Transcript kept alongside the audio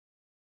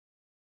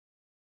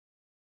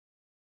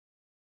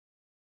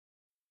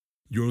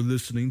You're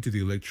listening to the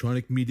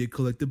Electronic Media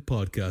Collective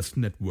Podcast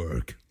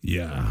Network.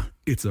 Yeah,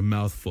 it's a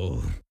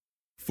mouthful.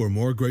 For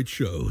more great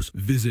shows,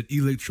 visit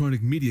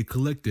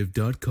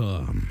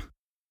electronicmediacollective.com.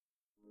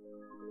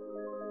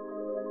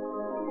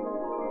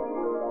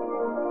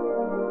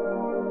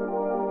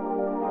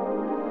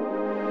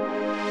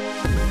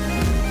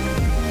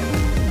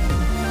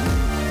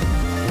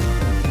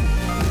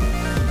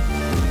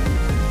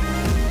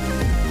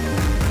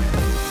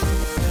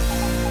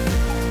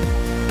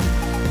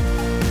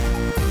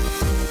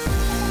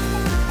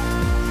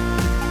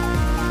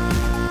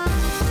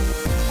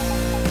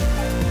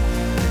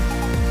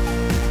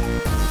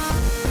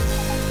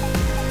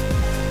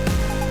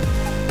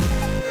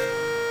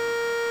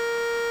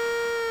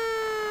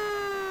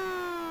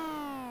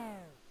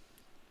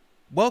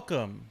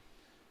 Welcome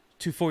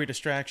to For Your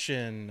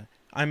Distraction.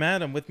 I'm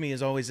Adam. With me,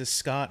 as always, is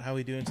Scott. How are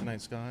we doing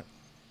tonight, Scott?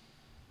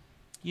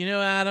 You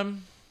know,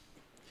 Adam,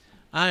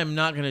 I am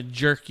not going to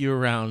jerk you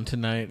around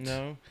tonight.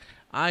 No?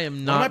 I am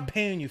What not. am I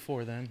paying you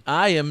for, then?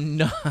 I am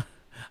not.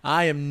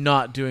 I am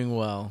not doing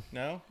well.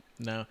 No?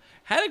 No.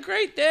 Had a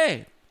great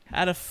day.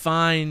 Had a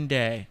fine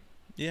day.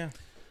 Yeah.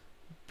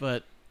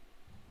 But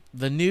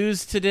the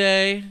news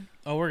today.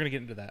 Oh, we're going to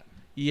get into that.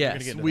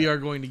 Yes, we are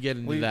going to get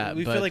into that.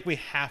 We but feel like we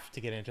have to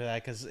get into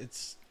that because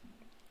it's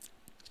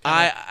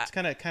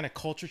kind of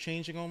culture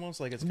changing almost.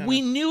 Like it's.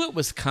 We knew it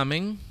was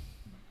coming,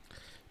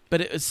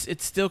 but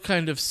it's still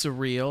kind of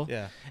surreal.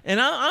 Yeah. And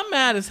I'm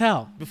mad as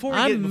hell. Before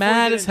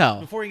mad as hell.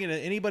 Before we get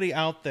into anybody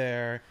out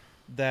there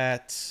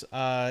that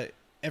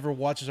ever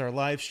watches our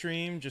live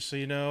stream, just so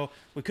you know,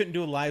 we couldn't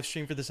do a live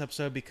stream for this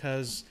episode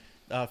because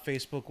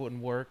Facebook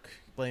wouldn't work.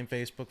 Blame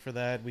Facebook for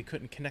that. We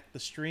couldn't connect the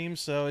stream,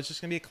 so it's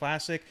just gonna be a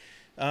classic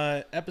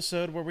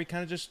episode where we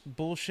kind of just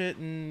bullshit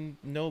and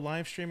no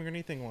live streaming or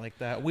anything like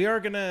that. We are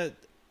gonna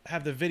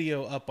have the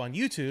video up on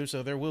YouTube,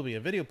 so there will be a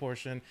video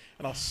portion,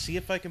 and I'll see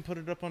if I can put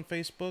it up on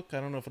Facebook. I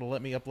don't know if it'll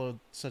let me upload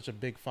such a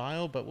big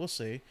file, but we'll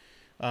see.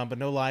 But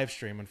no live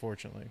stream,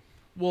 unfortunately.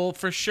 We'll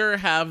for sure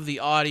have the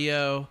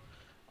audio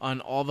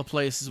on all the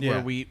places where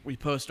Yeah. we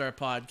post our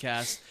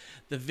podcast.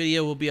 The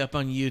video will be up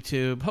on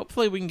YouTube.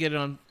 Hopefully we can get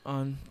it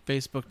on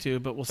Facebook too,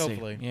 but we'll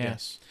Hopefully, see. Yeah.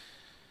 yes.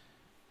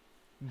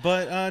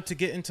 But to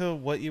get into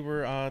what you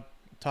were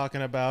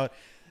talking about,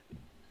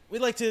 we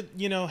like to,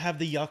 have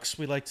the yucks.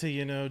 We like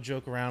to,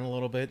 joke around a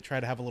little bit, try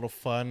to have a little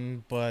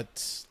fun.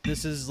 But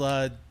this is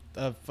a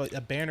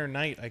banner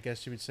night, I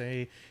guess you would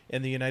say,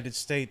 in the United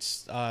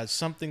States.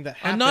 Something that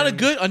happened. Not a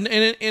good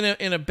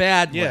in a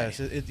bad way. Yes,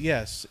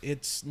 yes.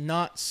 It's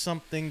not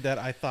something that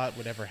I thought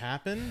would ever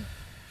happen.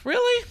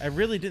 Really? I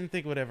really didn't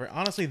think it would ever.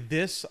 Honestly,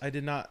 I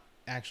did not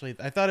actually.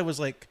 I thought it was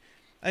like.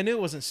 I knew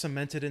it wasn't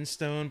cemented in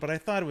stone, but I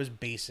thought it was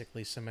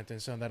basically cemented in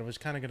stone, that it was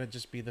kind of going to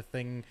just be the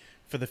thing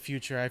for the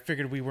future. I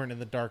figured we weren't in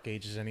the dark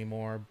ages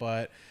anymore,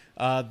 but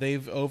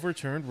they've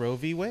overturned Roe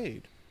v.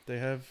 Wade. They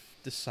have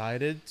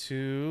decided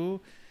to,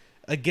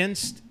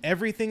 against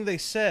everything they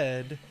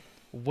said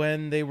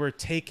when they were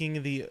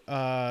taking the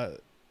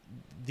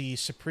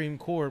Supreme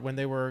Court, when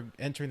they were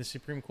entering the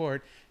Supreme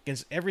Court,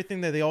 against everything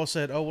that they all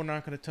said, oh, we're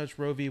not going to touch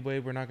Roe v.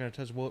 Wade, we're not going to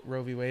touch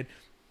Roe v. Wade,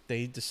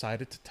 they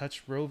decided to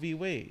touch Roe v.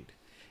 Wade.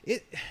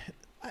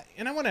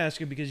 And I want to ask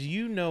you, because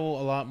you know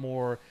a lot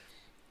more.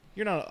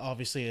 You're not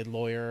obviously a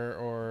lawyer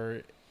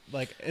or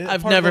like.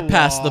 I've never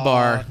passed the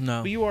bar.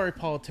 No, but you are a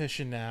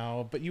politician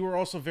now. But you are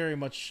also very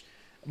much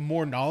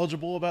more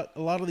knowledgeable about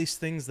a lot of these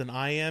things than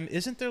I am.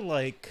 Isn't there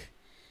like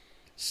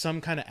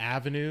some kind of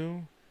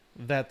avenue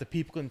that the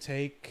people can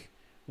take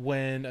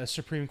when a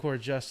Supreme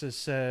Court justice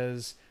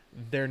says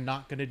they're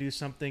not going to do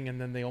something, and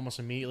then they almost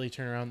immediately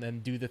turn around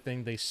and do the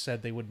thing they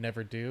said they would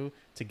never do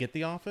to get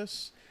the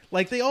office?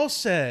 Like they all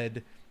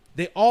said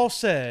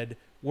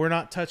we're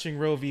not touching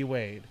Roe v.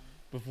 Wade.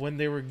 But when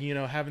they were,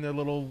 having their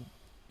little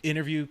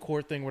interview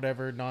court thing,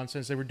 whatever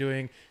nonsense they were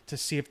doing to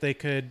see if they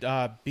could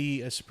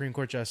be a Supreme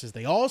Court justice,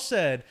 they all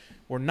said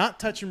we're not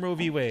touching Roe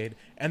v. Wade.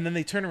 And then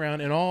they turn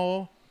around and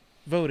all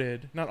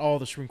voted, not all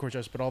the Supreme Court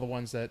justices, but all the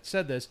ones that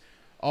said this,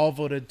 all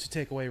voted to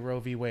take away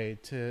Roe v.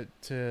 Wade,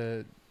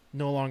 to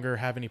no longer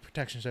have any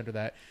protections under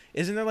that.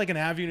 Isn't there like an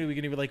avenue we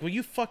can be like, well,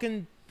 you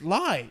fucking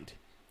lied.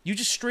 You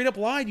just straight up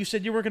lied. You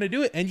said you weren't going to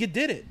do it, and you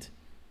did it.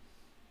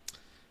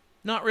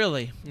 not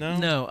really.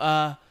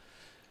 No?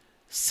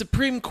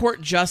 Supreme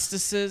Court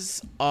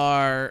justices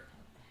are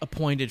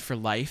appointed for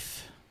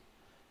life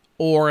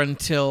or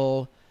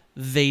until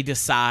they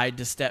decide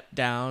to step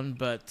down.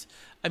 But,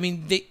 I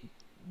mean,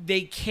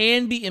 they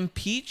can be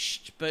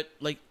impeached, but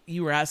like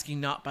you were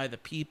asking, not by the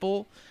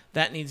people.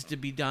 That needs to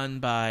be done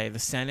by the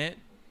Senate.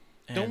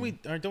 Don't we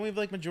have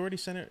like majority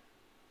Senate?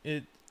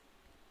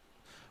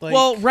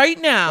 Well, right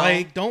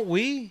now, don't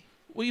we?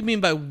 What do you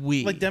mean by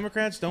we? Like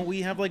Democrats, don't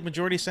we have like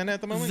majority Senate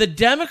at the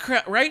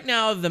moment? Right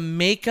now, the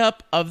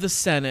makeup of the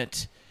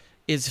Senate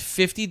is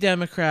 50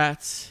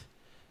 Democrats,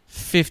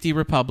 50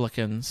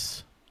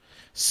 Republicans.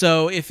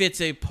 So if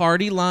it's a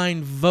party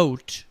line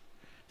vote,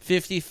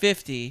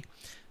 50-50,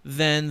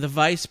 then the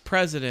Vice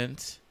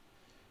President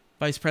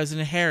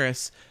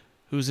Harris,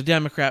 who's a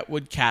Democrat,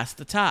 would cast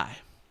the tie.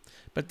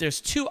 But there's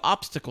two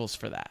obstacles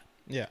for that.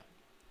 Yeah.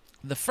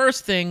 The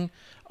first thing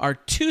are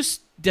two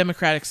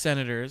Democratic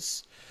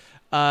senators,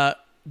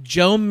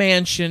 Joe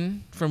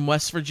Manchin from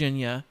West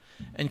Virginia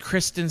and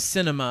Kristen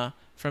Sinema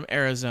from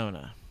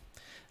Arizona.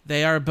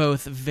 They are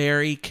both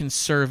very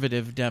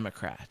conservative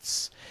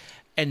Democrats,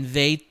 and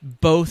they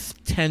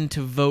both tend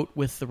to vote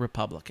with the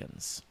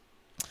Republicans.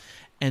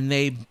 And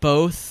they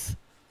both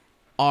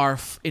are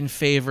in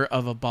favor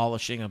of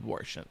abolishing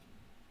abortion.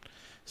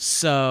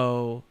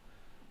 So,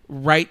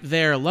 right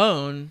there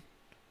alone,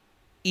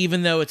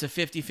 even though it's a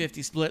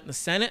 50-50 split in the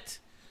Senate,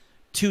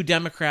 2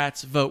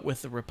 Democrats vote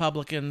with the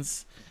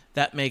Republicans.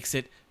 That makes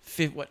it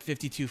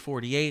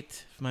 52-48,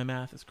 if my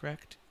math is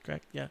correct.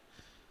 Correct? Yeah.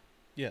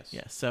 Yes.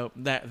 Yeah. So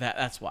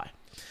that's why.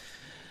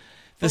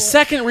 The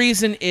second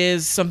reason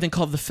is something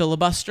called the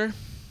filibuster.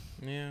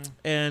 Yeah.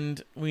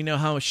 And we know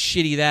how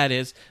shitty that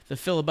is. The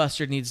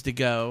filibuster needs to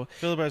go.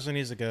 Filibuster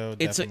needs to go.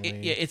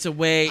 Definitely. It's a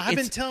way. I've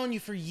been telling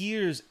you for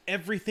years,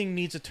 everything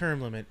needs a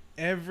term limit.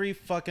 Every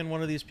fucking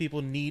one of these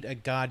people need a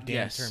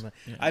goddamn term limit.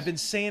 Yes. I've been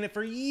saying it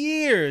for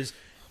years.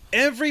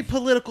 Every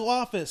political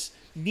office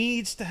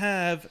needs to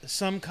have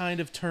some kind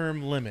of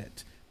term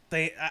limit.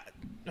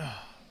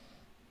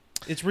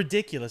 It's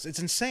ridiculous. It's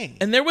insane.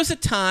 And there was a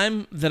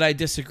time that I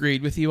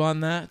disagreed with you on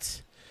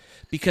that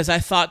because I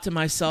thought to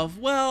myself,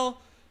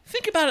 well,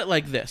 think about it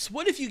like this.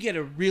 What if you get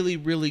a really,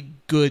 really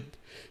good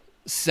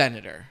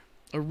senator,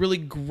 a really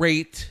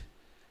great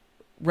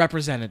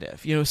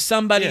representative,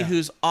 somebody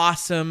who's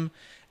awesome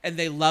and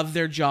they love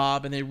their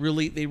job and they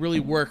really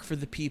work for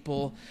the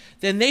people,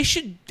 then they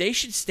should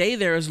stay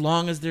there as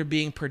long as they're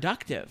being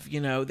productive.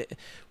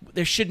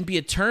 There shouldn't be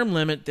a term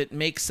limit that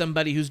makes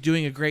somebody who's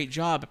doing a great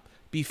job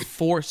be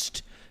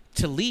forced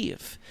to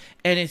leave.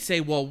 And they say,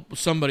 well,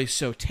 somebody's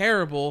so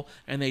terrible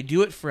and they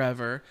do it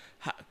forever.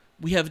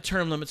 We have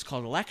term limits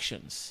called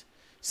elections.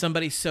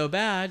 Somebody's so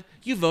bad,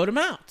 you vote them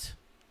out.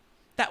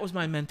 That was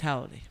my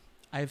mentality.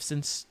 I have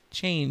since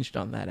changed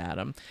on that,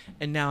 Adam.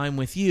 And now I'm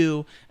with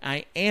you.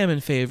 I am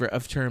in favor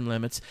of term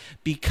limits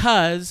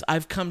because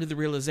I've come to the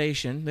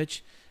realization,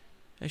 which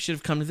I should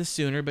have come to this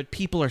sooner, but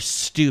people are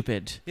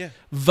stupid. Yeah.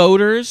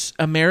 Voters,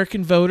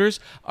 American voters,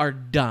 are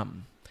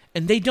dumb.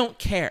 And they don't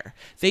care.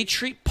 They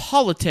treat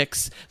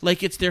politics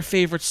like it's their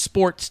favorite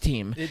sports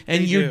team.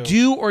 And you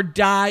do or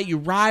die, you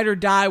ride or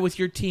die with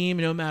your team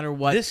no matter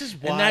what. This is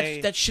why...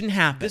 And that shouldn't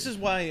happen. This is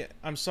why,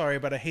 I'm sorry,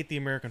 but I hate the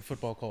American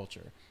football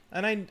culture.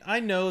 And I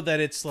know that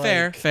it's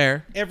like...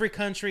 Fair. Every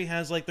country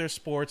has like their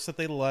sports that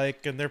they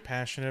like and they're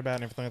passionate about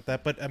and everything like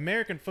that. But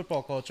American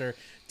football culture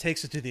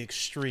takes it to the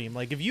extreme.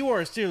 Like, if you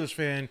are a Steelers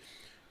fan...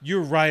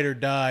 You're ride or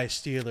die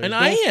Steelers. And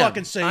Don't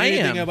fucking say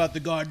anything about the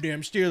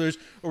goddamn Steelers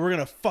or we're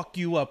going to fuck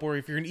you up. Or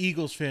if you're an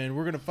Eagles fan,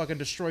 we're going to fucking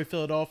destroy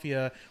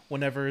Philadelphia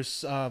whenever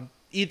it's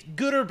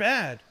good or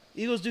bad.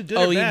 Eagles do good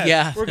or bad.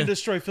 Yeah. We're going to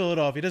destroy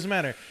Philadelphia. It doesn't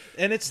matter.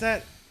 And it's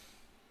that...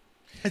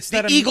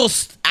 The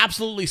Eagles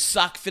absolutely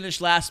suck,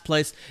 finished last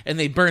place, and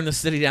they burn the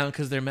city down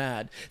because they're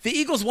mad. The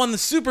Eagles won the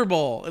Super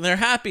Bowl, and they're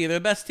happy. They're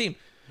the best team.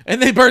 And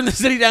they burn the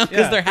city down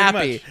because they're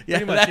happy.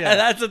 Pretty much,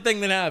 that's the thing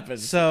that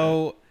happens.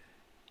 So...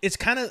 it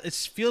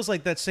feels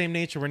like that same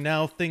nature where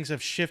now things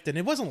have shifted.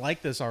 It wasn't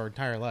like this our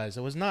entire lives.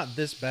 It was not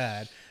this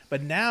bad.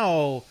 But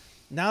now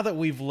that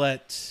we've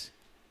let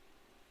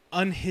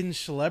unhinged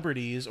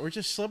celebrities or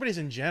just celebrities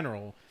in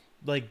general,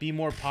 like be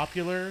more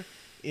popular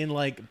in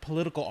like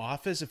political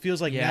office, it feels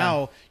like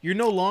now you're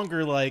no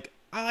longer like,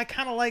 I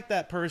kind of like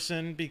that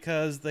person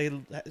because they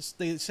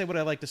say what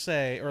I like to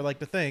say or like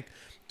to think,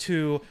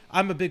 to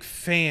I'm a big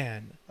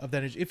fan of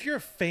that. If you're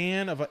a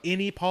fan of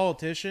any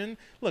politician,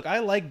 look, I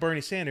like Bernie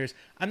Sanders.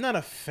 I'm not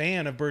a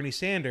fan of Bernie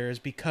Sanders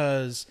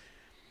because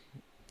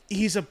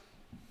he's a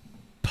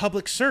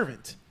public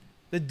servant.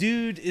 The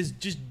dude is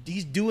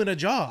he's doing a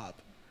job.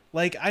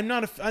 Like,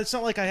 it's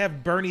not like I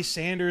have Bernie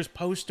Sanders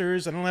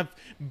posters. I don't have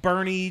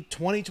Bernie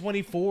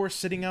 2024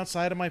 sitting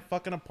outside of my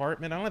fucking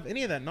apartment. I don't have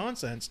any of that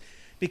nonsense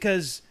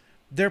because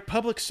they're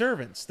public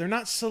servants. They're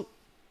not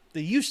they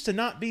used to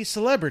not be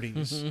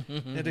celebrities.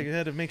 I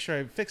had to make sure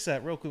I fix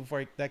that real quick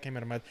before that came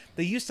out of my mouth.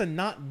 They used to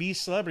not be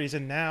celebrities,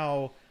 and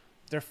now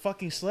they're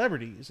fucking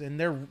celebrities.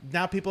 And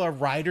now people are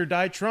ride or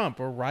die Trump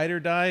or ride or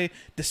die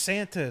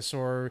DeSantis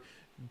or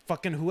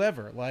fucking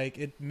whoever. Like,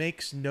 it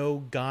makes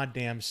no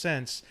goddamn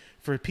sense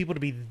for people to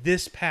be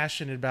this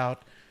passionate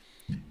about...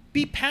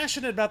 Be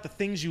passionate about the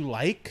things you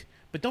like,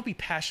 but don't be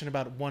passionate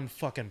about one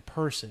fucking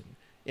person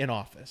in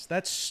office.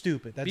 That's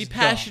stupid. That's be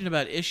passionate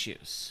about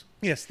issues.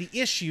 Yes, the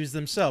issues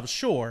themselves,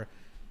 sure.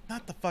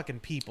 Not the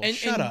fucking people.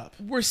 Shut up.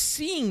 We're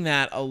seeing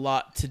that a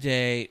lot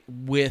today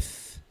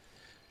with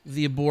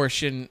the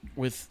abortion,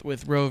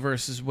 with Roe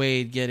versus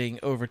Wade getting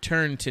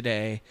overturned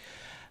today.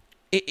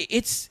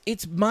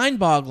 It's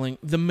mind-boggling.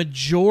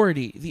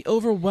 The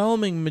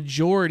overwhelming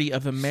majority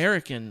of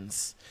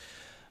Americans...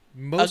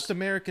 Most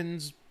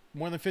Americans,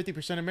 more than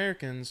 50%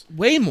 Americans...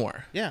 Way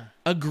more. Yeah.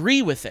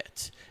 Agree with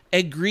it.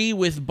 Agree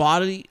with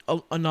bodily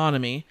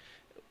autonomy.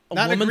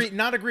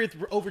 Not agree with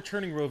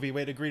overturning Roe v.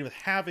 Wade. Agree with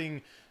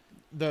having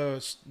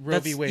the Roe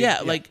v. Wade.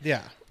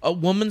 Yeah, a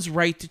woman's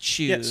right to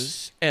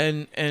choose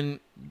and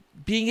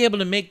being able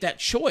to make that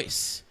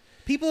choice.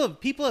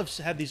 people have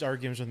had these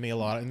arguments with me a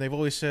lot, and they've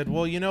always said,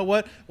 well, you know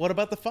what? What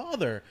about the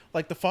father?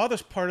 Like, the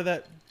father's part of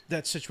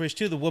that situation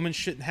too. The woman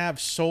shouldn't have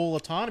sole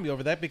autonomy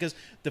over that because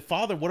the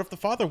father. What if the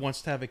father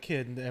wants to have a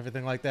kid and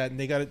everything like that, and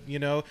they got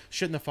to,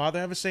 shouldn't the father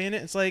have a say in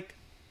it? It's like,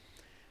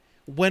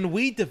 when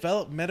we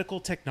develop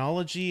medical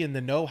technology and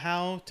the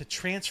know-how to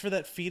transfer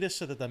that fetus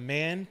so that the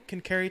man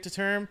can carry it to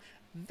term,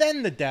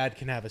 then the dad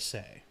can have a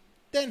say.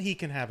 Then he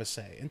can have a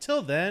say.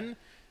 Until then,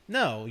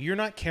 no, you're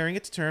not carrying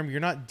it to term. You're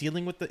not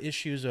dealing with the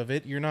issues of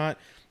it. You're not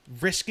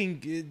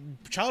risking.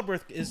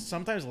 Childbirth is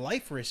sometimes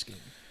life risking.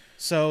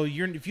 So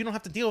if you don't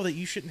have to deal with it,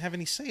 you shouldn't have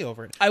any say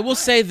over it. I will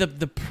say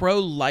the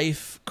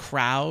pro-life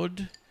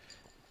crowd,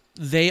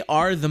 they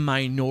are the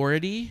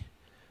minority,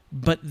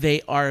 but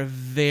they are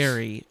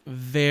very,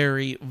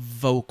 very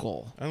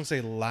vocal. I don't say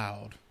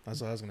loud.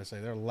 That's what I was going to say.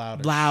 They're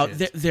loud. Loud.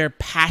 They're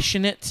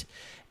passionate.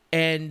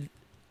 And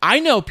I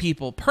know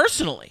people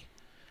personally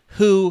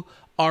who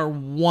are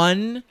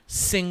one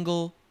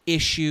single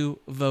issue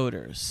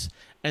voters.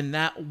 And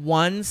that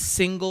one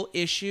single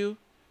issue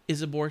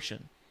is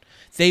abortion.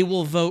 They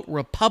will vote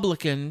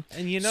Republican,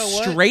 and you know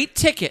what? Straight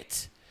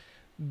ticket,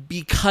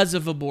 because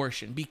of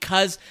abortion,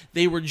 because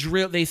they were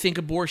drilled. They think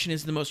abortion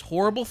is the most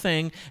horrible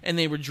thing, and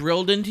they were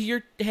drilled into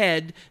your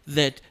head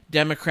that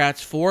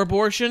Democrats for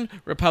abortion,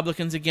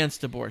 Republicans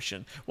against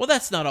abortion. Well,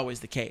 that's not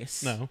always the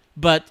case. No,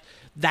 but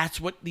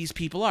that's what these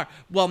people are.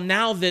 Well,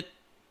 now that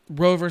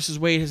Roe versus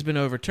Wade has been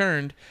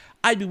overturned,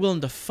 I'd be willing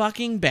to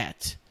fucking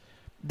bet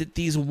that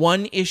these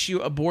one issue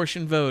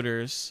abortion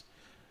voters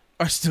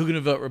are still going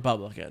to vote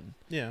Republican.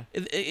 Yeah,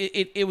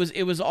 it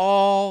was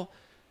all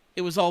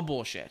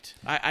bullshit.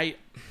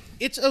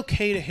 It's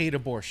okay to hate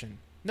abortion.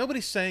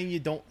 Nobody's saying you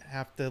don't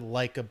have to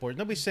like abortion.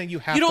 Nobody's saying you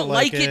have you to don't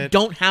like it.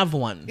 Don't have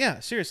one. Yeah,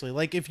 seriously.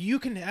 Like, if you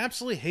can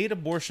absolutely hate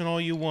abortion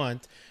all you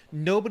want,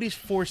 nobody's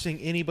forcing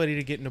anybody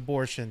to get an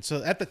abortion.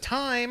 So at the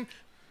time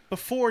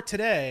before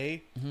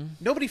today,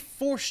 nobody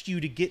forced you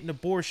to get an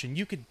abortion.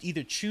 You could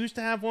either choose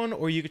to have one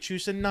or you could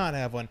choose to not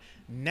have one.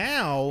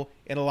 Now,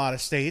 in a lot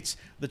of states,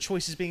 the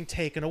choice is being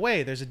taken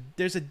away. There's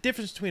a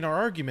difference between our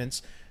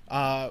arguments,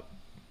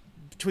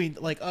 between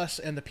like us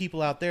and the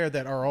people out there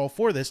that are all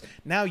for this.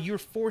 Now you're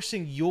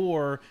forcing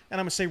your, and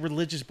I'm gonna say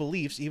religious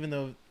beliefs, even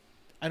though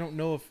I don't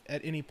know if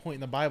at any point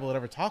in the Bible it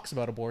ever talks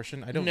about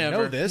abortion. I don't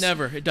know this.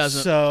 Never. It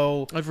doesn't.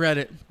 So I've read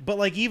it. But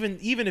like even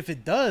if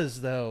it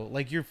does though,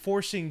 like you're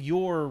forcing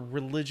your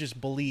religious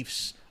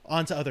beliefs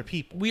onto other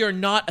people. We are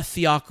not a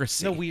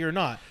theocracy. No, we are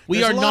not.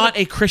 We are not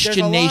a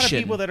Christian nation. There's a lot of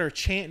people that are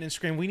chanting and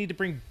screaming, we need to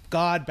bring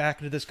God back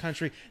into this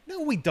country. No,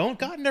 we don't.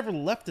 God never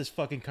left this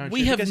fucking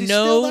country. We have because he's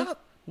still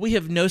not. We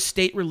have no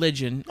state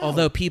religion, No.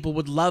 although people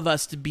would love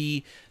us to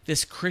be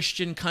this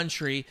Christian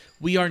country.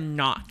 We are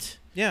not.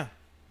 Yeah.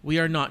 We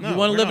are not. No, you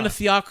want to we're live in a not.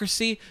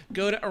 theocracy?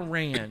 Go to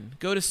Iran.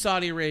 Go to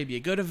Saudi Arabia.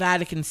 Go to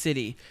Vatican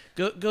City.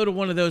 Go to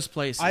one of those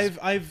places.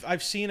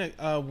 I've seen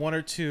one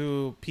or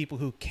two people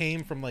who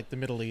came from like the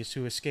Middle East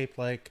who escaped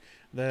like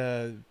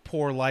the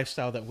poor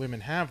lifestyle that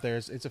women have there.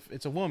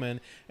 It's a woman,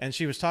 and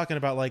she was talking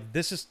about like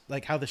this is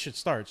like how this shit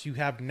starts. You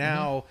have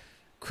now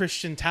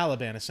Christian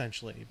Taliban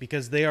essentially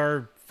because they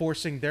are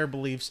forcing their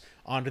beliefs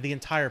onto the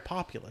entire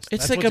populace.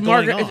 It's That's like a what's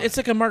going Margaret. on. It's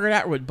like a Margaret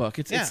Atwood book.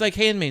 Yeah. It's like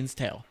Handmaid's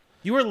Tale.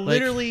 You are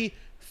literally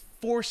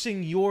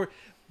forcing your.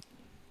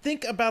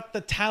 Think about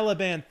the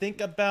Taliban. Think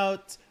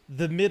about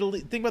the Middle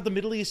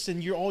East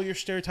and all your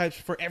stereotypes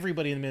for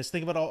everybody in the Middle East.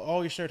 Think about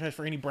all your stereotypes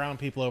for any brown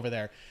people over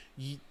there.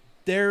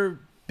 Their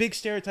big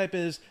stereotype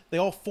is they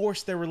all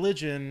force their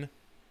religion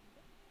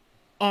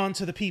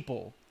onto the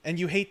people, and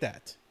you hate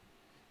that.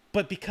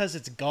 But because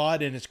it's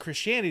God and it's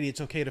Christianity, it's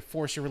okay to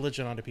force your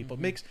religion onto people.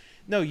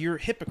 You're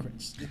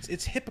hypocrites.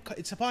 It's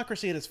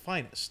hypocrisy at its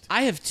finest.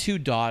 I have 2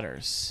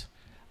 daughters.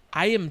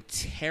 I am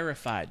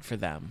terrified for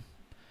them.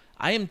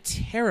 I am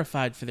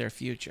terrified for their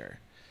future.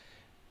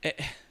 And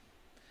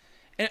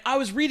I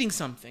was reading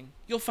something.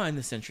 You'll find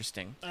this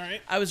interesting. All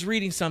right. I was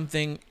reading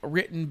something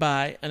written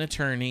by an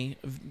attorney,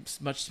 a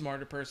much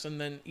smarter person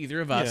than either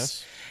of us.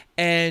 Yes.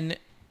 And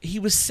he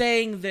was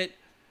saying that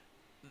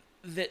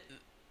the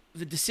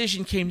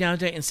decision came down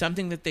to, and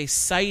something that they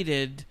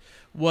cited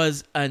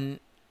was an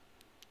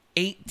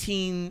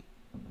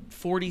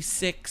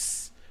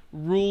 1846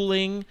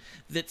 ruling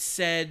that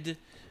said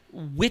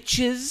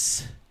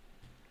witches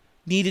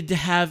needed to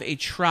have a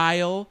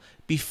trial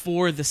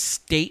before the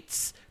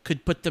states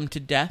could put them to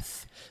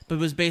death, but it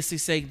was basically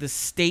saying the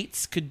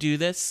states could do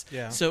this.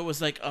 Yeah. So it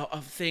was like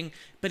a thing,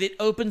 but it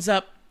opens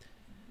up,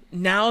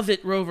 now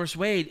that Roe versus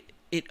Wade,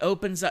 it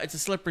opens up, it's a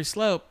slippery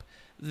slope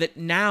that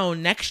now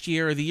next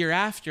year or the year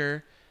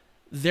after,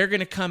 they're going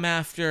to come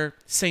after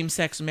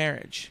same-sex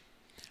marriage,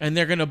 and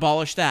they're going to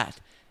abolish that,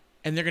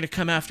 and they're going to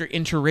come after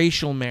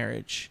interracial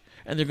marriage,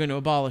 and they're going to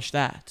abolish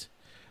that.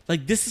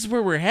 Like, this is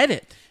where we're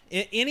headed.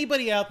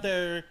 Anybody out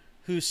there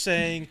who's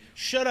saying,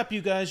 shut up,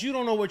 you guys, you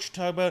don't know what you're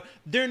talking about.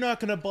 They're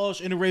not going to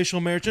abolish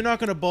interracial marriage. They're not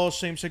going to abolish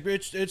same-sex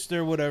marriage. It's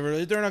their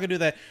whatever. They're not going to do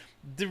that.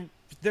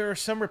 There are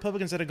some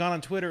Republicans that have gone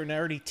on Twitter and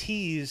already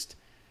teased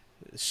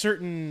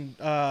certain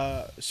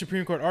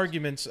Supreme Court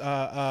arguments,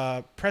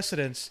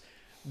 precedents,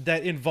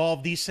 that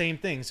involve these same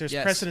things. There's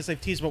Yes. precedents they've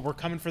teased, but we're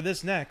coming for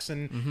this next,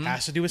 and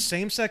has to do with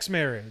same-sex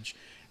marriage,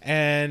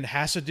 and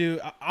has to do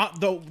one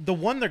of the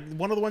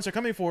ones they're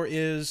coming for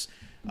is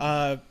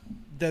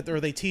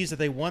they tease that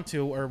they want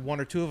to, or one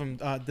or two of them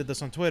did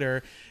this on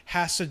Twitter,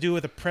 has to do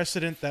with a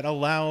precedent that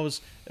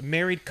allows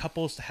married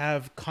couples to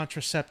have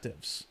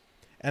contraceptives.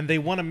 And they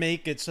want to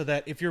make it so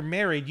that if you're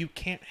married, you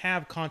can't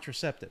have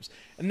contraceptives.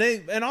 And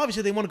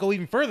obviously they want to go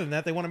even further than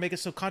that. They want to make it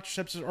so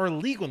contraceptives are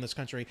illegal in this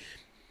country.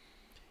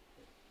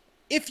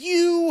 If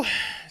you,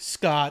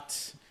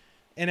 Scott,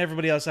 and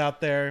everybody else out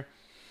there,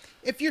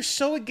 if you're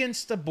so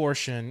against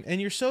abortion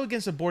and you're so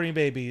against aborting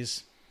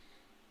babies,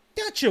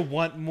 don't you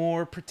want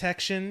more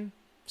protection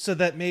so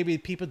that maybe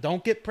people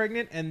don't get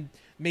pregnant and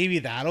maybe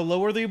that'll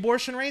lower the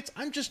abortion rates?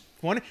 I'm just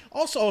wondering.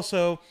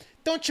 Also,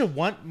 don't you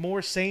want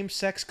more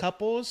same-sex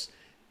couples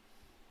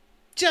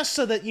just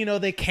so that,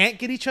 they can't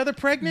get each other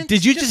pregnant?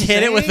 Did you just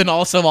hit it with an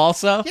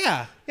also?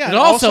 Yeah. And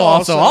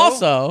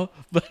also.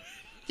 But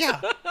yeah.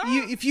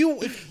 You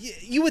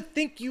would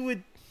think you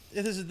would.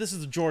 This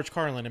is George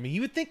Carlin. I mean,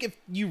 you would think if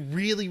you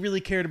really,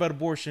 really cared about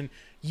abortion,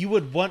 you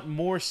would want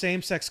more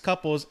same-sex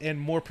couples and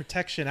more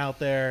protection out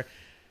there.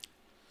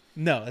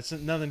 No, it's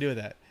nothing to do with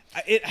that.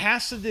 It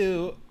has to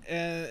do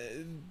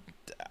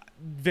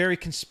very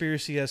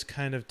conspiracy-esque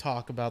kind of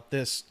talk about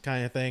this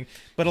kind of thing.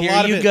 But a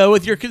lot of it, go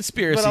with your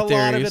conspiracy theories.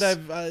 theories. But a lot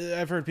of it,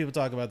 I've heard people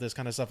talk about this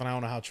kind of stuff, and I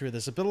don't know how true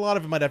this is. But a lot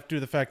of it might have to do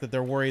with the fact that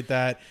they're worried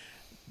that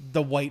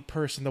the white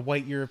person, the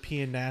white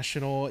European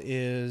national,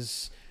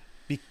 is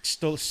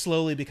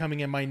slowly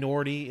becoming a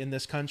minority in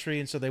this country,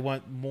 and so they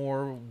want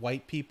more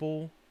white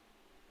people.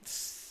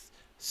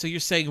 So you're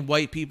saying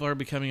white people are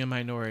becoming a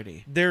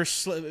minority?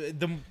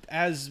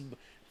 As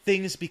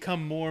things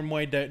become more and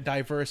more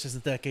diverse as the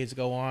decades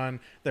go on,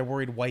 they're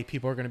worried white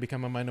people are going to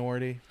become a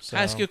minority. So, Can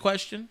I ask you a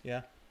question?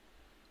 Yeah.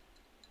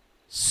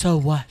 So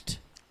what?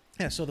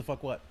 Yeah, so the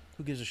fuck what?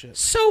 Who gives a shit?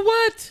 So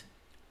what?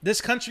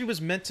 This country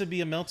was meant to be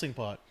a melting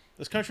pot.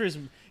 This country is,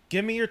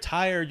 give me you're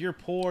tired, you're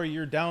poor,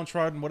 you're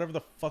downtrodden, whatever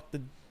the fuck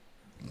the...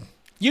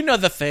 You know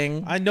the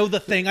thing. I know the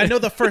thing. I know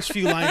the first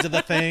few lines of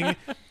the thing.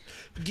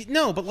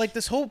 No, but like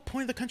this whole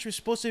point of the country is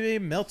supposed to be a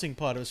melting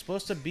pot. It was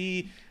supposed to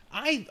be...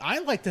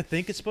 I like to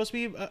think it's supposed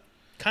to be a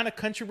kind of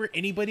country where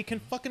anybody can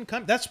fucking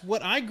come. That's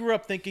what I grew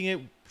up thinking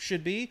it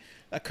should be.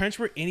 A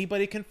country where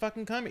anybody can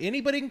fucking come.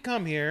 Anybody can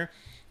come here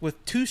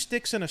with 2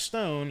 sticks and a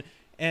stone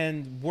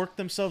and work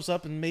themselves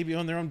up and maybe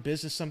own their own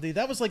business someday.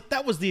 That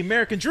was the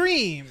American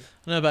dream.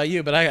 I don't know about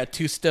you, but I got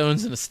 2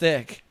 stones and a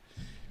stick.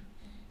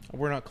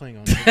 We're not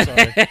Klingons. I'm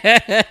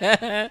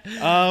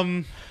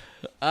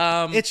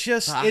sorry. It's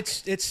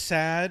just it's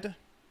sad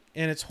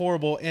and it's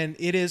horrible, and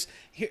it is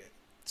here.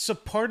 So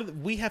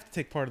we have to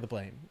take part of the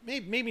blame.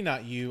 Maybe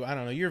not you. I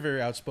don't know. You're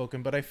very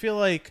outspoken, but I feel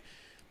like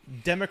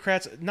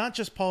Democrats, not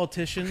just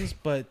politicians,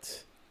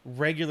 but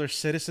regular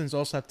citizens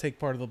also have to take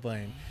part of the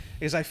blame.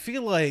 Because I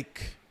feel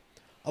like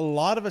a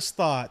lot of us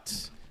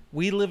thought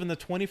we live in the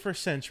 21st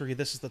century.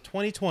 This is the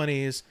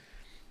 2020s.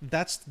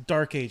 That's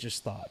Dark Ages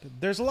thought.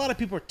 There's a lot of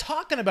people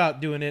talking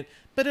about doing it,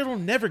 but it'll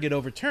never get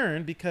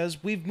overturned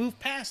because we've moved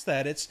past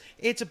that. It's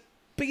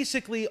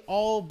basically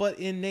all but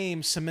in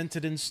name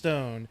cemented in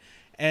stone.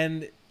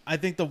 And I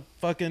think the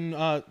fucking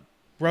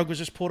rug was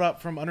just pulled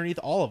out from underneath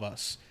all of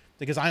us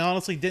because I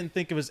honestly didn't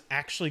think it was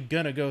actually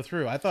going to go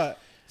through. I thought...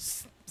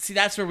 See,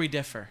 that's where we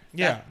differ.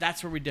 Yeah.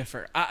 That's where we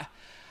differ.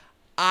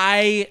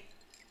 I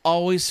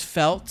always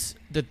felt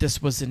that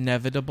this was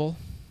inevitable.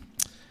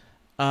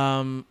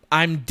 I'm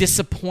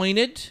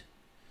disappointed,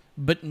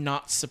 but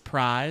not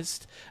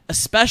surprised,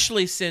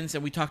 especially since,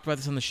 and we talked about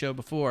this on the show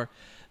before,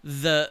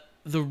 the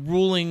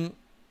ruling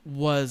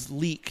was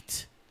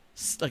leaked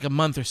like a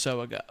month or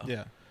so ago.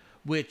 Yeah.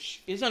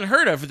 Which is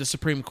unheard of for the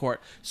Supreme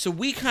Court. So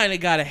we kind of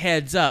got a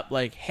heads up,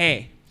 like,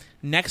 hey,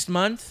 next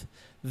month,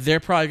 they're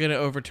probably going to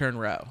overturn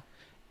Roe.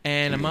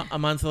 And a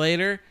month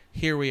later,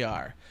 here we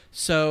are.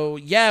 So,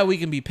 yeah, we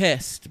can be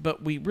pissed,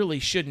 but we really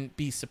shouldn't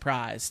be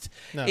surprised.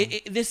 No.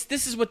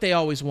 This is what they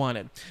always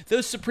wanted.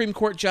 Those Supreme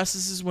Court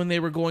justices, when they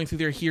were going through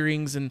their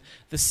hearings and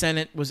the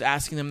Senate was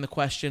asking them the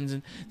questions,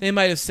 and they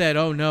might have said,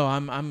 oh, no,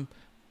 I'm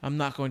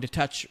not going to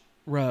touch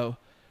Roe.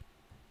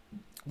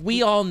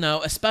 We all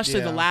know, especially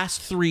the last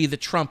 3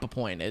 that Trump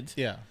appointed.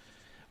 Yeah.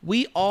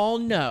 We all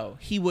know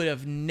he would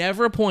have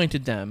never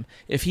appointed them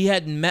if he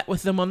hadn't met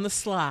with them on the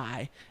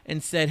sly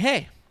and said,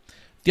 hey,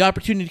 the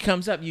opportunity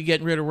comes up, you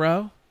getting rid of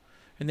Roe?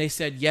 And they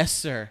said, yes,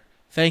 sir.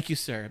 Thank you,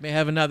 sir. May I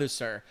have another,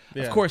 sir.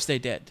 Yeah. Of course they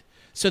did.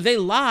 So they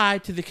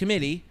lied to the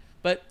committee,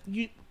 but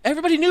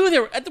everybody knew they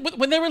were,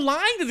 when they were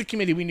lying to the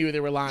committee, we knew they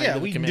were lying to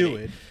the committee. Yeah, we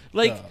knew it.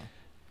 Like,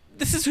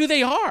 this is who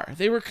they are.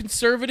 They were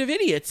conservative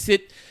idiots.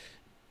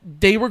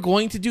 They were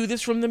going to do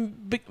this from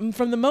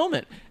the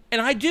moment.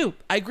 And I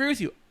agree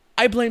with you.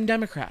 I blame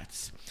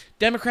Democrats.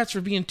 Democrats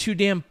for being too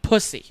damn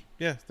pussy.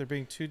 Yeah, they're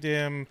being too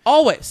damn...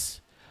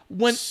 Always.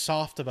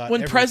 Soft about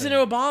when everything.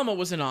 President Obama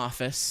was in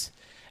office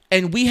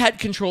and we had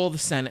control of the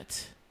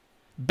Senate,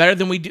 better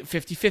than we do,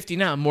 50-50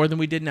 now, more than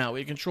we did now. We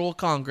had control of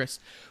Congress.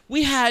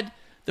 We had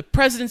the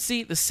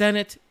presidency, the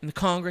Senate, and the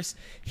Congress.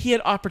 He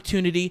had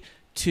opportunity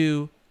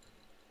to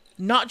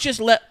not just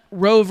let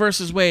Roe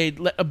versus Wade,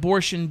 let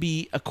abortion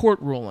be a court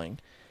ruling,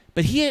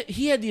 but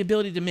he had the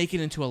ability to make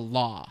it into a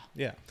law.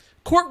 Yeah.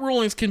 Court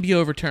rulings can be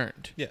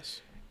overturned.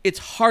 Yes. It's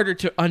harder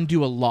to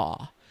undo a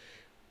law.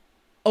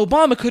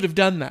 Obama could have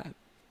done that.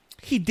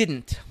 He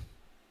didn't.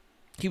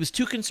 He was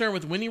too concerned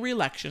with winning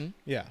re-election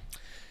Yeah.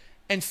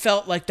 and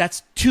felt like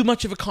that's too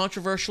much of a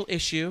controversial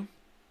issue.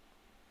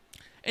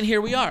 And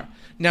here we are.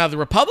 Now, the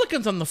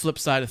Republicans on the flip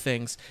side of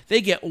things, they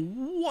get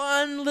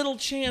one little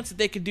chance that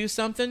they could do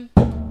something,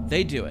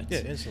 they do it. Yeah,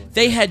 instantly.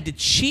 They had to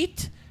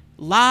cheat,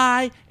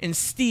 lie, and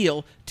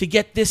steal to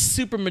get this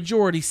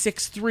supermajority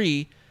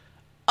 6-3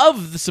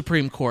 of the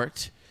Supreme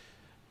Court.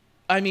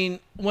 I mean,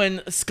 when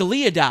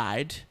Scalia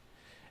died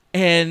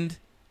and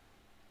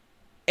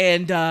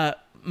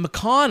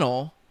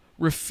McConnell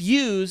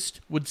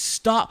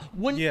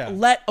wouldn't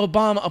let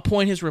Obama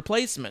appoint his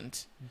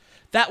replacement.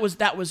 That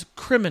was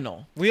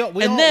criminal. We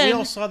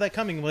all saw that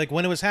coming. Like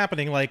when it was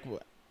happening, like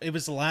it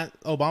was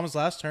Obama's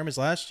last term, his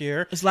last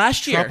year.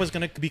 Trump was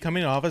going to be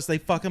coming in office. They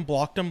fucking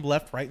blocked him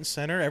left, right, and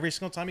center every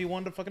single time he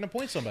wanted to fucking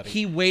appoint somebody.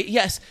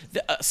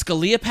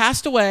 Scalia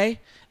passed away,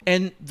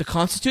 and the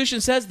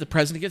Constitution says the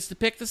president gets to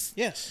pick this.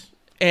 Yes.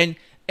 And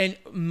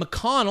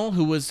McConnell,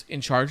 who was in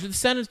charge of the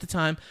Senate at the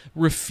time,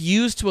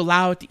 refused to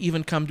allow it to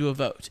even come to a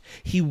vote.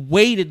 He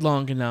waited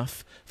long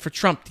enough for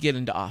Trump to get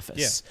into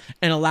office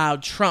and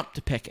allowed Trump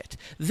to pick it.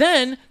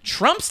 Then,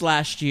 Trump's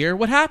last year,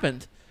 what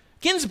happened?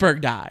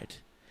 Ginsburg died.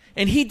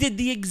 And he did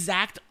the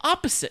exact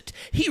opposite.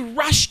 He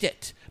rushed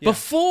it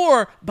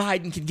before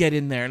Biden could get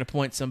in there and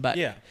appoint somebody.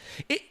 Yeah.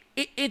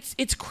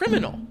 It's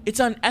criminal. It's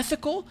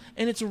unethical,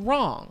 and it's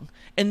wrong.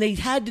 And they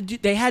had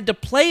to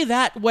play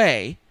that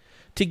way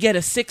to get a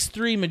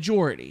 6-3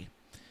 majority.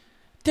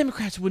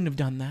 Democrats wouldn't have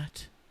done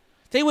that.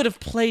 They would have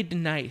played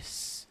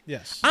nice.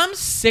 Yes. I'm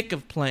sick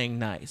of playing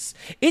nice.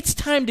 It's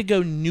time to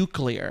go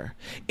nuclear.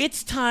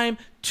 It's time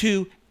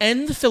to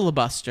end the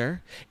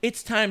filibuster.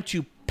 It's time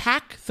to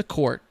pack the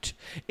court.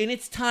 And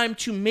it's time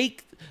to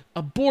make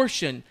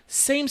abortion,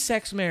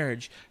 same-sex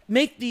marriage,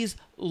 make these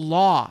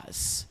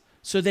laws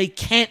so they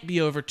can't be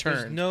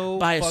overturned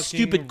by a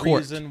stupid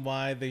court. There's no reason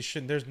why they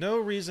shouldn't. There's no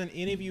reason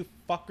any of you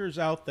fuckers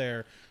out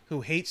there who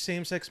hate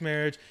same-sex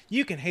marriage,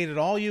 you can hate it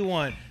all you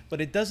want,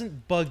 but it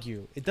doesn't bug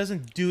you. It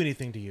doesn't do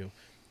anything to you.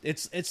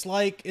 It's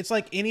like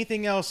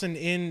anything else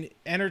in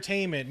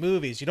entertainment,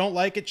 movies. You don't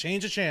like it,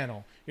 change the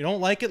channel. You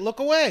don't like it, look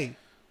away.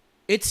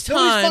 It's time.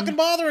 Nobody's fucking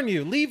bothering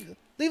you. Leave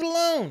it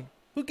alone.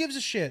 Who gives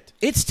a shit?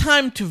 It's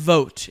time to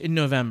vote in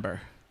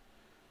November.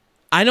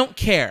 I don't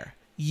care.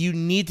 You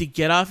need to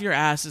get off your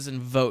asses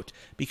and vote,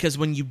 because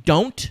when you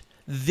don't,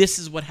 this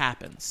is what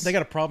happens. They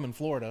got a problem in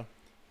Florida.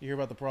 You hear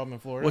about the problem in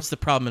Florida? What's the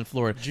problem in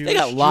Florida? They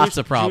got lots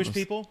of problems. Jewish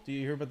people? Do you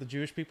hear about the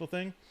Jewish people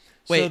thing?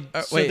 Wait,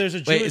 there's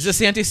a Jewish... is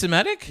this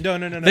anti-Semitic? No.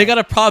 They got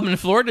a problem in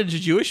Florida to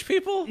Jewish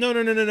people?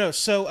 No.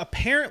 So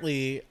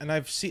apparently, and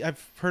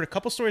I've heard a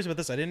couple stories about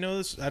this. I didn't know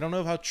this. I don't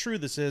know how true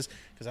this is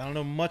because I don't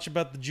know much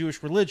about the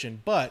Jewish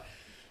religion. But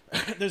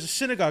there's a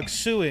synagogue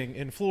suing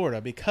in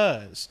Florida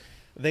because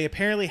they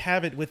apparently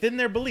have it within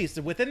their beliefs,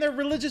 within their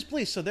religious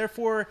beliefs. So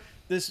therefore,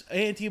 this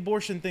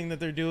anti-abortion thing that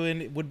they're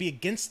doing would be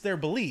against their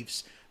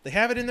beliefs. They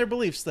have it in their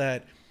beliefs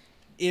that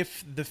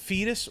if the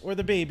fetus or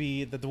the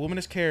baby that the woman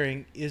is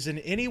carrying is in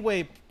any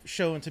way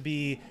shown to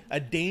be a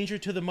danger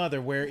to the mother,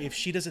 where if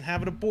she doesn't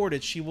have it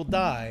aborted, she will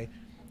die,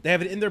 they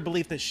have it in their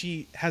belief that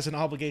she has an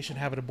obligation to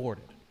have it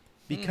aborted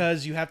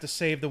because you have to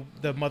save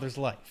the mother's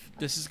life.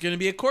 This is going to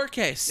be a court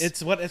case.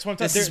 It's what I'm talking about.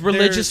 This is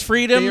religious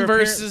freedom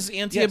versus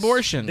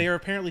anti-abortion. Yes, they are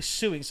apparently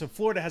suing. So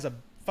Florida has a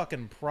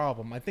fucking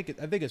problem. I think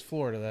it's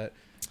Florida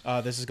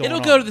that this is going on.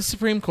 It'll go to the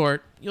Supreme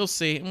Court. You'll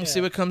see. We'll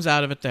see what comes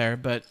out of it there.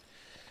 But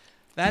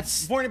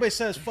that's... Before anybody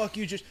says, fuck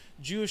you,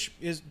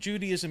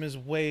 Judaism is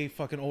way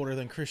fucking older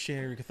than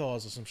Christianity or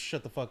Catholicism.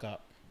 Shut the fuck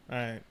up. All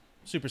right.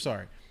 Super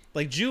sorry.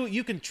 Like,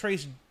 you can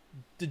trace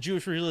the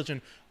Jewish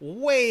religion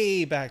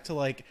way back to,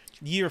 like,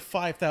 year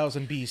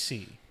 5000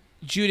 BC.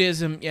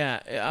 Judaism, yeah.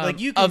 Like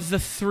you can, of the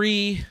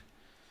three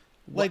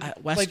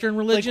Western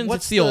religions,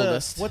 it's the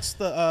oldest. What's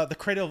the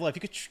cradle of life?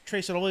 You could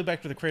trace it all the way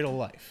back to the cradle of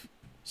life.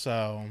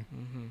 So,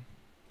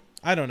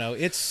 I don't know.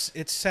 It's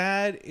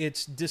sad.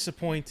 It's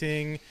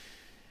disappointing.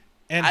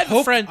 And I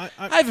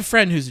have a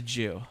friend who's a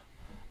Jew.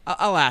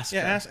 I'll ask her.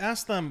 Yeah,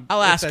 ask them.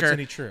 I'll ask that's her.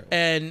 Any true.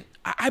 And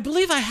I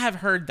believe I have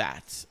heard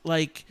that.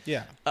 Like,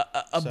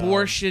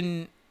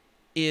 abortion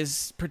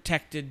is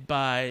protected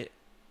by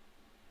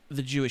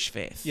the Jewish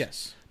faith.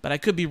 Yes, but I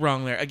could be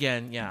wrong there.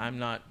 Again, yeah, I'm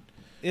not.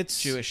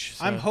 It's Jewish.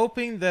 So. I'm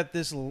hoping that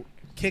this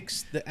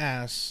kicks the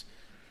ass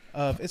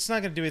of. It's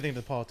not going to do anything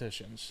to the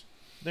politicians.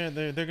 They're not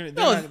going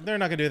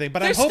to do anything.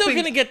 But they're still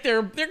going to get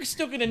their. They're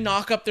still going to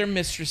knock up their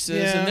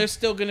mistresses, and they're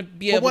still going to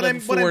be able to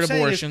afford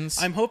abortions.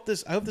 I hope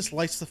this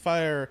lights the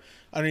fire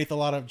underneath a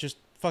lot of just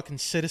fucking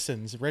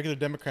citizens, regular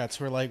Democrats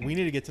who are like, we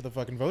need to get to the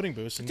fucking voting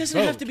booths and vote. It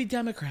doesn't have to be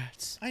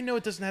Democrats. I know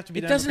it doesn't have to be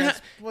it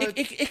Democrats.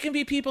 It can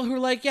be people who are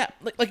like,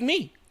 like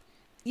me.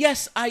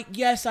 yes,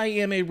 I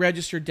am a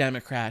registered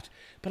Democrat,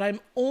 but I'm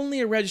only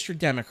a registered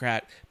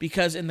Democrat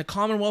because in the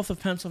Commonwealth of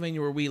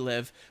Pennsylvania where we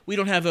live, we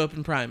don't have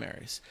open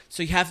primaries.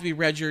 So you have to be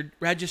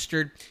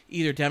registered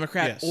either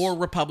Democrat Yes. or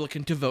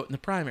Republican to vote in the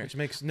primaries. Which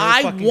makes no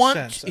fucking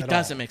sense It at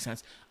doesn't all. make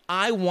sense.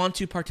 I want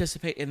to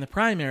participate in the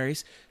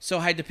primaries, so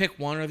I had to pick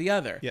one or the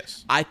other.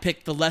 Yes. I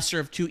picked the lesser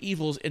of two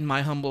evils in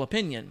my humble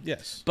opinion.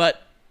 Yes.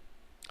 But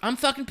I'm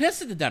fucking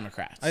pissed at the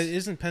Democrats.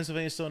 Isn't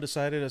Pennsylvania still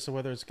undecided as to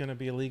whether it's going to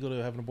be illegal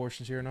to have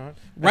abortions here or not?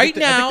 Right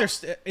now- I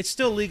think it's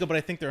still legal, but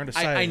I think they're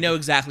undecided. I know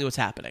exactly what's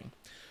happening.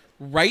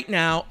 Right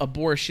now,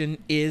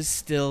 abortion is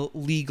still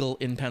legal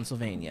in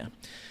Pennsylvania.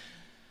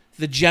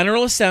 The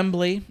General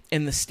Assembly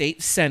and the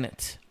State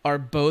Senate are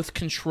both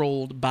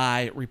controlled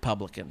by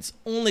Republicans,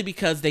 only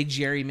because they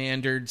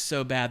gerrymandered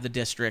so bad the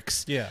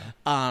districts. Yeah.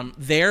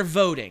 They're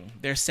voting.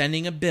 They're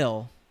sending a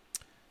bill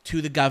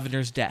to the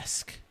governor's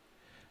desk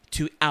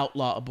to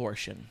outlaw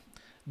abortion.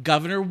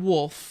 Governor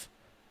Wolf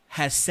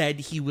has said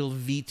he will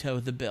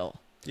veto the bill.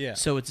 Yeah.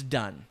 So it's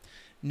done.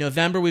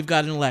 November, we've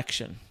got an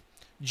election.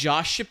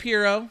 Josh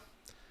Shapiro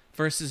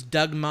versus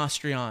Doug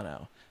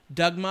Mastriano.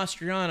 Doug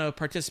Mastriano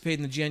participated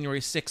in the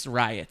January 6th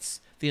riots,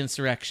 the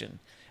insurrection,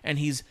 and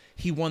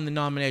he won the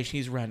nomination.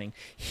 He's running.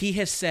 He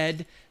has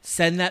said,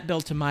 send that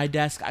bill to my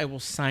desk. I will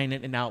sign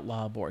it and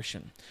outlaw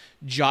abortion.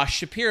 Josh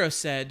Shapiro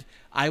said,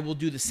 I will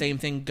do the same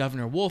thing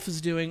Governor Wolf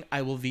is doing.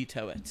 I will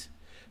veto it.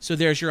 So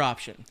there's your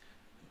option.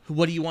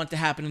 What do you want to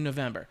happen in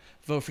November?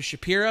 Vote for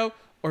Shapiro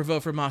or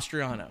vote for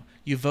Mastriano?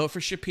 You vote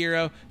for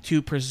Shapiro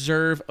to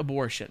preserve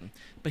abortion.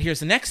 But here's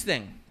the next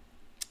thing.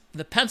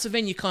 The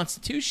Pennsylvania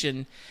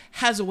Constitution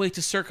has a way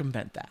to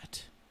circumvent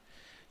that.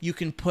 You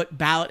can put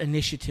ballot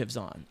initiatives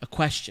on, a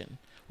question,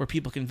 where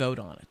people can vote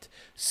on it.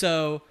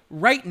 So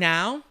right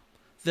now,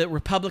 the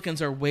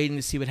Republicans are waiting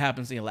to see what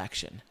happens in the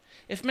election.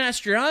 If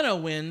Mastriano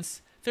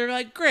wins, they're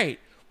like, great,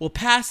 we'll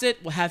pass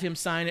it, we'll have him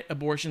sign it,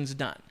 abortion's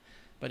done.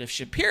 But if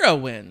Shapiro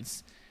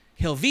wins,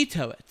 he'll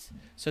veto it.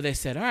 So they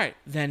said, all right,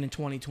 then in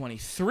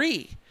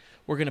 2023,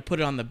 we're going to put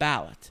it on the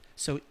ballot.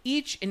 So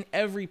each and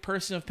every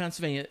person of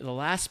Pennsylvania, the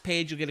last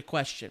page, you'll get a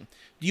question.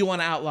 Do you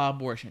want to outlaw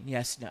abortion?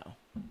 Yes, no.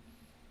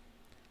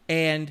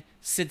 And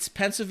since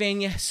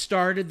Pennsylvania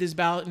started these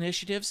ballot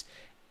initiatives,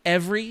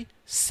 every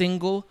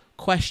single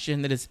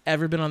question that has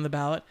ever been on the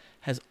ballot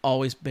has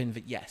always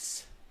been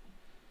yes.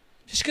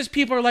 Just because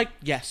people are like,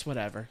 yes,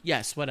 whatever.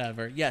 Yes,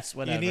 whatever. Yes,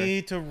 whatever. You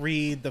need to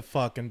read the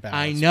fucking ballots.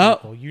 I know.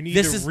 People. You need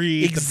to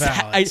read the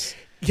ballots.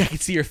 I can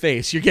see your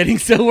face. You're getting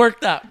so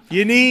worked up.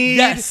 You need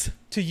Yes.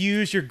 to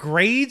use your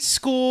grade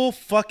school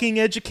fucking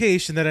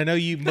education that I know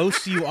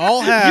most of you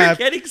all have.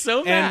 You're getting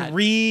so mad. And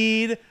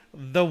read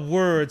the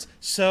words.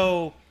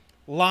 So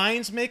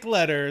lines make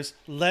letters,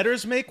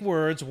 letters make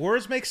words,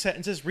 words make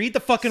sentences. Read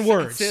the fucking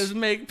words. Sentences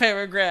make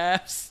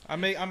paragraphs.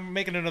 I'm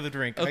making another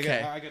drink.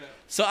 Okay. I gotta.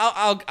 So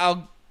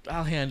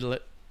I'll handle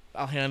it.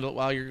 I'll handle it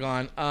while you're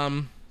gone.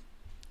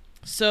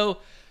 So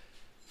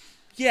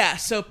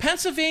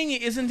Pennsylvania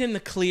isn't in the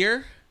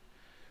clear.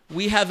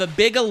 We have a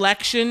big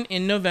election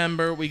in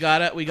November. We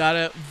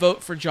gotta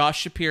vote for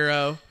Josh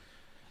Shapiro,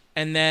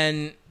 and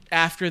then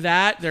after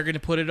that, they're gonna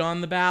put it on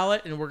the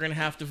ballot, and we're gonna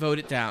have to vote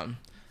it down.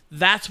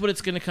 That's what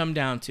it's gonna come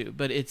down to.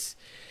 But it's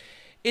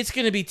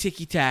gonna be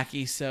ticky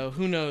tacky. So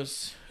who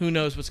knows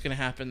what's gonna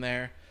happen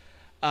there.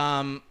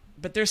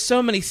 But there's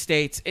so many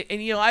states,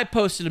 and I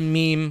posted a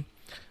meme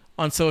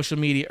on social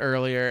media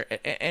earlier,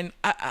 and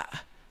I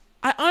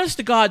honest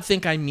to God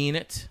think I mean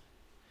it.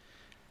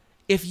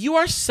 If you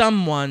are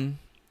someone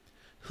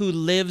who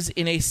lives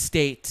in a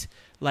state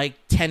like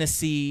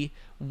Tennessee,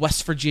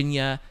 West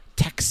Virginia,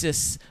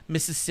 Texas,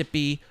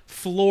 Mississippi,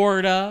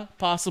 Florida,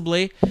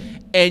 possibly,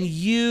 and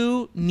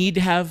you need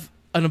to have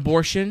an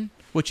abortion,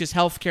 which is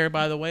healthcare,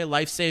 by the way,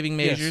 life-saving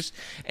measures,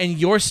 and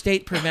your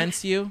state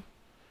prevents you,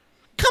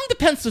 come to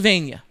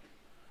Pennsylvania.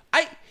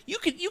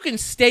 You can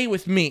stay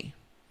with me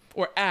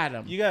or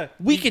Adam.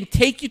 We can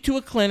take you to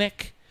a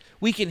clinic.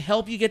 We can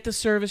help you get the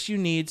service you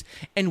need,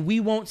 and we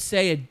won't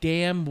say a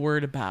damn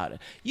word about it.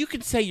 You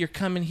can say you're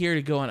coming here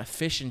to go on a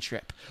fishing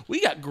trip.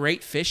 We got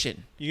great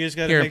fishing You guys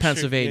got here to in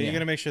Pennsylvania. you got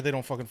to make sure they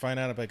don't fucking find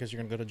out about it because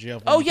you're gonna go to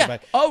jail. Oh, when you yeah. come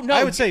back. Oh, no.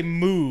 I would say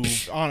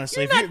move.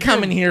 Honestly, You're not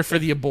coming here for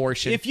the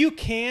abortion. If you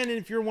can, and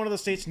if you're one of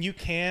those states and you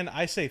can,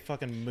 I say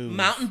fucking move.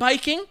 Mountain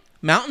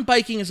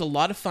biking is a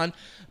lot of fun.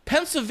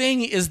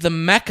 Pennsylvania is the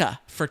mecca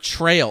for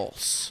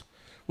trails.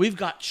 We've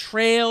got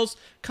trails.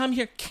 Come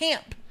here,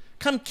 camp.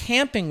 Come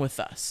camping with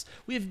us.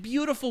 We have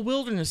beautiful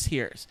wilderness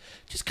here.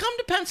 Just come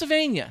to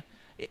Pennsylvania.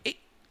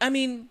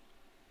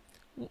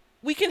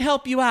 We can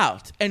help you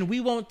out, and we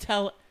won't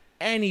tell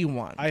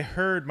anyone. I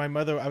heard my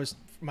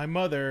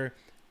mother,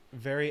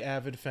 very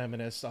avid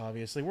feminist,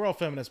 obviously. We're all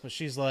feminists, but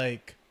she's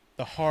like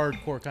the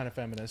hardcore kind of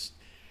feminist.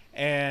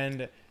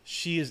 And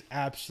she is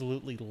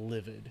absolutely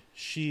livid.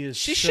 She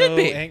should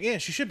be. Yeah,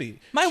 she should be.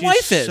 My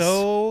wife is.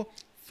 so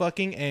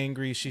fucking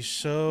angry. She's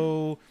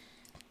so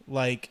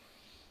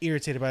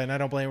irritated by it, and I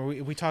don't blame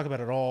her. We talk about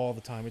it all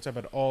the time. We talk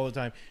about it all the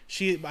time.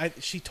 She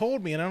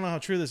told me, and I don't know how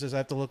true this is. I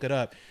have to look it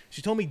up.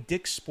 She told me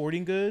Dick's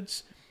Sporting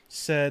Goods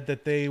said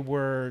that they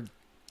were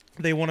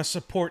They want to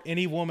support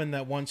any woman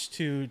that wants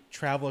to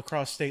travel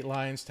across state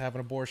lines to have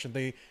an abortion.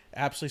 They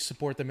absolutely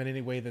support them in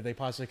any way that they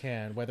possibly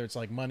can, whether it's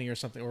like money or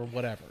something or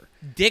whatever.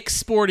 Dick's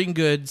Sporting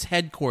Goods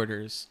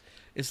headquarters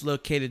is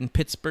located in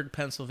Pittsburgh,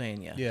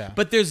 Pennsylvania. Yeah.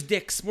 But there's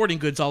Dick's Sporting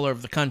Goods all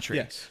over the country.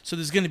 Yes. So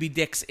there's going to be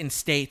Dick's in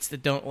states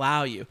that don't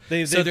allow you.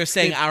 They're They're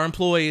saying our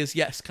employees,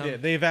 yes, come. Yeah,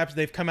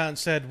 they've come out and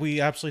said we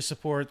absolutely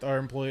support our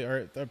employee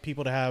or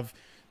people to have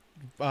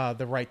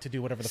the right to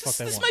do whatever the fuck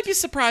they This want. might be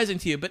surprising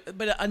to you,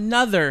 but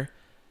another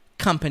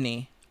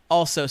company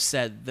also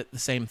said the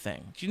same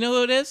thing. Do you know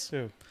who it is?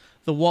 Who?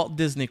 The Walt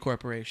Disney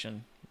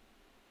Corporation.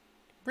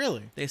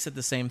 Really? They said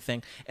the same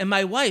thing. And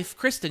my wife,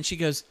 Kristen, she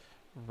goes,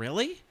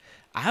 "Really?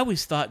 I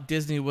always thought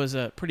Disney was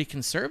a pretty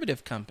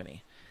conservative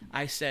company."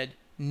 I said,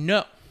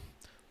 "No.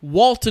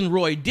 Walt and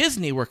Roy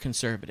Disney were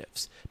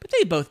conservatives, but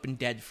they've both been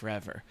dead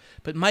forever.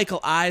 But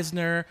Michael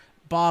Eisner,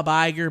 Bob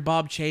Iger,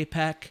 Bob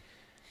Chapek,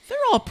 they're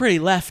all pretty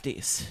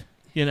lefties,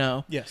 you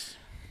know?" Yes.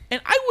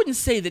 And I wouldn't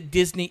say that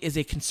Disney is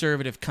a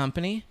conservative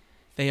company.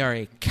 They are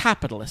a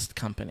capitalist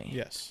company.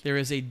 Yes. There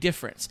is a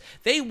difference.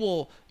 They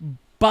will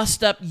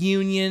bust up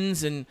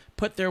unions and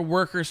put their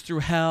workers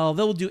through hell.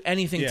 They'll do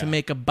anything to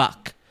make a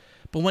buck.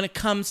 But when it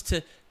comes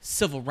to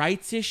civil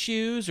rights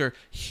issues or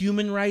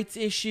human rights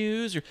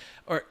issues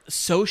or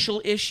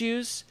social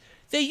issues,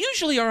 they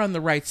usually are on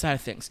the right side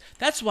of things.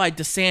 That's why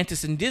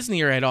DeSantis and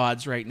Disney are at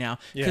odds right now,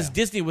 because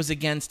Disney was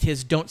against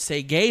his Don't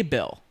Say Gay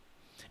bill.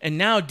 And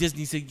now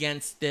Disney's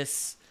against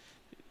this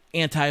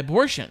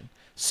anti-abortion.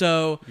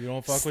 So You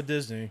don't fuck with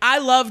Disney. I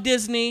love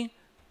Disney.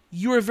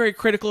 You are very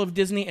critical of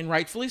Disney, and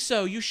rightfully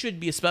so. You should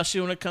be,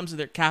 especially when it comes to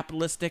their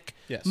capitalistic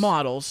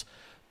models.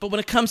 But when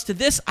it comes to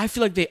this, I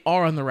feel like they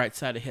are on the right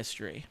side of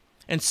history.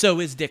 And so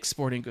is Dick's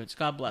Sporting Goods.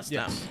 God bless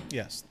them.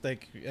 Yes.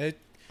 Thank you.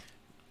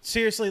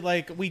 Seriously,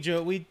 like we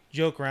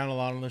joke around a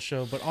lot on the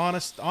show, but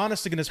honest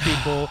to goodness,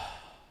 people,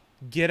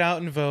 get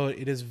out and vote.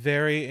 It is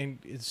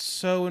it's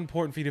so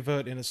important for you to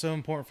vote, and it's so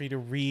important for you to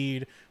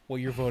read what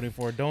you're voting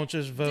for. Don't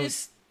just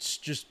vote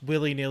just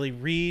willy-nilly.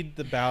 Read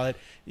the ballot.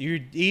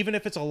 Even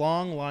if it's a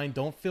long line,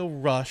 don't feel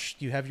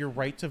rushed. You have your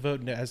right to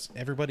vote as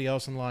everybody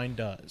else in line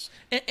does.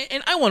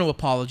 And I want to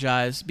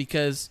apologize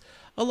because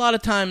a lot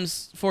of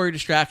times For Your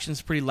Distractions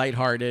is pretty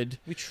lighthearted.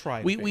 We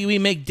try. We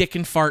make dick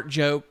and fart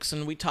jokes,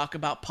 and we talk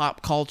about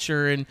pop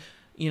culture and,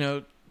 you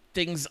know,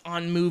 things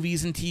on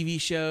movies and TV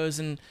shows,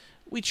 and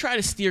we try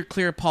to steer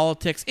clear of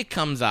politics. It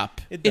comes up.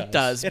 It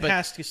does. It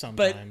has to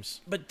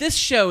sometimes. But this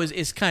show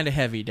is kind of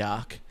heavy,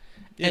 Doc.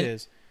 It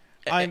is.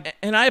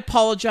 And I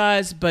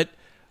apologize, but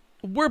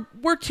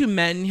we're two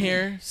men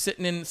here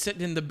sitting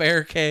in the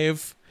bear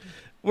cave.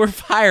 We're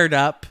fired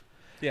up.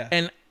 Yeah.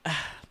 And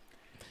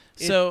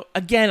so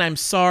again, I'm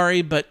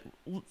sorry, but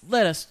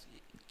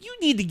you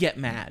need to get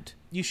mad.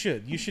 You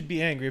should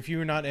be angry. If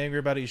you're not angry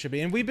about it, you should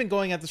be. And we've been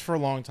going at this for a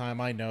long time,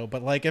 I know.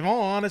 But like, in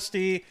all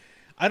honesty,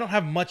 I don't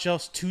have much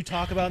else to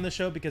talk about in the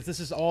show because this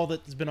is all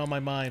that's been on my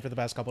mind for the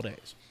past couple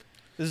days.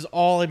 This is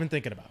all I've been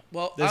thinking about.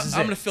 Well, I'm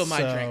going to fill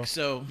my drink,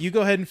 so... You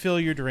go ahead and fill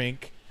your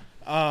drink.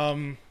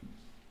 Yeah,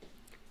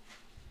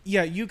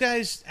 you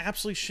guys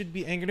absolutely should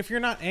be angry. And if you're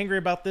not angry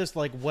about this,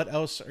 like, what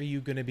else are you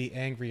going to be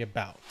angry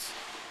about?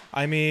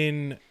 I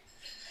mean,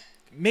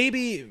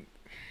 maybe...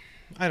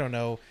 I don't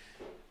know.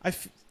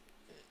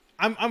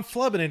 I'm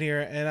flubbing it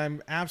here, and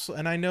I'm absolutely...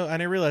 And I know,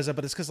 and I realize that,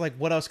 but it's because, like,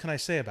 what else can I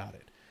say about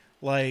it?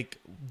 Like,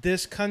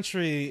 this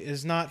country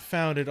is not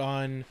founded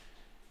on...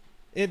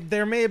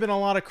 There may have been a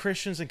lot of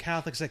Christians and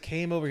Catholics that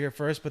came over here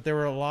first, but there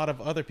were a lot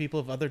of other people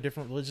of other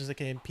different religions that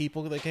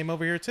came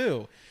over here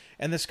too.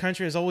 And this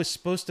country has always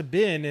supposed to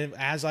been,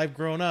 as I've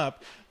grown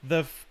up,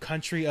 the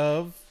country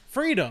of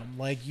freedom.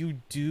 Like,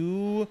 you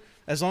do,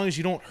 as long as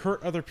you don't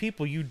hurt other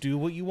people, you do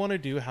what you want to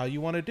do, how you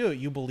want to do it.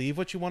 You believe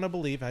what you want to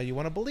believe, how you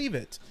want to believe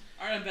it.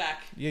 All right, I'm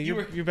back. Yeah,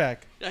 you're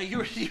back. You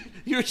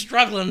were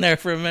struggling there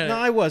for a minute. No,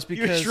 I was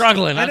because you were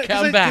struggling. Okay,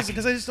 I'm back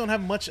because I just don't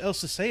have much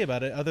else to say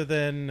about it other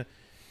than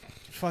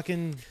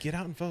fucking get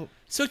out and vote.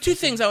 So two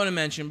things I want to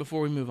mention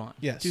before we move on.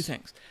 Yes. Two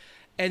things.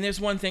 And there's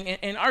one thing,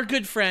 and our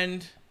good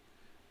friend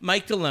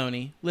Mike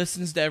Deloney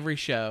listens to every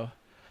show.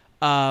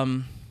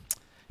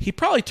 He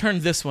probably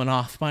turned this one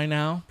off by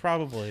now.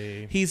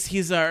 Probably.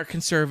 He's our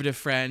conservative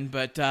friend,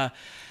 but I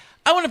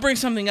want to bring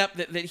something up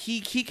that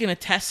he can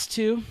attest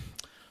to.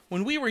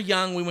 When we were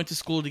young, we went to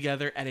school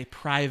together at a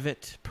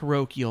private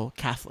parochial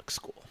Catholic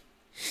school.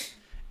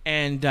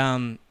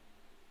 And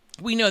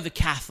we know the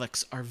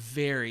Catholics are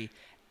very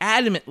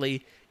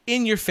adamantly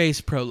in-your-face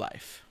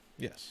pro-life.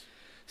 Yes.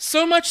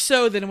 So much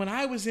so that when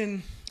I was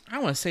in, I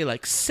want to say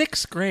like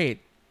 6th grade,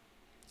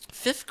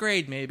 5th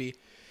grade maybe,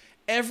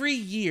 every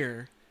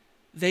year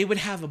they would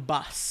have a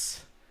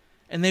bus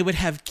and they would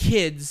have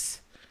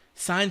kids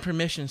sign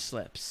permission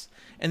slips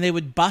and they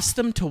would bus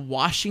them to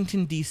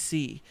Washington,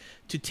 D.C.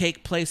 to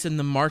take place in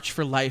the March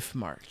for Life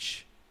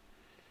March.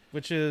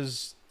 Which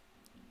is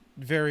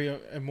very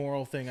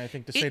immoral thing, I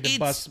think, to say to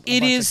bus a bunch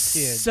it is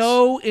of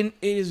kids. it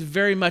is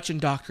very much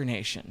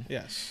indoctrination.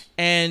 Yes.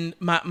 And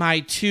my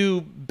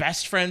two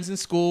best friends in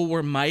school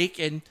were Mike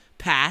and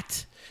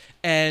Pat,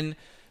 and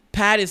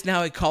Pat is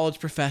now a college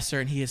professor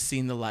and he has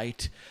seen the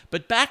light.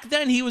 But back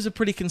then he was a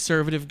pretty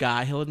conservative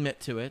guy, he'll admit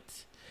to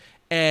it.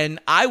 And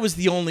I was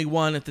the only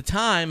one at the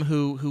time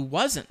who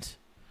wasn't.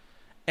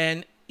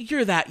 And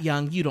you're that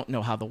young, you don't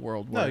know how the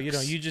world works. No, you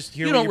don't. You just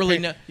hear. You don't really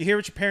know. You hear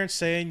what your parents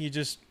say, and you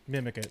just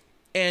mimic it.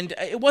 And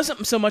it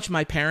wasn't so much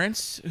my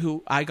parents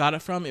who I got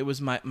it from. It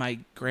was my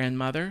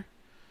grandmother,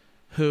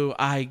 who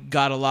I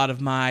got a lot of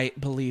my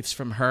beliefs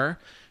from her.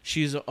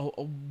 She's a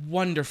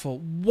wonderful,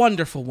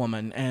 wonderful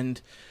woman.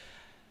 And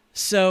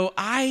so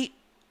I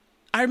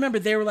remember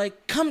they were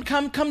like, come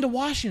to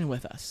Washington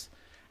with us.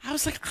 I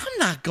was like, I'm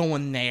not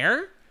going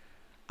there.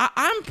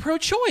 I'm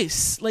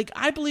pro-choice. Like,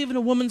 I believe in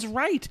a woman's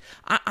right.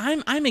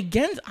 I'm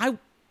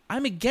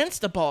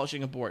against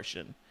abolishing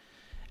abortion.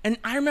 And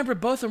I remember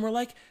both of them were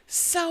like,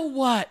 so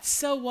what?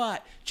 So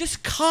what?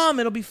 Just come.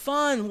 It'll be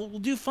fun. We'll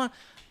do fun.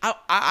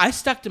 I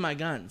stuck to my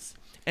guns.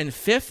 And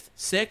 5th,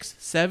 6th,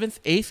 7th,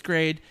 8th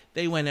grade,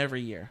 they went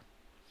every year.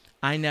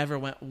 I never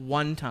went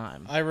one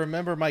time. I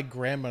remember my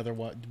grandmother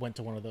went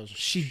to one of those.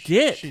 She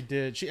did. She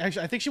did. She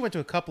actually, I think she went to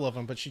a couple of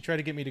them, but she tried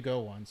to get me to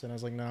go once, and I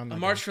was like, no, I'm not. A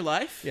March for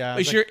Life? Yeah.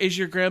 Is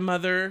your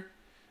grandmother?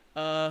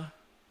 Have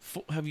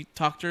you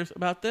talked to her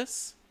about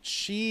this?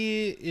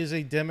 She is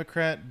a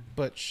Democrat,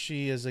 but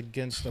she is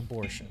against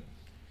abortion.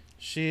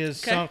 She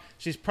is. Okay.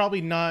 She's probably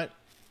not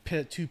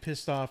too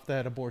pissed off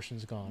that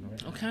abortion's gone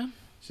right now. Okay.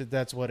 So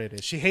that's what it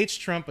is. She hates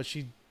Trump, but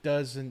she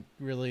doesn't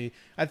really.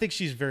 I think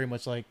she's very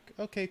much like,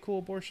 okay, cool,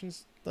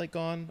 abortion's like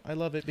gone. I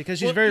love it because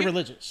she's very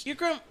religious. Your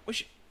grandma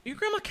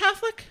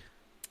Catholic?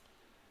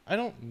 I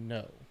don't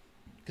know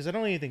because I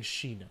don't even think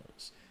she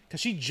knows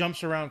because she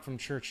jumps around from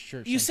church to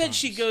church. You said sometimes.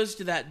 she goes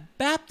to that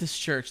Baptist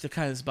church that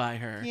kind of is by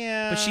her.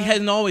 Yeah, but she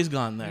hadn't always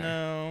gone there.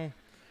 No,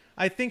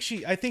 I think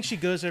she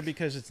goes there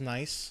because it's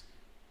nice,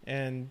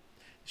 and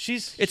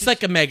It's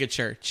like a mega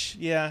church.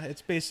 Yeah,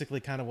 it's basically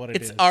kind of what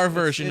it's our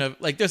version of,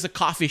 like, there's a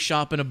coffee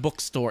shop and a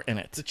bookstore in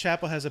it. The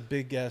chapel has a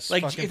big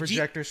like, fucking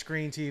projector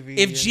screen TV.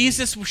 If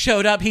Jesus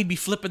showed up, he'd be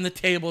flipping the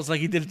tables like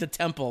he did at the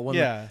temple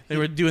when they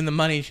were doing the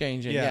money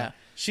changing. Yeah.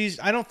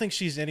 I don't think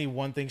she's any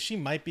one thing. She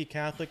might be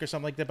Catholic or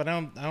something like that, but I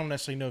don't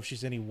necessarily know if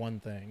she's any one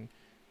thing.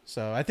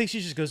 So I think she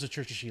just goes to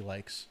churches she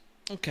likes.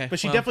 Okay. But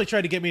she definitely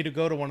tried to get me to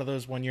go to one of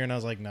those one year, and I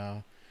was like,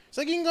 no. It's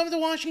like, you can come to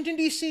Washington,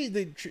 D.C.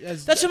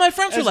 That's what my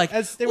friends were like.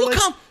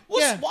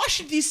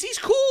 Washington, D.C.'s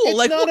cool.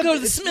 We'll go to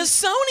the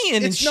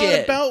Smithsonian and shit.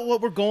 It's not about what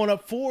we're going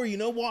up for.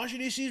 Washington,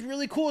 D.C. is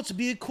really cool. It's to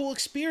be a cool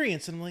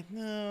experience. And I'm like,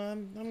 no,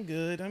 I'm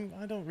good.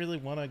 I don't really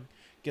want to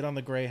get on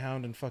the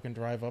Greyhound and fucking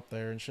drive up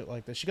there and shit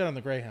like that. She got on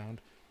the Greyhound.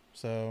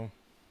 So.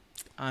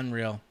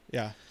 Unreal.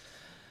 Yeah.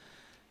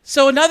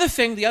 So the other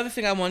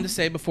thing I wanted to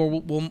say before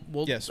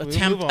we'll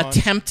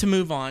attempt to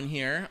move on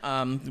here. We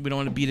don't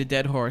want to beat a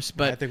dead horse,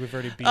 but I think we've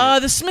already beat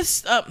it. The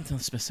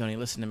Smithsonian.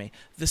 Listen to me.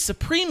 The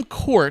Supreme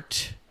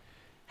Court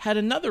had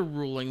another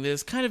ruling that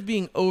is kind of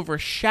being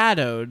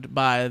overshadowed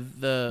by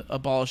the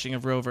abolishing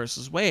of Roe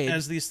versus Wade,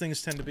 as these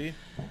things tend to be.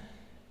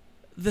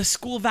 The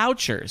school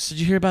vouchers. Did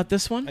you hear about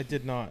this one? I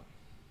did not.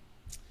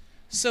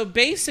 So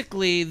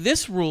basically,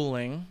 this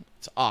ruling,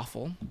 it's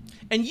awful,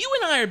 and you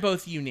and I are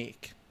both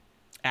unique,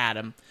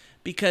 Adam,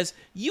 because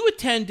you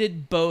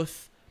attended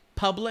both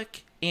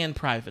public and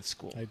private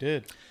school. I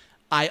did.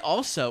 I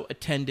also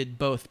attended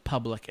both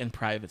public and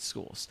private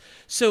schools.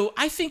 So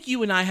I think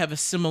you and I have a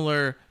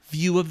similar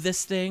view of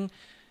this thing.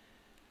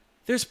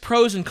 There's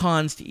pros and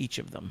cons to each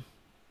of them.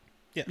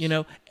 Yes.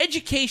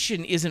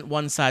 Education isn't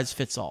one size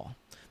fits all.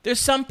 There's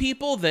some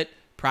people that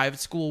private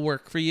school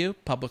work for you,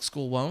 public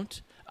school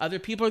won't. Other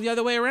people are the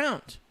other way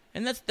around,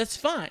 and that's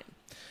fine.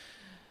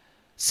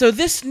 So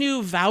this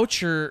new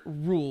voucher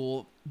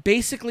rule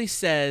basically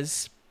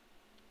says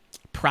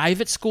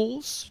private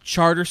schools,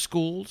 charter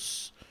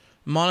schools,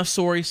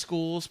 Montessori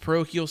schools,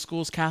 parochial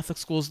schools, Catholic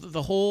schools,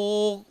 the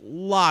whole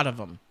lot of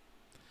them,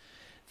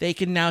 they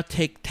can now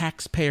take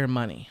taxpayer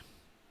money.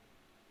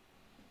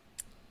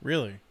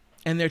 Really?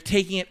 And they're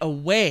taking it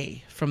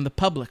away from the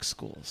public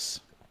schools.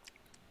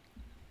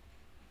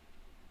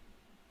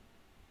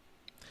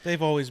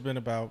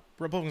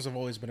 Republicans have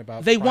always been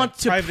about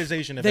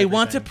privatization of everything.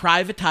 Want to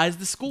privatize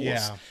the schools.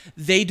 Yeah.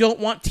 They don't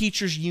want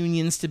teachers'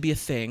 unions to be a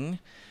thing.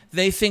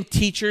 They think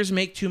teachers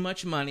make too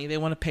much money. They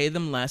want to pay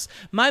them less.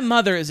 My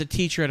mother is a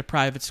teacher at a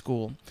private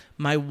school.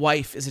 My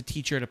wife is a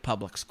teacher at a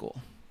public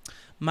school.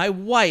 My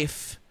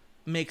wife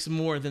makes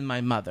more than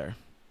my mother.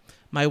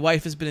 My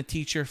wife has been a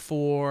teacher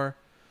for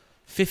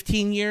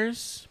 15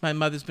 years. My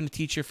mother's been a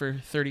teacher for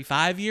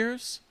 35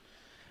 years.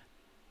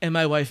 And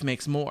my wife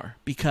makes more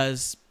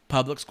because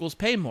public schools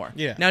pay more.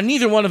 Yeah. Now,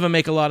 neither one of them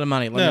make a lot of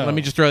money. Let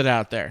me just throw that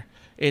out there.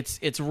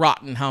 It's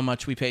rotten how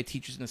much we pay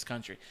teachers in this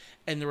country.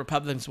 And the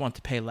Republicans want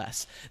to pay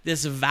less.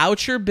 This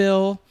voucher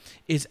bill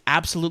is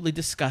absolutely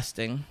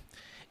disgusting.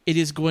 It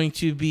is going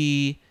to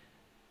be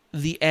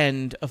the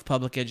end of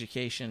public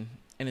education,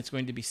 and it's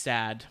going to be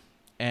sad.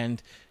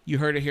 And you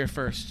heard it here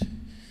first.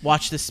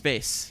 Watch this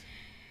space.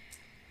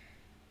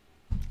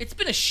 It's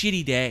been a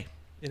shitty day.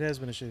 It has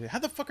been a shitty day. How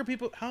the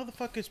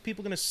fuck is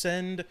people going to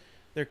send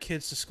their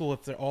kids to school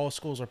if all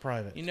schools are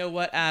private? You know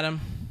what, Adam?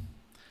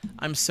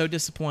 I'm so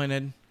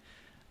disappointed.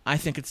 I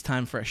think it's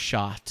time for a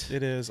shot.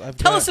 It is.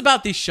 Tell us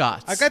about these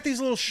shots. I got these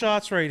little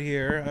shots right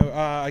here.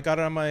 I got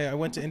it on I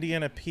went to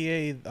Indiana,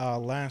 PA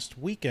last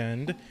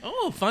weekend.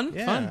 Oh, fun.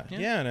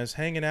 Yeah, and I was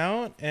hanging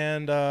out,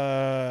 and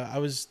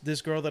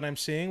this girl that I'm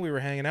seeing, we were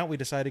hanging out. We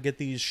decided to get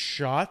these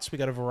shots. We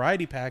got a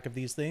variety pack of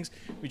these things.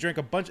 We drank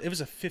a bunch. It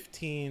was a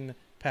 15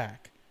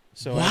 pack.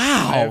 So wow.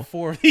 I have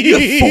 4 of You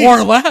these. have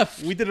 4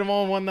 left. We did them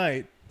all in one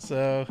night.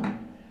 So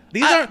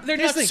they're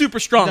not super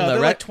strong, though, they're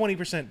right? like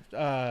 20%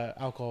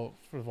 alcohol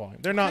for the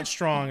volume. They're not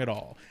strong at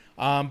all.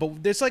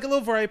 But there's like a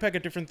little variety pack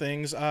of different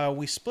things.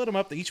 We split them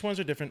up. Each ones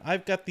are different.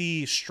 I've got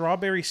the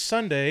Strawberry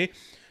Sundae,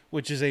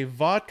 which is a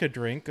vodka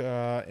drink,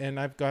 and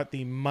I've got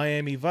the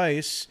Miami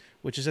Vice,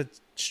 which is a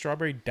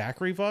strawberry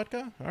daiquiri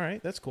vodka. All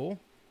right, that's cool.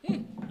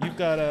 You've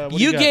got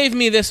you gave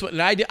me this one,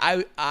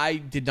 and I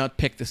did not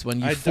pick this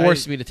one. You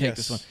forced me to take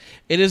this one.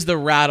 It is the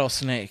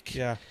Rattlesnake.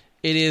 Yeah.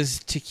 It is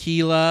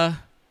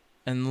tequila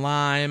and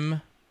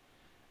lime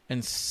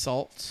and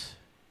salt.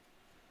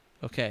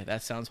 Okay,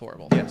 that sounds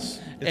horrible.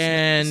 Yes.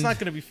 It's not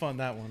going to be fun,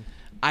 that one.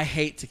 I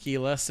hate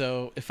tequila,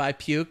 so if I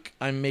puke,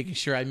 I'm making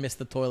sure I miss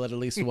the toilet at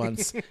least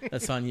once.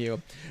 That's on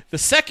you. The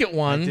second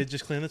one, I did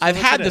just clean the toilet I've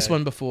had today. this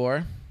one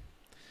before.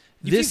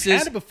 You've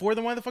had it before,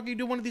 then why the fuck are you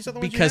doing one of these other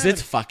ones? Because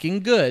it's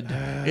fucking good.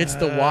 It's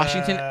the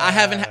Washington. I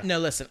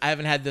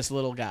haven't had this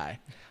little guy.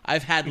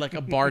 I've had like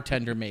a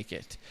bartender make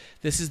it.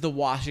 This is the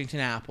Washington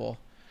apple.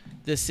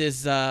 This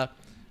is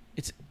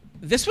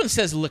this one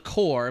says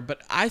liqueur,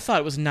 but I thought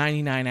it was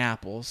 99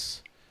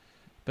 apples.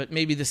 But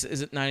maybe this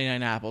isn't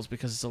 99 apples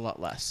because it's a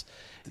lot less.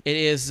 It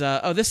is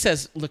this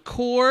says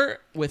liqueur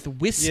with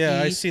whiskey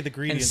I see the and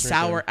ingredients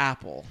sour right there.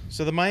 apple.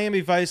 So the Miami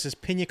Vice is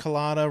pina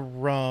colada,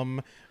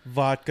 rum,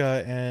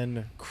 vodka,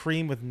 and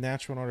cream with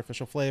natural and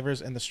artificial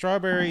flavors. And the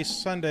Strawberry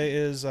Sundae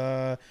is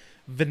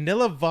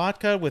vanilla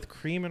vodka with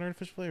cream and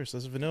artificial flavors. So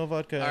this is vanilla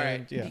vodka. All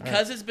right. And,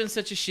 Because it's been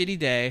such a shitty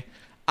day,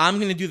 I'm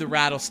going to do the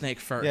Rattlesnake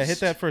first. Yeah, hit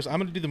that first. I'm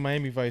going to do the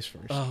Miami Vice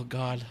first. Oh,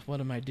 God. What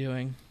am I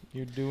doing?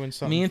 You're doing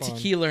something Me and fun.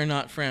 tequila are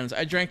not friends.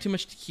 I drank too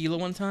much tequila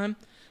one time.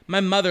 My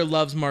mother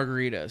loves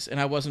margaritas,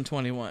 and I wasn't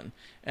 21.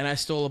 And I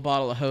stole a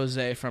bottle of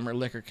Jose from her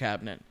liquor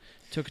cabinet.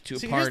 Took it to a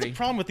See, party. here's the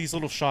problem with these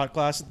little shot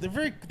glasses. They're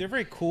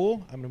very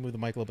cool. I'm gonna move the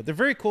mic a little bit. They're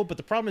very cool, but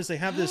the problem is they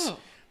have this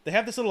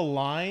little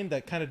line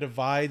that kind of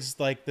divides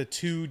like the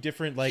two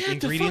different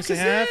ingredients they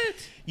have.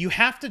 You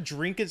have to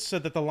drink it so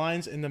that the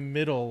line's in the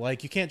middle.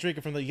 Like you can't drink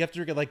it you have to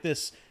drink it like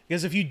this,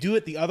 because if you do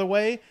it the other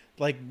way,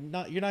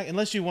 you're not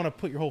unless you want to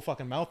put your whole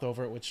fucking mouth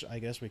over it, which I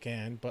guess we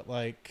can, but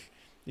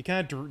you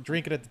kind of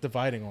drink it at the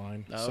dividing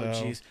line. Oh,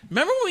 jeez.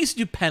 Remember when we used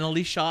to do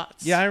penalty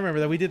shots? Yeah, I remember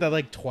that. We did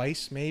that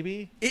twice,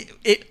 maybe.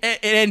 It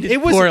ended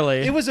poorly.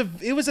 It was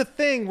a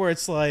thing where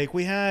it's like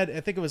we had.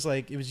 I think it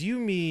was you,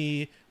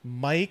 me,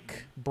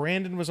 Mike,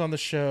 Brandon was on the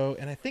show,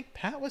 and I think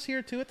Pat was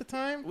here too at the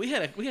time. We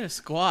had a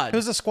squad. It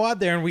was a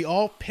squad there, and we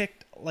all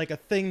picked a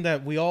thing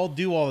that we all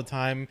do all the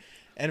time.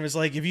 And it was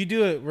like, if you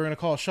do it, we're gonna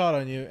call a shot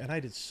on you. And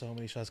I did so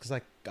many shots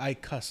because I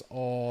cuss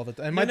all the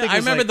time. I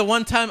remember the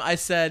one time I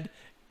said,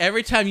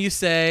 every time you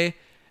say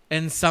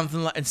and stuff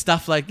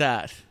like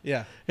that.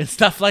 Yeah. And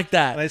stuff like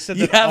that. And I said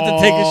you that have to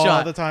take a shot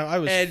all the time. I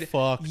was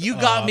fucked. You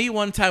got me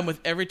one time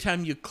with every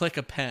time you click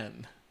a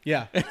pen.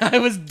 Yeah. And I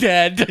was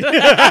dead.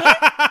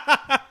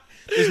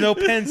 There's no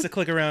pens to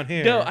click around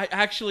here. No,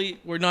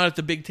 we're not at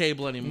the big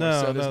table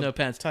anymore, so there's no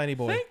pens. Tiny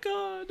boy. Thank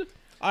God.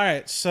 All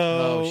right,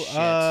 so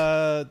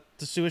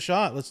let's do a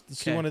shot. Let's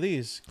do one of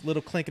these.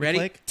 Little clink and Ready?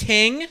 clink.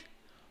 Ting.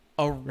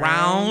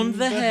 Around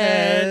the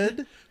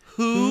head.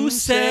 Who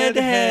said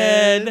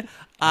head?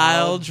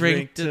 I'll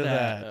drink to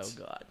that. Oh,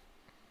 God.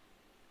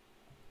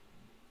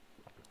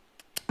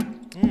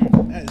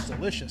 That is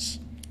delicious.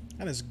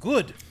 That is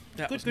good.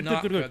 Good.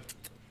 No.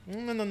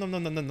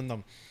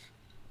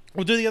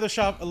 We'll do the other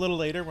shot a little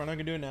later. We're not going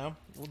to do it now.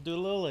 We'll do it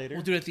a little later.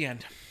 We'll do it at the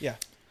end. Yeah.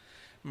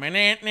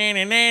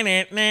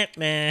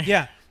 Yeah.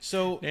 Yeah.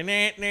 So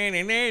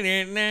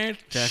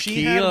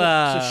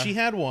tequila. she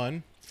had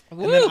one.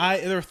 Woo. And then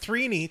there were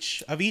 3 in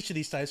each of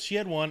these types. She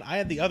had one. I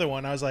had the other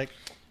one. I was like,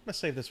 I'm gonna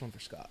save this one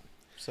for Scott.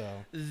 So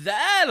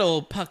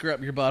that'll pucker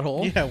up your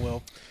butthole. yeah, it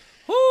will.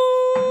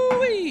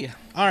 Woo-wee.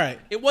 All right.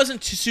 It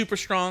wasn't too super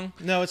strong.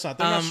 No, it's not.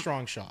 They're not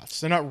strong shots.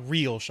 They're not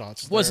real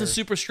shots. Wasn't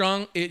super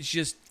strong. It's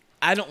just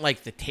I don't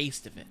like the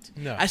taste of it.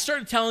 No. I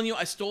started telling you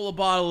I stole a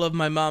bottle of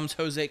my mom's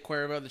Jose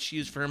Cuervo that she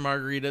used for her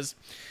margaritas.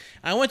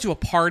 I went to a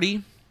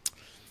party,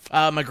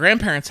 my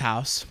grandparents'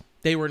 house.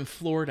 They were in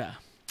Florida.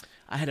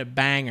 I had a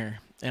banger,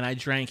 and I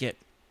drank it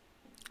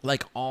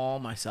like all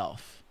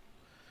myself.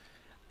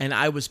 And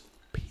I was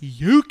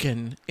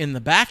puking in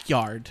the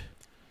backyard,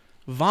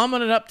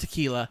 vomited up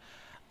tequila.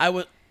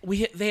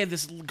 They had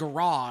this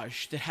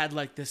garage that had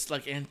this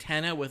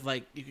antenna with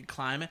you could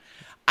climb it.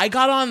 I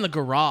got on the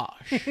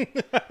garage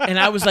and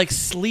I was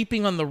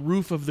sleeping on the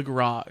roof of the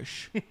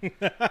garage.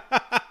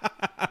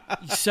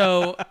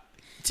 So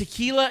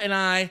tequila and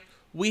I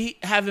We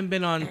haven't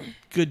been on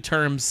good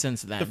terms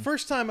since then. The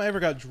first time I ever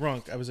got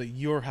drunk, I was at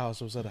your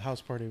house. I was at a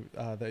house party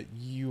that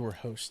you were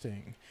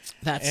hosting.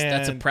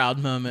 That's a proud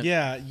moment.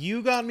 Yeah,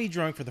 you got me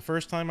drunk for the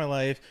first time in my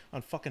life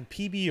on fucking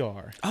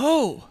PBR.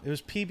 Oh, It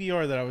was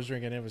PBR that I was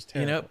drinking. It was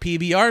terrible.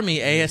 PBR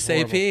me It was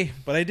ASAP. horrible.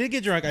 But I did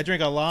get drunk. I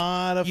drank a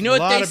lot of. You know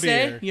what they of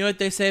say? beer. You know what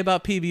they say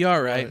about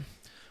PBR, right? What?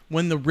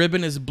 When the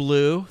ribbon is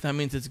blue, that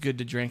means it's good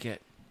to drink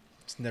it.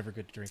 It's never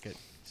good to drink it.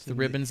 The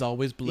ribbon's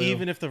always blue.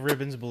 Even if the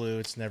ribbon's blue,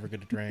 it's never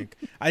good to drink.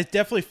 I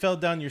definitely fell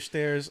down your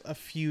stairs a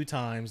few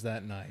times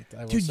that night.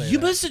 I will Dude, say you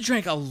that. must have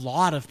drank a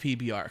lot of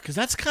PBR because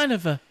that's kind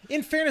of a.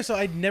 In fairness, though,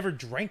 I'd never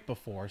drank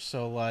before.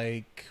 So,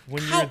 like,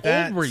 when How you're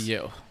that old were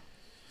you?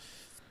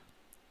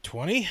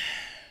 20,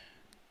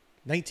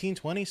 19,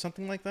 20,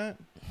 something like that.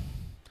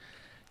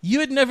 You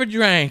had never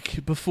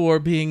drank before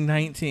being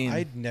 19.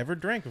 I'd never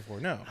drank before.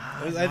 No,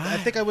 I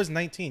think I was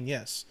 19.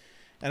 Yes,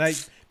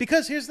 and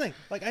because here's the thing: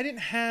 like, I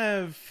didn't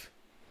have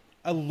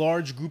a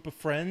large group of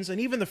friends,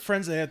 and even the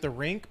friends that I had at the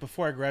rink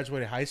before I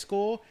graduated high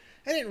school,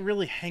 I didn't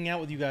really hang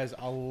out with you guys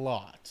a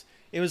lot.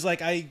 It was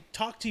like I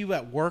talked to you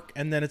at work,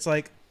 and then it's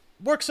like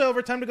work's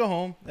over, time to go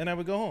home, and I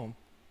would go home,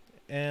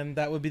 and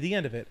that would be the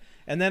end of it.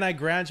 And then I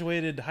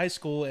graduated high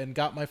school and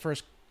got my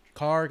first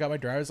car, got my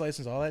driver's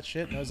license, all that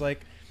shit, and I was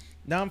like,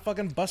 now I'm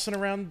fucking bussing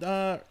around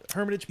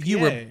Hermitage, PA. You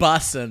were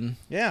bussing.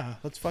 Yeah,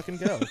 let's fucking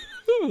go.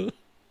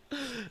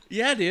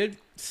 Yeah, dude.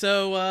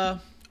 So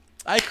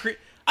I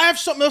have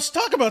something else to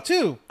talk about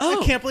too.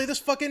 Oh. I can't believe this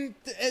fucking.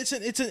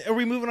 Are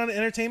we moving on to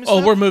entertainment? Oh,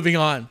 stuff? we're moving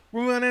on.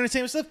 We're moving on to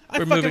entertainment stuff. I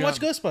We're fucking moving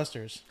watched on.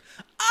 Ghostbusters.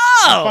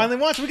 Oh, Finally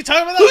watched. We can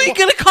talk about that. who are you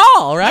gonna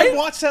call? I Right?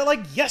 watched that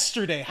like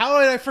yesterday. How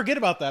did I forget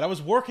about that? I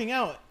was working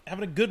out,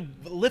 having a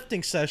good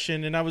lifting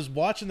session, and I was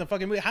watching the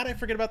fucking movie. How did I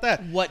forget about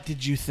that? What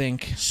did you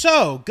think?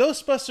 So,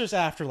 Ghostbusters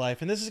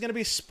Afterlife, and this is going to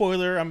be a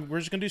spoiler. We're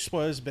just going to do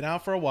spoilers. It's been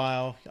out for a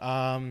while.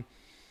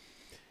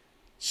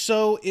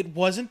 So, it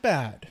wasn't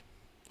bad.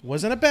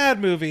 Wasn't a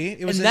bad movie.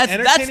 It was And an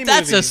entertaining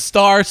that's movie. a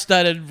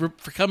star-studded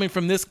for coming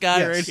from this guy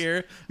Yes. right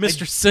here,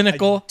 Mr.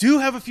 Cynical. I do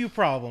have a few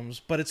problems,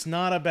 but it's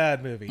not a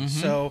bad movie. Mm-hmm.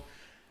 So,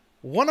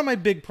 one of my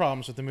big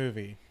problems with the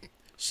movie.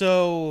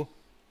 So,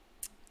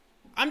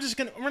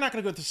 we're not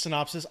gonna go through the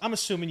synopsis. I'm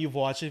assuming you've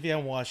watched it. If you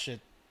haven't watched it,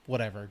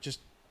 whatever. Just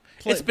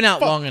It's been out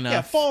long Yeah,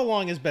 enough. follow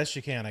along as best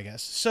you can, I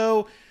guess.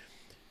 So,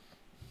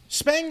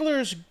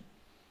 Spangler's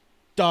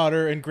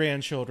daughter and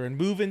grandchildren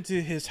move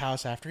into his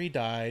house after he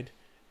died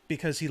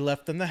because he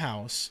left them the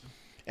house,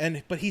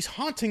 but he's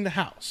haunting the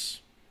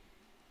house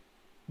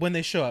when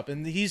they show up,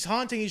 and he's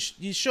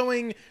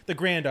showing the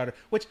granddaughter,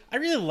 which I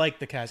really like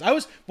the cast.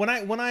 When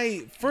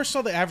I first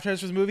saw the advertisement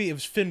for the movie, it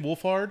was Finn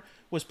Wolfhard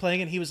was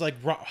playing, and he was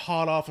like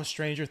hot off of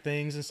Stranger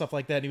Things and stuff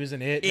like that. And he was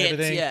in It and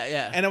everything.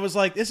 Yeah. And I was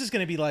like, this is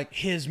going to be like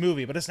his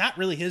movie, but it's not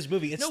really his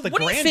movie. It's No, the what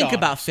do you granddaughter. think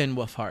about Finn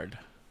Wolfhard?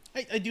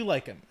 I do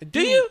like him.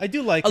 Do you? I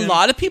do like A him.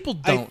 lot of people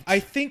don't. I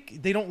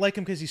think they don't like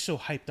him because he's so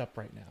hyped up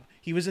right now.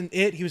 He was in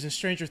It. He was in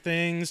Stranger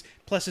Things.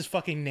 Plus his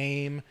fucking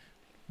name,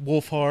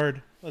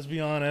 Wolfhard. Let's be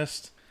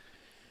honest.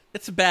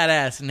 It's a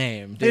badass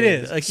name. Dude. It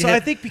is. Like, So I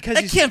think because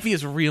that he's- can't be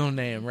his real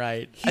name,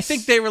 right? I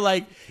think they were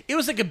like, it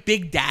was like a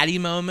big daddy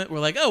moment.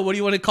 We're like, oh, what do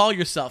you want to call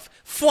yourself?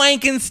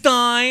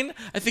 Frankenstein.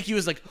 I think he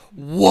was like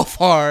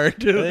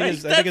Wolfhard. I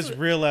think his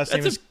real last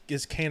name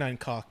is Canine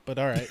Cock. But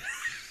all right.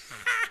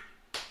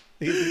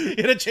 You're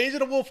gonna change it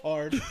to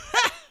Wolfhard.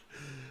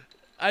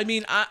 I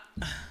mean,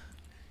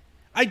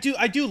 I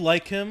do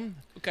like him,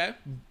 okay.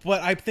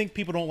 but I think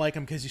people don't like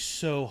him because he's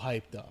so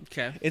hyped up.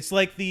 Okay. It's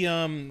like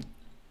the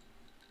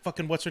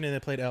fucking what's her name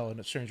that played Elle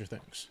in Stranger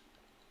Things.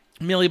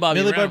 Millie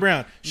Bobby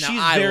Brown. Now, She's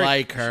I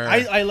like her.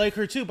 I like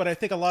her too, but I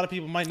think a lot of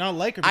people might not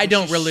like her. I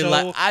because don't really she's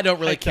so I don't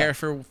really hyped care up.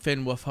 for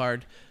Finn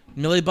Wolfhard.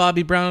 Millie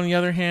Bobby Brown, on the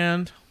other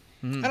hand,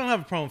 I don't have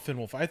a problem with Finn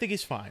Wolfhard. I think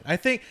he's fine. I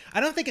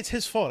don't think it's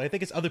his fault. I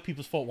think it's other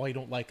people's fault why you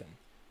don't like him.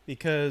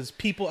 Because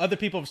other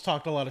people have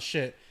talked a lot of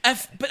shit.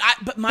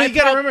 but my you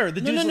gotta prob- remember,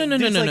 the dude's,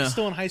 no. like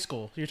still in high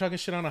school. You're talking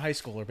shit on a high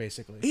schooler,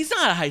 basically. He's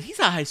not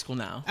high school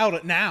now.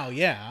 Out now,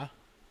 yeah.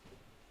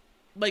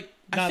 Like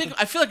Not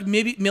I feel like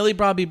maybe Millie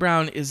Bobby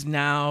Brown is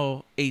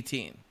now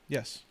 18.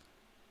 Yes.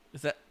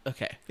 Is that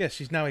okay? Yes,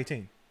 she's now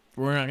 18.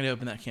 We're not going to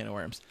open that can of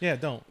worms. Yeah,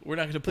 don't. We're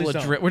not going to Please pull a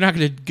don't. Drake. We're not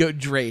going to go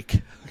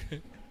Drake.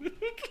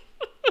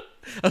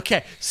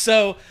 Okay,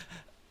 so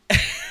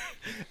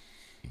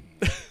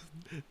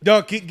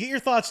No, get your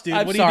thoughts, dude.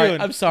 I'm What sorry. are you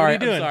doing? I'm sorry.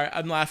 What are you doing? I'm sorry.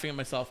 I'm laughing at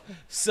myself.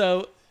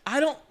 So I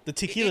don't. The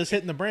tequila's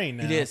hitting the brain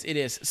now. It is. It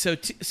is. So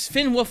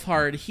Finn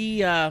Wolfhard, he's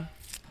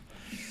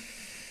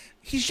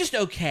just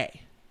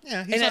okay.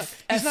 Yeah, he's And not,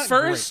 at not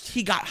first, great.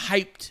 he got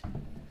hyped.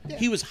 Yeah.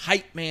 He was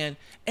hype, man.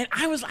 And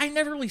I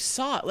never really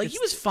saw it. Like, he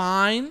was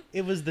fine.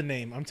 It was the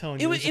name. I'm telling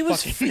you. It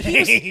was fucking he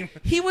was name.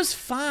 he was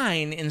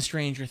fine in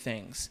Stranger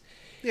Things.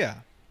 Yeah.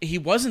 He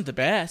wasn't the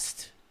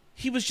best.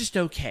 He was just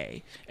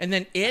okay. And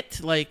then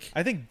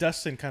I think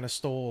Dustin kind of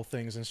stole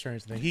things in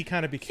Stranger Things. He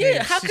kind of became.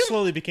 Yeah, he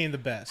slowly became the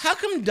best. how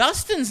come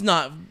Dustin's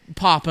not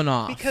popping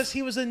off? Because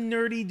he was a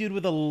nerdy dude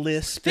with a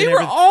lisp. They and were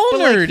everything. all But,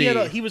 like,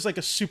 nerdy. he was like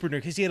a super nerd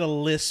because he had a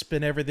lisp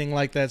and everything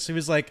like that. So he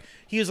was like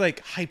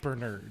hyper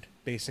nerd.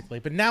 basically.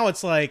 But now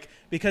it's like,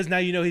 because now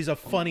you know he's a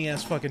funny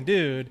ass fucking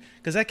dude,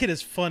 because that kid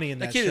is funny in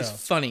that That kid show. is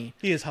funny.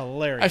 He is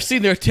hilarious. I've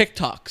seen their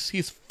TikToks.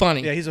 He's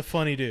funny. Yeah, he's a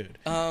funny dude.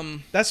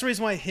 That's the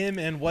reason why him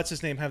and what's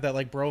his name have that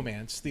like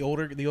bromance. The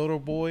older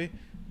boy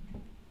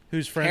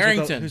who's friends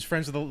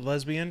with the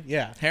lesbian.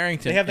 Yeah,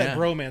 Harrington. They have that yeah.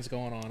 bromance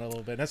going on a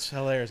little bit. That's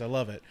hilarious. I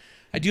love it.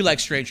 I do like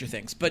Stranger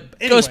Things, but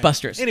Anyway,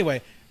 Ghostbusters.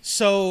 Anyway,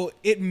 so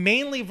it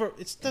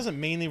doesn't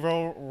mainly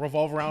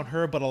revolve around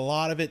her, but a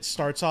lot of it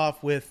starts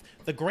off with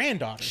the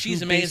granddaughter.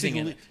 She's amazing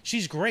in it.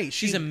 She's great.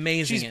 She's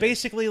amazing She's in it.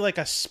 basically like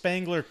a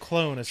Spangler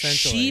clone,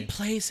 essentially. She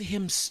plays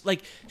him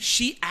like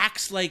she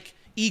acts like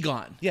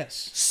Egon.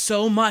 Yes.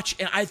 So much,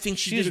 and I think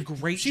she did a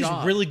great job.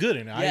 She's really good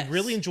in it. Yes. I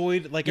really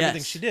enjoyed like everything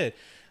Yes. she did.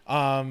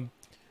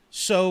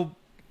 So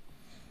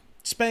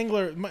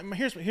Spangler,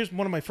 here's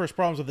one of my first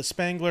problems with it.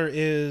 Spangler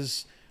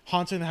is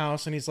haunting the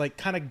house, and he's like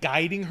kind of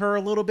guiding her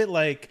a little bit,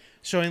 like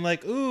showing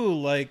like, ooh,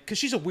 like, because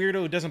she's a weirdo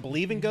who doesn't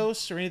believe in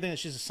ghosts or anything.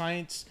 She's a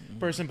science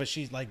person, but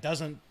she's like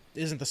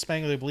isn't the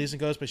Spangler who believes in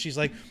ghosts, but she's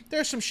like,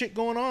 there's some shit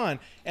going on.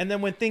 And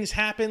then when things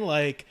happen,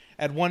 like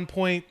at one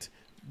point,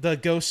 the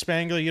ghost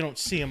Spangler, you don't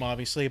see him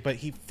obviously, but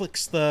he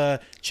flicks the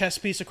chess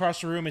piece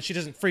across the room, and she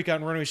doesn't freak out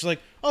and run away. She's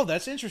like, oh,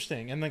 that's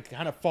interesting, and then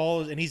kind of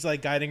follows, and he's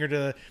like guiding her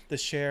to the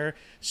chair.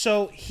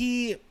 So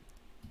in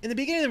the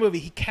beginning of the movie,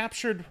 he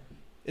captured.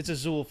 It's a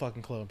Zool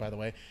fucking clone, by the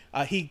way.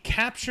 He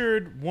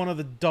captured one of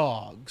the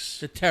dogs.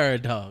 The Terror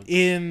Dog.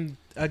 In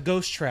a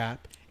ghost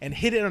trap and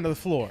hid it under the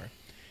floor.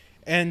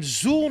 And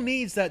Zool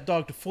needs that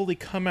dog to fully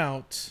come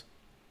out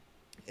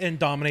and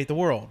dominate the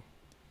world.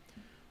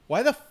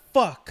 Why the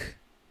fuck?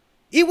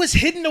 It was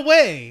hidden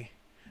away.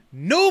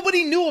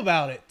 Nobody knew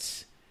about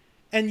it.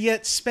 And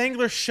yet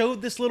Spangler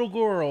showed this little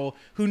girl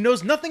who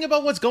knows nothing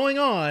about what's going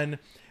on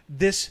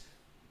this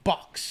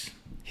box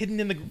hidden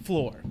in the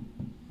floor.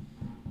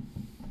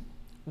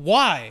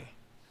 Why?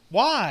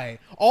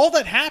 All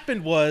that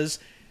happened was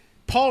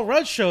Paul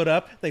Rudd showed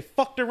up. They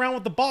fucked around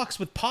with the box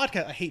with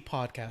podcast. I hate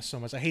podcasts so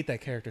much. I hate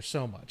that character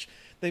so much.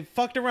 They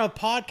fucked around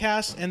with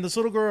podcasts and this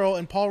little girl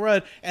and Paul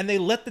Rudd, and they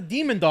let the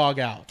demon dog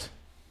out.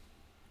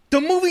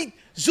 The movie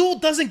Zool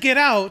doesn't get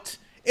out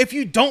if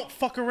you don't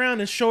fuck around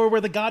and show her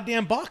where the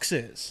goddamn box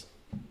is.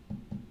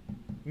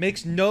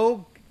 Makes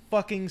no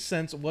fucking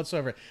sense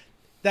whatsoever.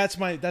 That's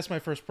my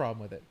first problem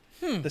with it.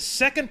 The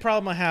second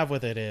problem I have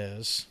with it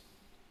is,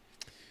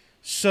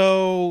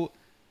 so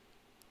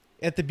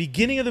at the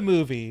beginning of the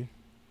movie,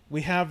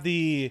 we have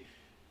the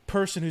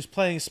person who's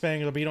playing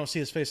Spangler, but you don't see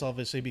his face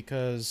obviously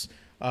because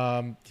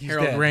he's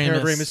Harold dead. Ramis.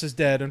 Harold Ramis is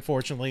dead,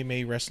 unfortunately. May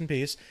he rest in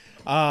peace.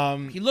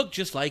 He looked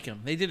just like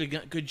him. They did a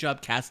good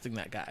job casting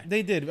that guy.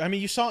 They did. I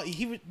mean,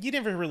 you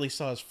never really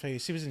saw his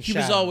face. He was in He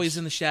shadows. was always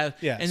in the shadow.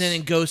 Yes. And then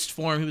in ghost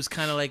form, he was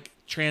kind of like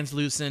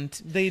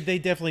translucent. They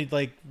definitely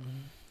like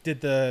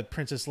did the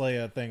Princess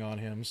Leia thing on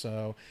him.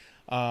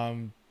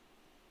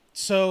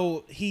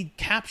 So he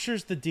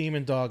captures the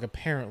demon dog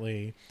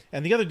apparently,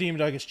 and the other demon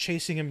dog is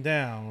chasing him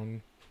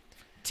down.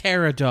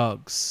 Terror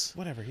Dogs.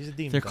 Whatever, he's a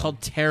demon. They're dog.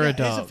 called Terror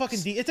Dogs. It's a fucking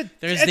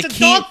There's it's the a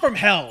key- dog from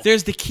hell.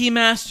 There's the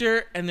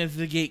Keymaster and there's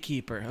the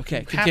Gatekeeper.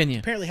 Okay, continue.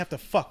 Apparently have to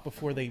fuck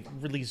before they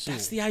release Zool.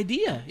 That's the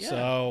idea.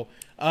 Yeah.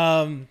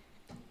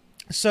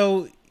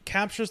 So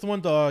captures the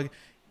one dog.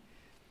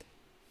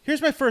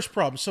 Here's my first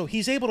problem. So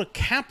he's able to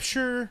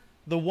capture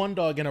the one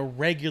dog in a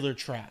regular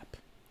trap.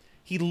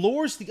 He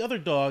lures the other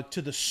dog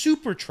to the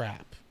super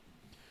trap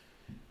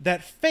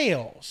that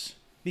fails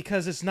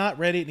because it's not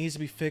ready. It needs to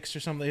be fixed or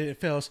something. It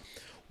fails.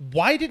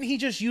 Why didn't he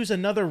just use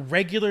another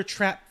regular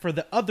trap for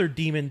the other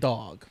demon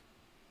dog?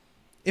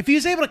 If he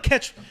was able to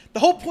catch... The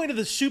whole point of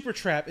the super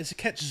trap is to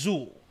catch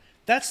Zool.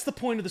 That's the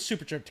point of the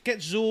super trap. To catch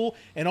Zool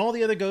and all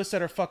the other ghosts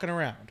that are fucking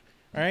around.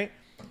 All right?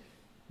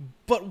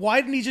 But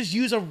why didn't he just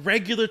use a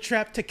regular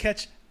trap to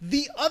catch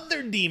the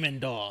other demon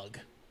dog?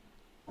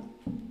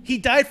 He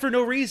died for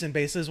no reason,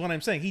 basically, is what I'm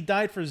saying. He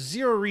died for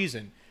zero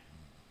reason.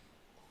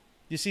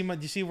 You see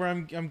where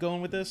I'm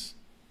going with this?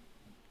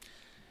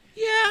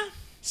 Yeah.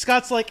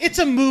 Scott's like, it's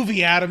a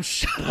movie, Adam.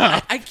 Shut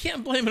up. I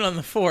can't blame it on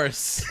the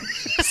Force.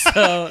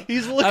 So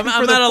He's looking I'm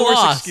for the at a Force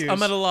loss. excuse.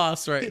 I'm at a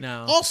loss right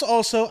now.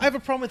 Also, I have a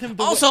problem with him.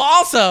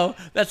 Also,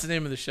 that's the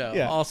name of the show.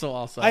 Yeah. Also.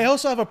 I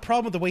also have a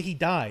problem with the way he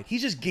died. He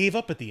just gave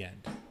up at the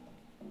end.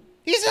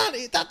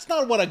 That's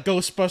not what a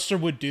Ghostbuster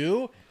would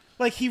do.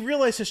 Like, he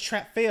realized his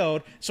trap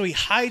failed, so he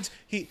hides.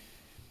 I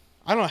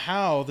don't know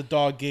how the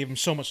dog gave him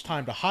so much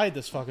time to hide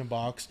this fucking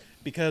box,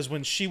 because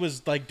when she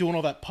was like doing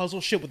all that puzzle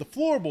shit with the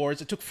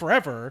floorboards, it took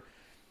forever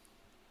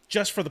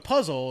just for the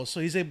puzzle. So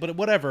he's able, but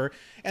whatever.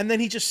 And then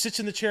he just sits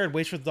in the chair and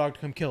waits for the dog to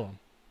come kill him.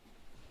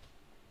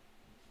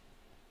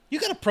 You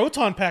got a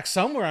proton pack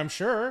somewhere, I'm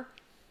sure.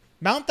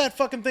 Mount that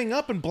fucking thing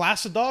up and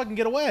blast the dog and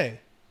get away.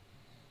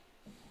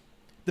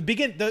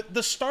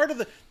 The start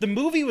of the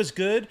movie was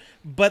good,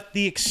 but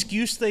the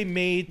excuse they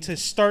made to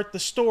start the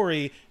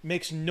story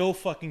makes no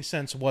fucking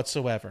sense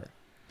whatsoever.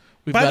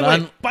 We've By got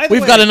the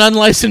way- got an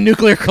unlicensed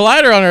nuclear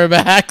collider on our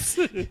backs.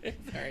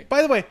 Sorry.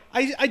 By the way,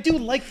 I do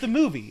like the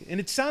movie, and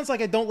it sounds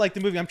like I don't like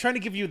the movie. I'm trying to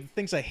give you the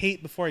things I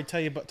hate before I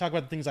talk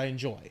about the things I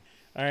enjoy.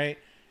 All right.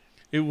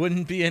 It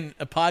wouldn't be a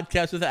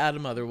podcast with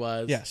Adam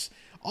otherwise. Yes.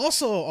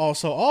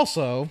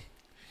 Also,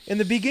 in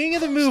the beginning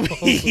of the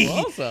movie,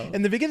 Also.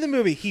 in the beginning of the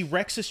movie, he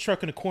wrecks his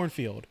truck in a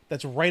cornfield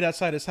that's right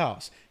outside his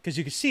house. Because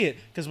you can see it,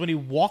 because when he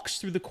walks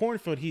through the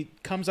cornfield, he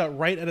comes out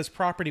right at his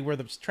property where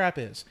the trap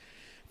is.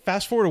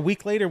 Fast forward a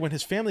week later, when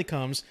his family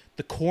comes,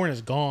 the corn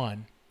is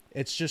gone.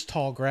 It's just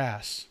tall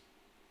grass.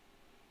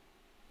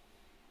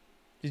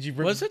 Did you?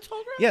 Was it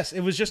tall grass? Yes,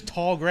 it was just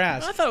tall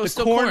grass. I thought it was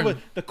the still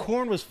corn. The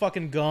corn was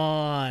fucking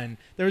gone.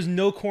 There was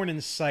no corn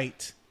in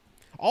sight.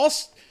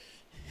 Also,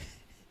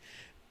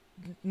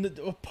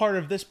 part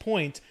of this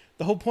point,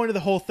 the whole point of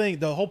the whole thing,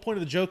 the whole point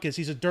of the joke is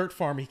he's a dirt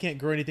farmer. He can't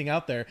grow anything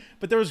out there.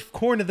 But there was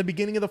corn at the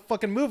beginning of the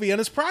fucking movie on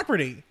his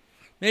property.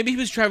 Maybe he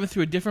was driving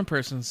through a different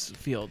person's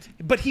field.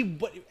 But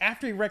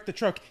after he wrecked the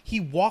truck, he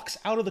walks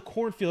out of the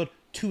cornfield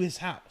to his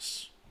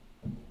house.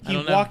 He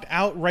walked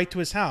out right to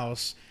his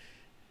house.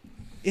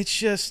 It's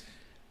just...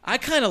 I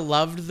kind of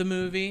loved the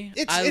movie.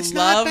 It's loved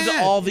not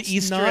bad. all the It's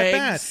Easter not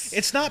eggs. Bad.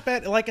 It's not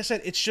bad. Like I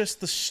said, it's just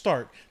the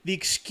start. The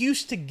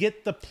excuse to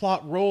get the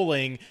plot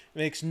rolling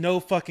makes no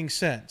fucking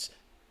sense.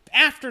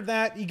 After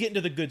that, you get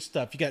into the good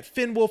stuff. You got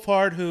Finn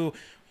Wolfhard, who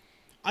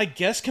I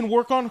guess can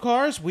work on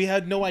cars. We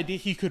had no idea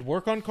he could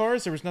work on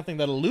cars. There was nothing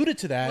that alluded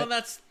to that. Well,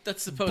 that's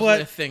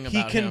supposedly a thing about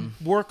him. He can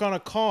work on a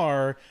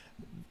car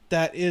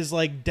that is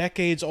like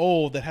decades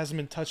old, that hasn't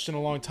been touched in a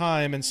long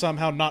time, and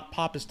somehow not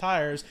pop his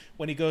tires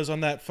when he goes on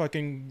that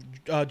fucking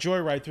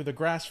joyride through the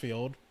grass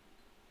field.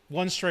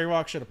 One stray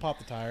rock should have popped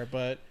the tire,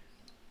 but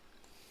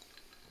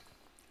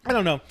I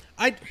don't know.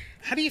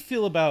 How do you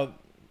feel about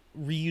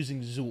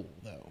reusing Zool,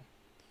 though?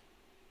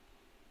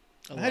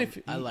 I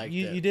liked it.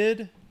 You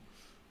did?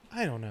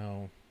 I don't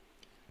know.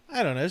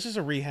 It's just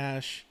a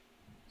rehash.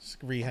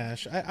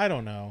 I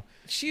don't know.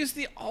 She is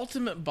the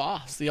ultimate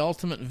boss, the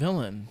ultimate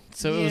villain.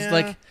 So it was Yeah.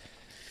 like...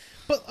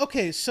 But,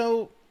 okay,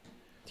 so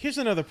here's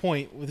another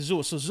point with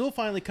Zool. So Zool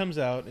finally comes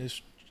out and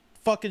is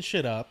fucking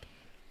shit up,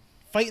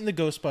 fighting the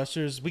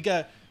Ghostbusters. We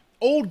got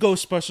old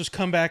Ghostbusters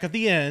come back at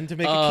the end to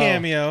make a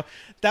cameo.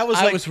 That was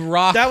I was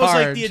rock That was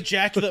like hard. the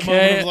ejaculate Okay?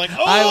 moment of like,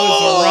 I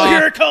was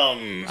here it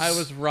comes. I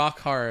was rock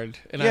hard,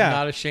 and Yeah. I'm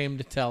not ashamed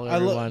to tell I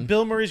everyone. love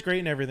Bill Murray's great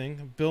and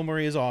everything. Bill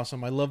Murray is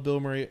awesome. I love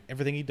Bill Murray,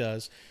 everything he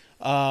does.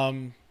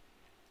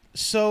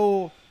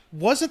 So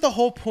wasn't the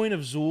whole point of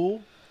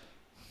Zool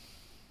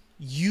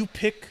you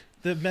pick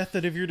the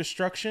method of your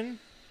destruction?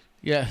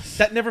 Yes.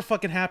 That never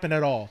fucking happened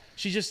at all.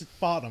 She just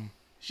fought them.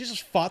 She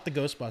just fought the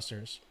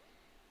Ghostbusters.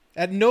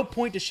 At no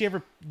point did she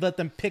ever let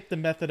them pick the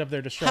method of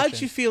their destruction.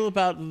 How'd you feel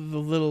about the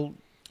little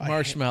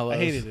marshmallows? I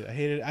hated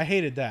it. I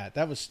hated that.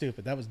 That was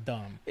stupid. That was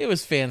dumb. It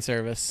was fan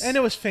service. And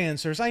it was fan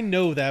service. I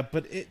know that,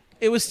 but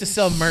it was to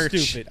sell merch.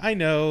 Stupid. I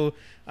know.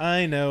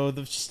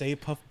 The Stay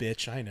Puft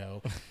bitch. I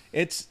know.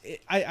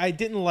 I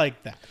didn't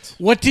like that.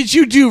 What did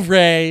you do,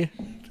 Ray?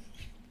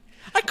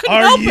 I couldn't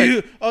Are help you?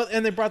 it. Oh,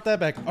 and they brought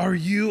that back. Are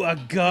you a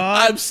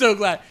god? I'm so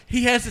glad.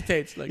 He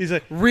hesitates. Like, He's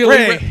like,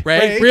 really?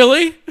 Ray?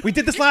 Really? We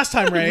did this last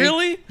time, Ray.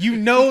 Really? You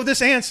know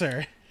this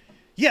answer.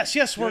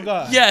 Yes, we're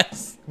gods.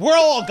 Yes. We're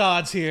all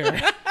gods here.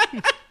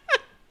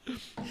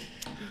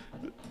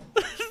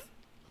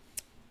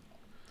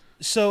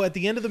 So at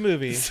the end of the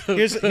movie,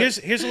 here's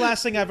the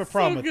last thing I have a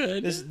problem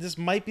good. with. This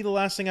might be the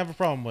last thing I have a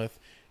problem with.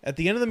 At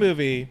the end of the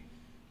movie,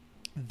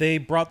 they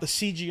brought the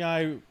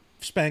CGI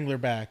Spangler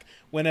back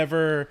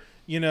whenever,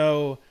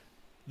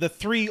 the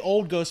three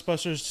old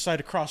Ghostbusters decide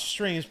to cross the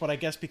streams, but I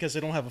guess because they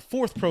don't have a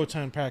fourth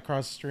proton pack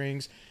across the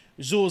strings,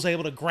 Zool is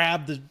able to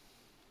grab the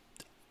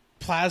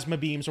plasma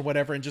beams or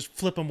whatever and just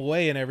flip them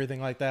away and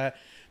everything like that.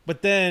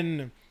 But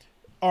then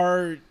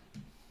our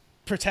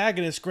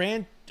protagonist's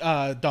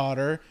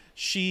granddaughter,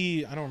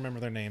 I don't remember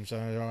their names, so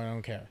I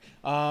don't care.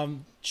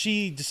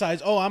 She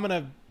decides,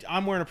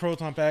 I'm wearing a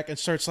proton pack, and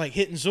starts like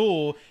hitting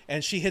Zool,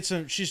 and she hits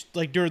him. She's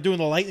like doing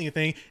the lightning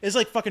thing. It's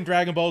like fucking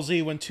Dragon Ball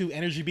Z when two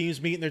energy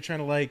beams meet and they're trying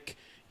to like,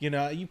 you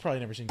probably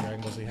never seen Dragon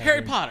Ball Z.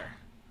 Harry Potter.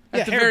 Yeah,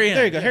 At the very end.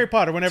 There you go, Yeah. Harry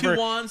Potter. Whenever Two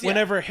wands, yeah.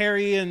 whenever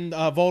Harry and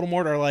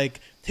Voldemort are like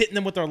hitting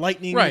them with their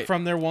lightning Right.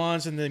 from their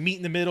wands, and they meet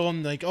in the middle,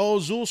 and like, oh,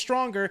 Zool's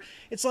stronger.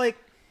 It's like,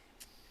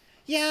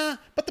 yeah,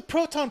 but the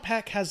proton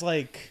pack has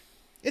like,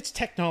 it's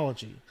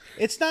technology.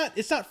 It's not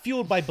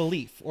fueled by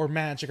belief or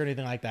magic or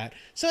anything like that.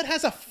 So it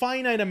has a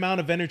finite amount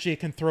of energy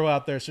it can throw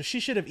out there. So she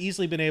should have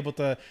easily been able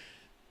to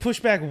push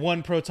back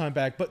one proton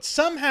pack. But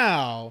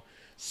somehow,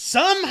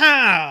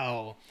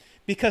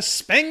 because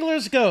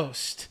Spangler's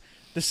ghost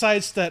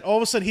decides that all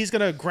of a sudden he's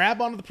going to grab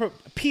onto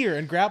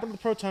the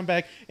proton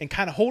pack and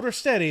kind of hold her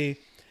steady,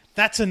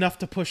 that's enough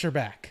to push her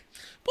back.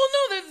 Well,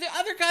 no, the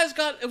other guys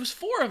it was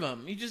 4 of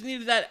them. You just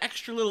needed that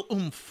extra little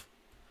oomph.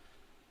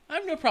 I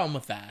have no problem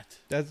with that.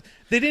 They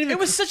didn't even. It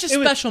was such a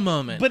special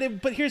moment.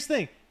 But here's the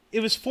thing: it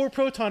was 4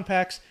 proton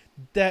packs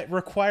that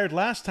required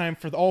last time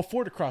for all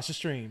 4 to cross the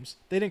streams.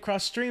 They didn't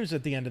cross streams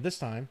at the end of this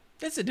time.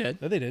 Yes, it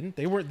did. No, they didn't.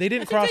 They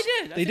didn't I cross.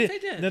 think they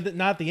did. No,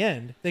 not at the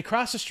end. They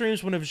crossed the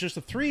streams when it was just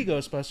the 3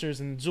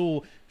 Ghostbusters, and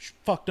Zool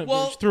fucked up,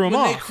 Well, threw them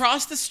when off. they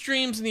crossed the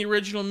streams in the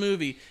original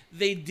movie,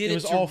 they did it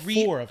was to all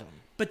 4 of them.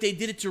 but they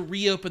did it to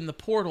reopen the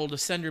portal to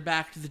send her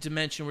back to the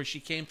dimension where she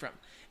came from.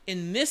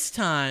 In this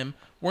time,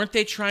 weren't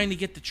they trying to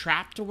get the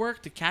trap to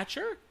work to catch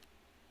her?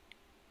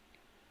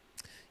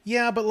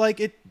 Yeah, but like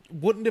it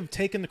wouldn't have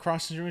taken the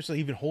crossing streams to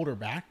even hold her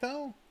back,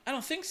 though. I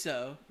don't think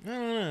so. I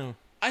don't know.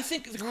 I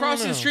think the don't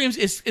crossing know. streams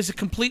is a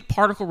complete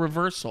particle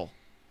reversal.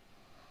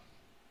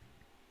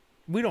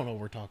 We don't know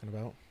what we're talking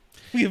about.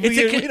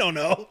 It's We don't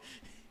know.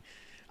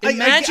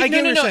 Imagine I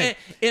get what you're saying.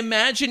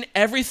 Imagine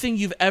everything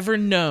you've ever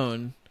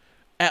known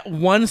at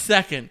 1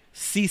 second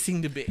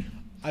ceasing to be.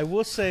 I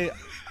will say,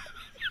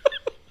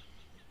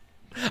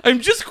 I'm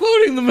just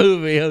quoting the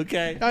movie,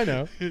 okay? I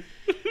know.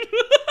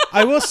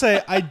 I will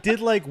say, I did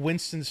like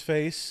Winston's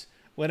face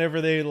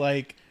whenever they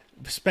like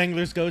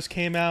Spengler's ghost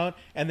came out,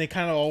 and they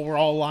kind of all were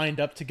all lined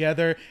up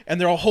together, and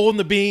they're all holding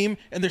the beam,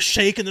 and they're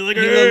shaking. They're like,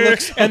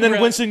 looks and then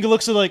around. Winston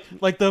looks at like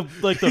the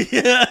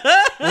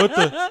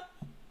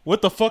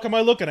what the fuck am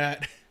I looking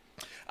at?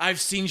 I've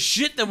seen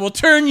shit that will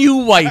turn you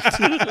white.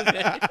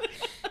 I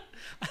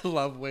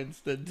love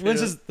Winston, too.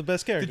 Winston's the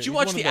best character. Did you He's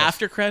watch one of the best.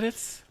 after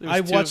credits? There was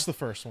I two. watched the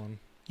first one.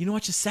 You know,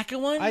 watch the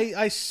second one?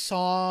 I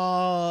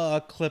saw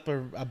a clip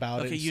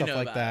about it Okay, and you stuff know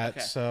like about that. it.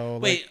 Okay. So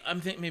Wait,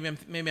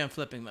 maybe I'm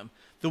flipping them.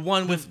 The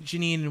one with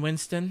Janine and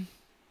Winston.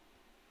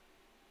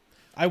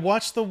 I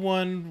watched the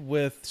one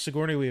with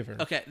Sigourney Weaver.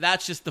 Okay,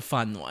 that's just the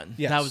fun one.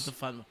 Yes. That was the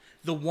fun one.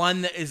 The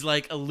one that is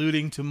like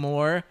alluding to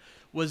more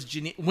was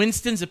Janine.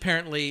 Winston's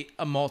apparently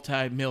a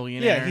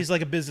multi-millionaire. Yeah, he's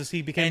like a business.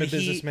 He became And a he-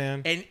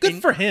 businessman. and- Good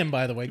and- for him,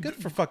 by the way. Good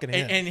for fucking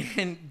him.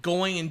 and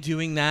going and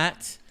doing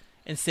that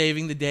and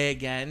saving the day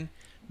again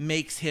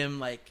makes him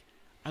like,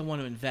 I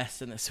want to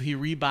invest in this. So he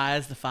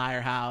rebuys the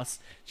firehouse.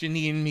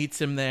 Janine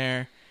meets him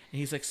there, and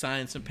he's like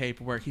signing some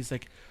paperwork. He's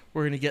like,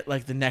 we're gonna get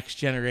like the next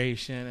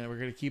generation, and we're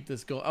gonna keep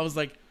this going. I was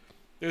like,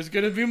 there's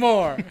gonna be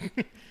more.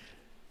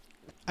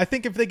 I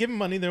think if they give him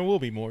money, there will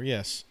be more.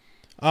 Yes.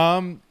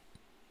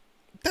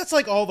 That's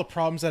like all the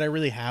problems that I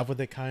really have with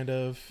it. Kind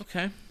of.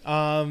 Okay,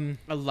 I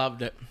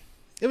loved it.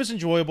 It was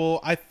enjoyable.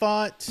 I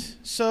thought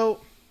so.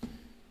 I'm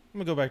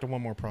gonna go back to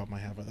one more problem I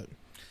have with it.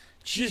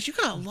 Jeez, you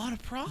got a lot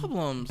of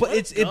problems. But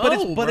Let's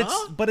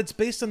but it's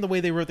based on the way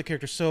they wrote the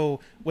character. So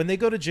when they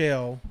go to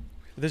jail,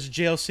 there's a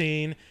jail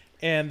scene,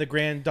 and the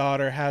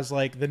granddaughter has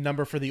like the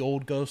number for the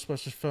old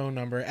Ghostbusters phone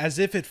number, as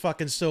if it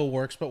fucking still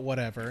works, but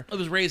whatever. It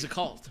was Raise a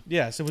Cult.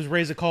 Yes, it was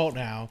Raise a Cult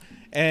now,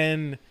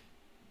 and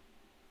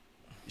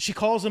she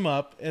calls him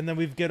up, and then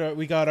we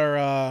got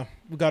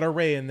our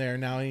Ray in there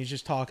now, and he's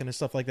just talking and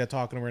stuff like that,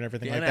 talking to her and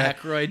everything Dan like that.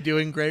 Aykroyd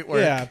doing great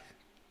work. Yeah,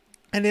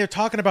 and they're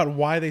talking about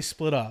why they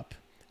split up.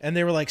 And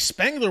they were like,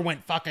 Spengler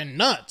went fucking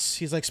nuts.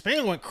 He's like,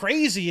 Spengler went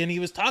crazy, and he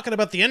was talking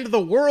about the end of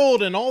the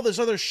world and all this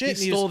other shit.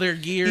 He and stole their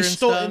gear and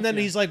stuff. And then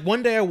Yeah. he's like,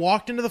 one day I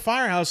walked into the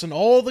firehouse, and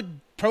all the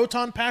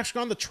proton packs were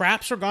gone, the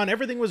traps were gone,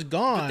 everything was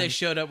gone. They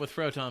showed up with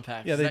proton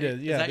packs. Yeah, Is they that-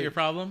 did. Yeah, is that they- your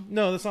problem?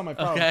 No, that's not my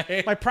problem.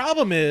 Okay. My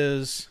problem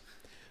is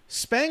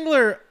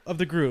Spengler of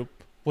the group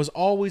was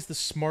always the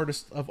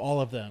smartest of all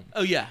of them.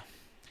 Oh yeah,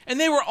 and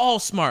they were all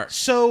smart.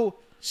 So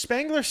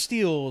Spengler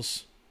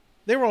steals.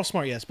 They were all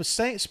smart, yes, but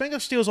Spengler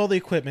steals all the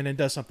equipment and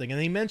does something. And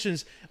he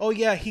mentions, oh,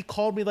 yeah, he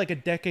called me like a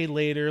decade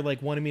later,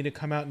 like wanted me to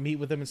come out and meet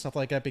with him and stuff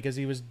like that because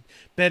he was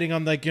betting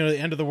on, like, you know, the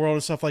end of the world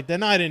and stuff like that.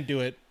 No, I didn't do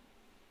it.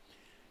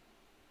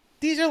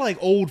 These are like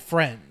old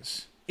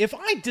friends. If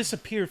I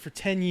disappeared for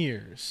 10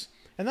 years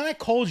and then I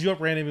called you up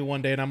randomly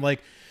one day and I'm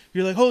like,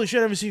 you're like, holy shit,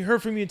 I haven't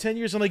heard from you in 10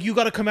 years. I'm like, you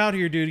got to come out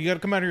here, dude. You got to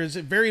come out here. It's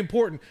very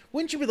important.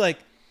 Wouldn't you be like,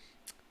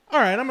 all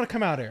right, I'm going to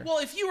come out here. Well,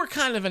 if you were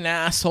kind of an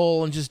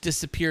asshole and just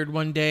disappeared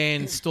one day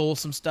and stole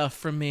some stuff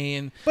from me,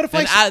 and But if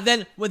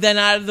then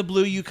out of the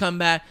blue you come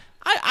back,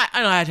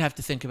 I know I'd have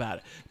to think about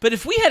it. But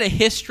if we had a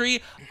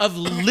history of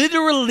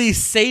literally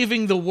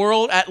saving the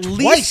world at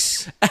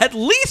least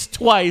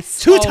twice,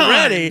 Two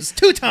already,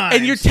 times.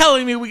 and you're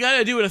telling me we got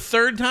to do it a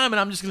third time, and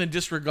I'm just going to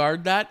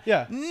disregard that?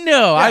 Yeah.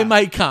 No, I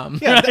might come.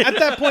 Yeah, at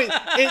that point,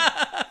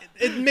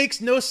 it makes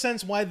no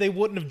sense why they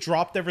wouldn't have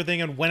dropped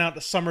everything and went out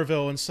to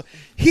Somerville. And so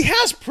he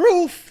has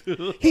proof.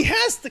 He's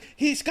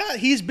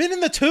been in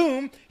the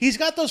tomb. He's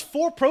got those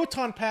 4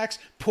 proton packs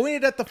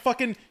pointed at the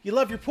fucking. You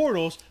love your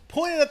portals.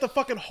 Pointed at the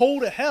fucking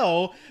hole to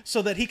hell,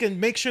 so that he can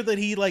make sure that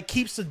he like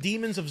keeps the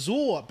demons of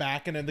Zool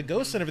back and then the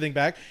ghosts and everything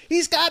back.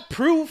 He's got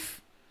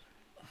proof.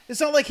 It's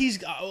not like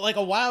he's like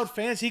a wild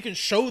fancy. He can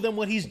show them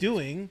what he's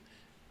doing.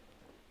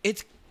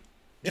 It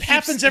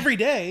happens every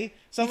day.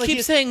 It's not You like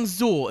keep saying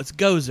Zool. It's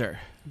Gozer.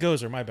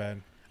 Gozer, my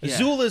bad. Yeah.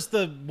 Zool is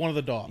the one of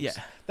the dogs. Yeah.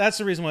 That's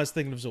the reason why I was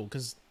thinking of Zool,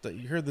 because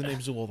you heard the name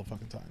Zool all the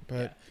fucking time.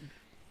 But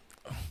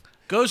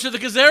Gozer the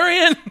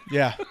Gazarian.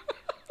 yeah.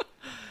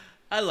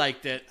 I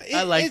liked it.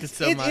 I liked it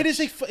so much.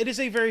 It is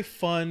a very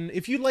fun.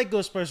 If you like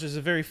Ghostbusters, it's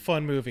a very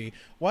fun movie.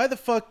 Why the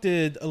fuck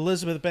did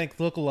Elizabeth Banks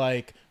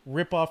lookalike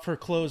rip off her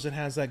clothes and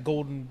has that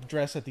golden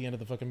dress at the end of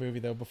the fucking movie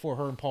though? Before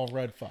her and Paul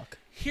Rudd fuck.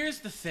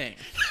 Here's the thing.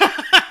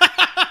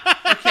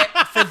 Okay,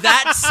 for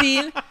that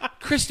scene,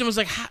 Kristen was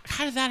like,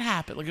 "How did that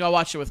happen?" Like I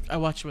watched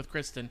it with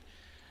Kristen.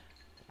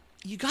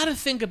 You got to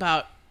think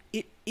about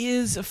it.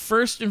 Is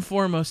first and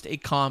foremost a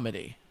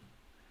comedy.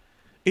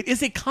 It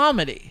is a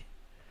comedy.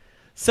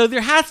 So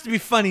there has to be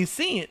funny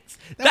scenes.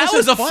 That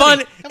was wasn't a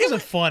funny. fun. That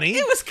wasn't funny.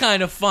 It was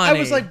kind of funny. I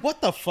was like, what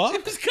the fuck?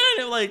 it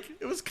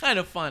was kind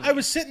of funny. I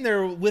was sitting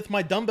there with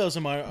my dumbbells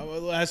in my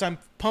as I'm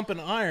pumping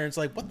irons,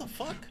 like, what the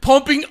fuck?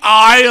 pumping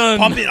iron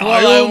Pumping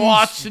while I irons.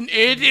 watched an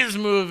 80s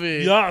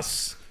movie.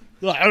 Yes.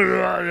 What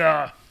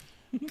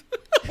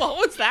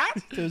was that?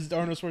 It was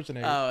Arnold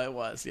Schwarzenegger. Oh, it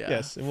was. Yeah.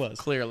 Yes, it was.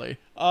 Clearly.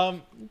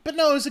 But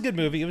no, it was a good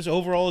movie. It was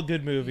overall a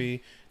good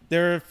movie.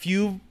 There are a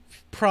few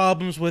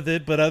problems with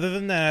it, but other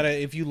than that,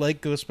 if you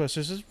like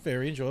Ghostbusters, it's a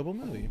very enjoyable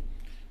movie.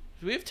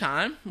 Do we have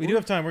time? We do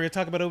have time. We're gonna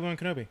talk about Obi-Wan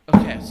Kenobi,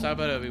 Okay, let's talk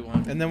about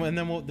Obi-Wan. and then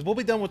we'll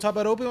be done. We'll talk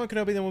about Obi-Wan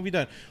Kenobi, then we'll be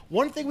done.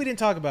 One thing we didn't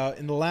talk about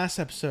in the last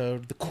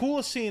episode, the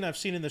coolest scene I've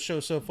seen in the show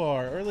so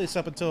far, or at least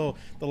up until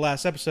the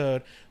last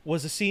episode,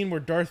 was the scene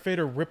where Darth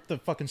Vader ripped the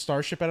fucking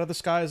starship out of the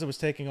sky as it was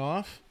taking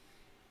off.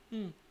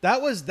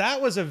 That was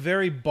a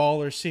very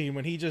baller scene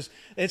when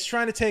it's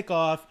trying to take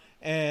off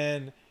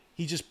and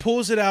he just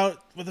pulls it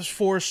out with his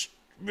force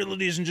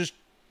abilities and just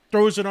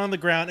throws it on the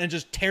ground and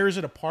just tears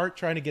it apart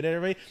trying to get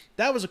everybody.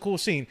 That was a cool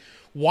scene.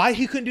 Why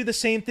he couldn't do the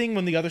same thing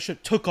when the other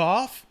ship took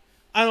off,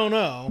 I don't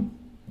know.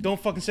 Don't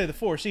fucking say the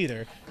force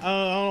either. I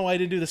don't know why he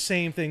didn't do the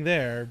same thing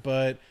there,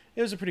 but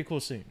it was a pretty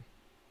cool scene.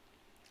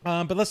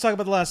 But let's talk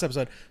about the last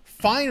episode.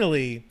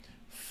 Finally,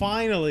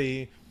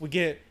 we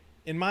get,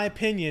 in my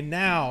opinion,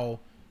 now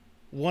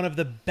one of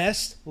the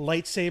best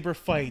lightsaber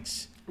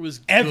fights It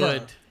was ever.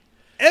 good.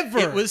 Ever.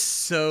 It was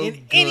so in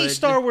good. any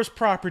Star Wars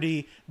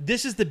property,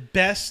 this is the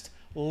best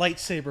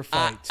lightsaber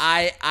fight.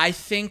 I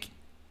think,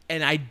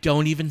 and I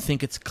don't even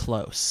think it's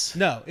close.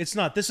 No, it's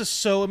not. This is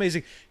so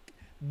amazing.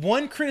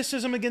 One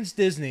criticism against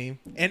Disney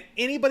and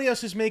anybody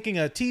else who's making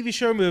a TV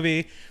show or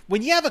movie,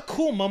 when you have a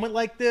cool moment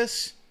like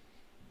this,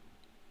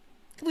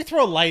 can we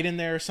throw a light in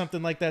there or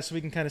something like that so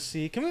we can kind of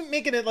see? Can we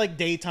make it at like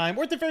daytime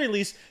or at the very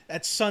least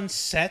at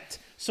sunset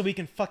so we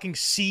can fucking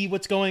see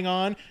what's going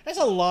on? There's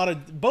a lot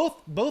of both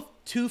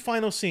two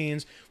final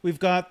scenes. We've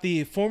got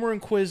the former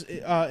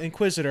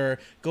Inquisitor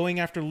going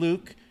after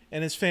Luke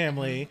and his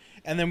family,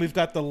 and then we've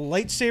got the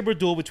lightsaber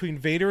duel between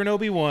Vader and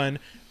Obi-Wan,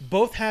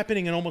 both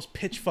happening in almost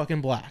pitch fucking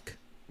black.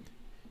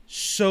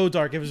 So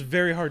dark. It was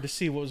very hard to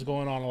see what was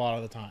going on a lot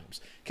of the times.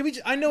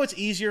 I know it's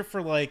easier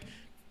for like,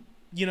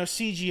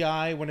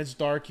 CGI when it's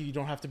dark. You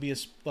don't have to be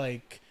as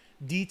like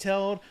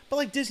detailed. But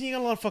like Disney, you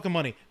got a lot of fucking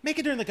money. Make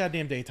it during the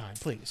goddamn daytime,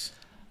 please.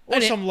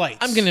 Or some lights.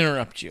 I'm going to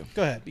interrupt you.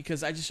 Go ahead.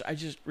 Because I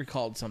just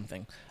recalled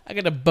something. I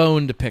got a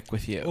bone to pick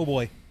with you. Oh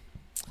boy.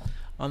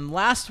 On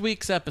last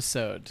week's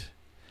episode,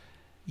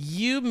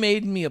 you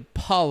made me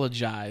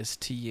apologize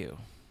to you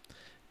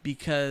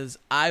because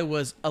I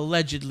was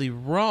allegedly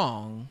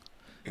wrong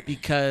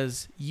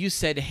because you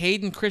said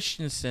Hayden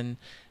Christensen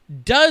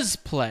does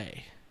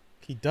play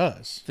He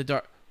does. the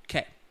dark.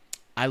 Okay,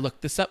 I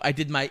looked this up. I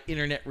did my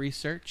internet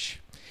research.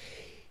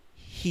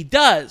 He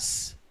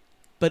does,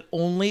 but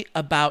only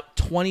about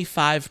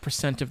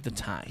 25% of the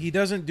time. He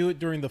doesn't do it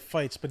during the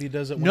fights, but he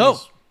does it when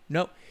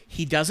No,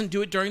 he doesn't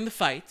do it during the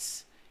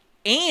fights,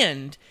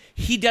 and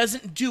he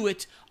doesn't do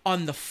it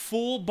on the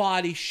full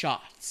body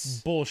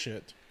shots.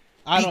 Bullshit.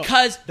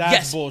 Because that's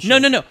yes, bullshit.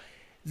 no.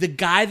 The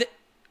guy that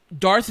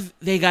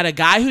they got a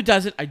guy who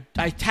does it.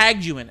 I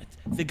tagged you in it.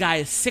 The guy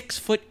is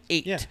 6'8".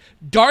 Yeah.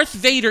 Darth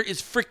Vader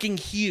is freaking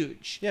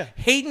huge. Yeah.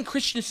 Hayden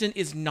Christensen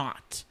is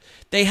not.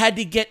 They had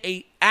to get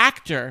a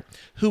actor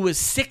who was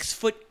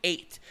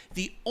 6'8".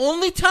 The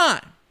only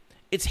time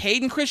it's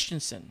Hayden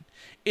Christensen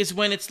is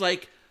when it's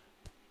like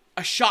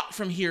a shot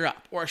from here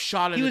up or a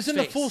shot in He his was in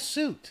face. the full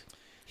suit.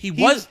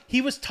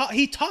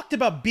 He talked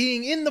about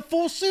being in the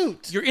full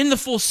suit. You're in the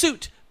full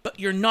suit, but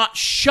you're not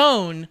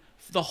shown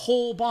the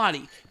whole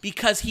body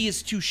because he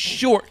is too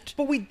short.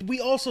 But we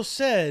also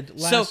said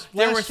So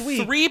there were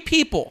week, three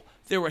people.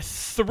 There were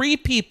three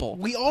people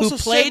We also who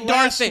played said Darth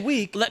last Vader.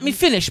 week- Let me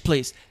finish,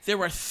 please. There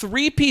were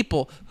three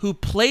people who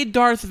played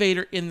Darth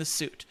Vader in the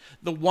suit.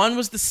 The one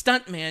was the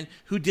stuntman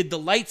who did the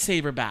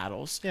lightsaber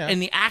battles Yeah.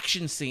 and the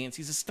action scenes.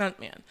 He's a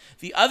stuntman.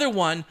 The other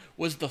one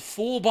was the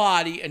full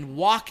body and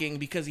walking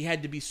because he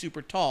had to be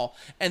super tall.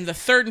 And the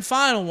third and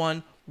final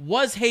one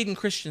was Hayden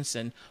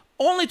Christensen.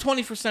 Only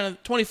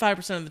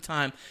 25% of the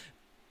time,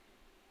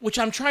 which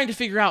I'm trying to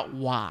figure out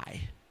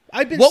why.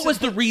 What was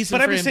the reason But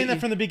for I've been him saying to- that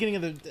from the beginning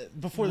of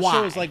before the Why?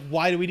 show. Is like,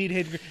 why do we need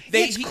Hayden?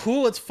 It's He-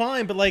 cool, it's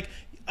fine, but like,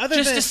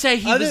 Just to say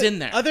he was in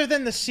there. Other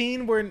than the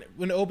scene when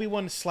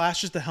Obi-Wan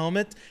slashes the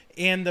helmet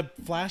and the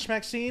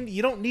flashback scene,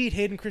 you don't need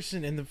Hayden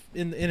Christensen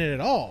in it at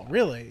all,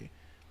 really.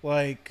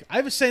 Like,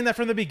 I was saying that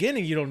from the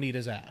beginning. You don't need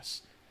his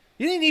ass.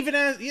 You didn't even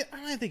ask.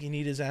 I don't think you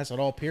need his ass at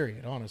all.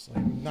 Period. Honestly,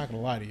 I'm not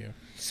gonna lie to you.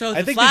 So I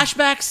the think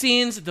flashback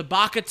scenes, the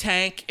Baka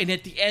tank, and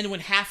at the end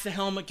when half the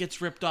helmet gets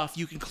ripped off,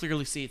 you can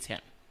clearly see it's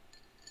him.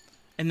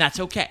 And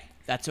that's okay.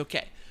 That's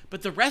okay.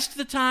 But the rest of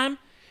the time,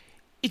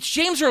 it's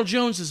James Earl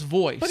Jones's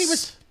voice. But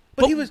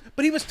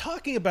he was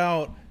talking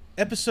about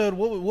episode.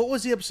 What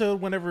was the episode?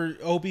 Whenever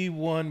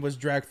Obi-Wan was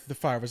dragged through the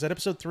fire, was that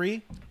episode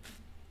 3?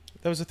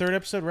 That was the third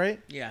episode,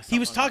 right? Yeah, He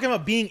was something like talking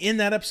about being in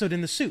that episode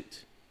in the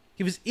suit.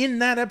 He was in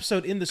that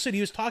episode in the suit.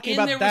 He was talking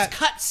about there that. was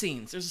cut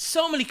scenes. There's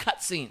so many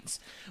cut scenes.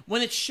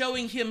 When it's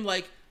showing him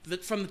like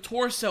from the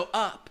torso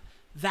up,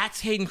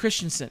 that's Hayden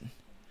Christensen.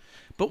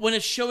 But when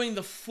it's showing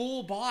the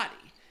full body,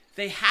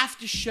 they have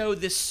to show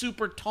this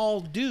super tall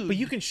dude. But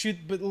you can shoot.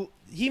 But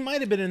he might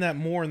have been in that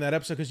more in that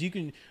episode because you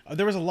can.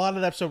 There was a lot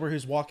of that episode where he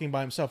was walking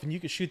by himself, and you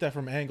could shoot that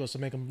from angles to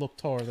make him look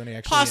taller than he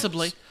actually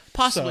is.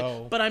 Possibly.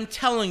 So, But I'm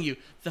telling you,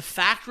 the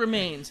fact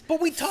remains. But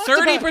we talked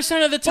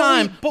 30% of the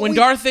time when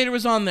Darth Vader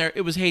was on there,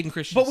 it was Hayden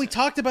Christensen. But we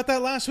talked about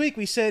that last week.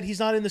 We said he's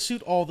not in the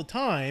suit all the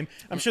time.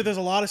 I'm sure there's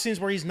a lot of scenes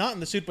where he's not in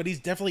the suit, but he's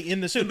definitely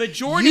in the suit. The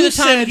majority of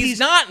the time, he's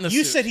not in the suit.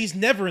 You said he's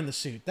never in the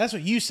suit. That's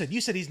what you said.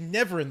 You said he's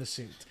never in the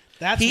suit.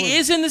 He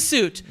is in the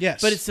suit,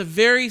 yes, but it's a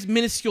very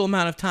minuscule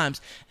amount of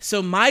times.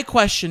 So my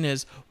question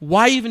is,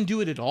 why even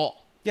do it at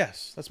all?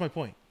 Yes, that's my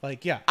point.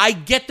 Like, yeah. I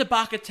get the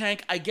Baka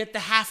tank. I get the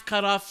half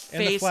cut off face.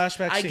 And the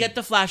flashback I get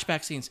the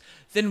flashback scenes.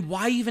 Then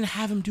why even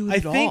have him do it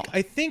at all?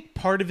 I think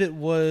part of it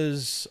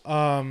was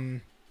fuck,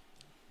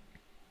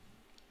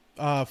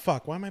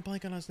 why am I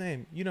blanking on his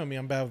name? You know me,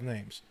 I'm bad with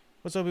names.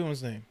 What's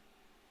Obi-Wan's name?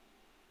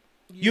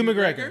 Hugh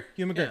McGregor.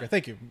 Hugh McGregor. Yeah.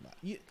 Thank you.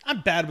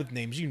 I'm bad with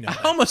names. You know. I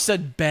almost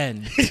said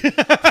Ben.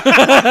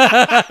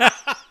 I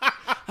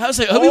was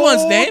like,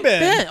 Obi-Wan's name?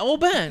 Ben. Old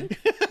Ben.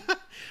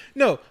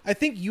 No, I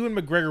think Ewan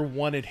McGregor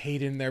wanted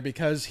Hayden there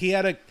because he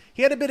had a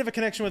bit of a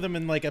connection with him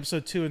in like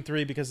episode 2 and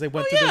 3 because they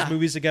went through those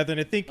movies together. And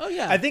I think,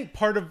 I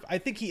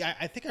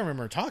think I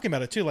remember talking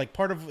about it too. Like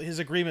part of his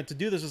agreement to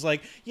do this was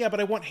like, yeah, but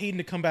I want Hayden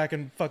to come back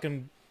and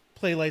fucking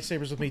play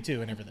lightsabers with me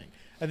too and everything.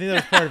 I think that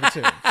was part of it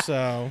too.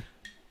 So.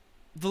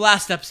 The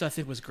last episode, I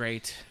think, was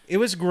great. It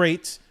was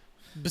great.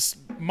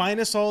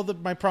 Minus all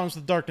my problems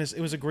with darkness,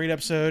 it was a great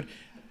episode.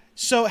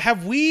 So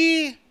have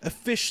we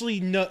officially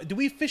do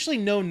we officially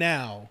know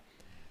now?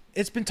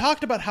 It's been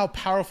talked about how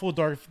powerful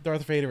Darth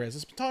Vader is.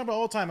 It's been talked about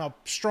all the time how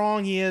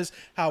strong he is,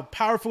 how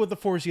powerful with the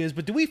Force he is.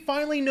 But do we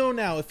finally know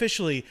now,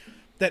 officially,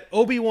 that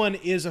Obi-Wan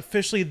is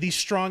officially the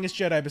strongest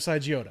Jedi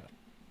besides Yoda?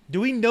 Do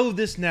we know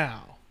this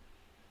now?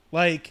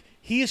 Like,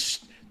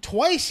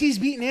 twice he's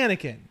beaten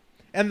Anakin.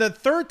 And the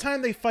third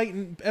time they fight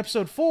in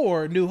episode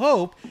 4, New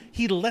Hope,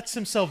 he lets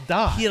himself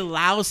die. He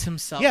allows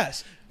himself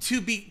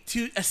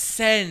to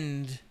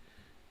ascend.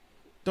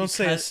 Don't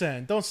say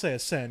ascend. Don't say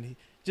ascend.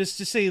 Just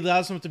say he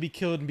allows him to be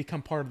killed and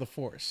become part of the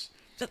Force.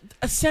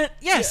 Ascend,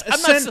 yes.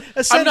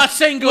 I'm not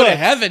saying go to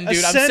heaven,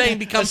 dude. I'm saying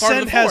become part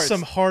of the Force.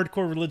 Ascend has some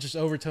hardcore religious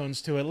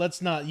overtones to it.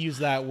 Let's not use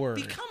that word.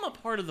 Become a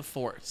part of the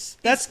Force.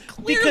 That's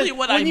clearly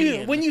what I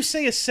mean. When you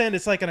say ascend,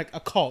 it's like a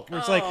cult. Where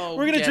it's like,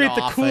 we're going to drink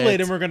the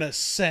Kool-Aid and we're going to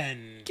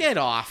ascend. Get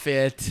off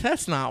it.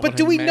 That's not what I meant. But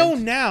do we know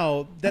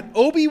now that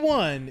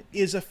Obi-Wan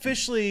is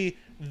officially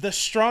the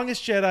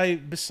strongest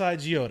Jedi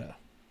besides Yoda?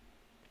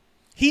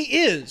 He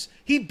is.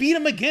 He beat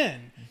him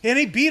again. And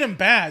he beat him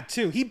bad,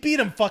 too. He beat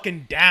him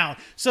fucking down.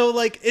 So,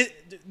 like,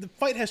 the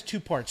fight has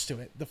two parts to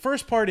it. The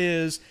first part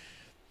is,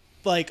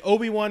 like,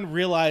 Obi-Wan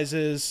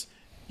realizes,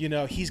 you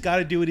know, he's got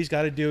to do what he's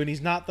got to do. And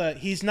he's not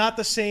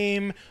the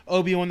same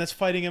Obi-Wan that's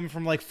fighting him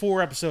from, like,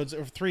 4 episodes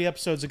or 3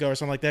 episodes ago or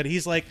something like that.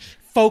 He's, like,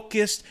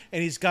 focused,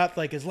 and he's got,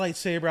 like, his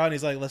lightsaber out, and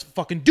he's like, let's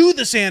fucking do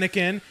this,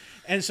 Anakin.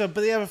 And so,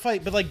 but they have a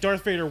fight, but, like,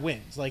 Darth Vader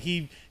wins. Like,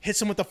 he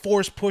hits him with the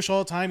Force push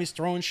all the time. He's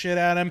throwing shit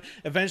at him.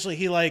 Eventually,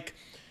 he, like...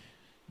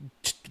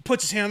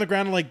 puts his hand on the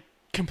ground and like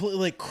completely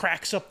like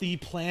cracks up the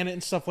planet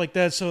and stuff like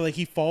that. So like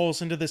he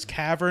falls into this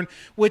cavern,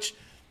 which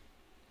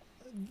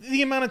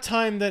the amount of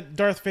time that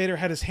Darth Vader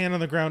had his hand on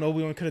the ground,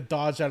 Obi-Wan could have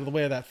dodged out of the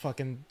way of that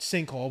fucking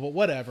sinkhole, but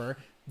whatever.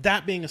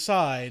 That being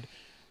aside,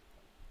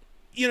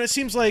 you know, it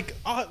seems like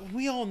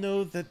we all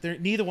know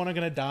that neither one are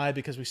going to die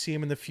because we see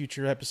him in the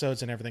future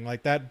episodes and everything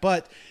like that.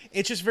 But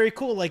it's just very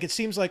cool. Like it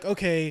seems like,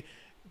 okay,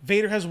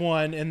 Vader has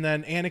won and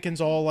then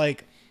Anakin's all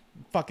like,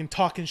 fucking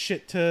talking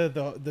shit to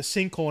the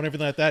sinkhole and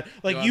everything like that.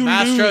 Like you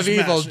Master lose, of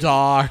Evil, Master.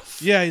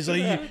 Darth. Yeah, he's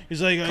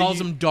like calls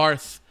him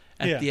Darth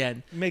at the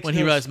end when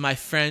he realized my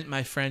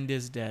friend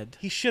is dead.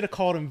 He should have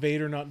called him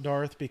Vader, not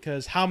Darth,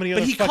 because how many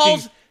other he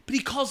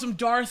calls him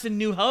Darth in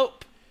New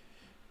Hope,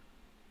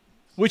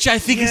 which I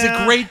think is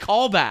a great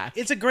callback.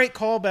 It's a great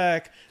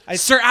callback.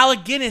 Sir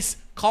Alec Guinness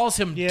calls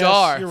him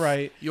Darth. You're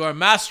right. You are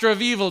Master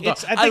of Evil,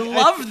 Darth. I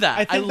love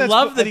that. I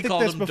love that he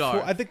called him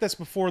Darth. I think that's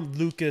before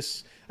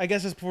Lucas. I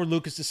guess it's before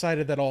Lucas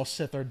decided that all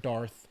Sith are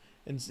Darth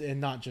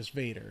and not just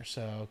Vader.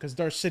 So, because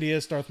Darth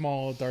Sidious, Darth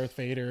Maul, Darth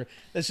Vader,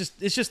 it's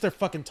just their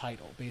fucking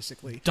title,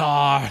 basically.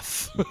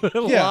 Darth.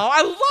 Yeah,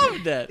 I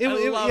loved it.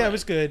 It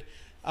was good.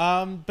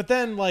 But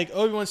then like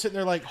Obi-Wan's sitting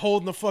there like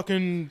holding the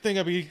fucking thing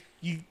up.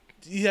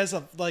 He has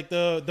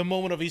the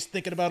moment of he's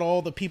thinking about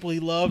all the people he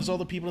loves, all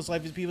the people in his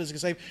life, these people he's gonna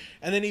save,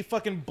 and then he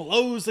fucking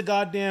blows the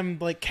goddamn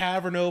like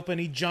cavern open.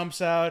 He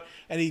jumps out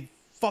and he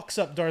fucks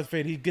up Darth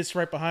Vader. He gets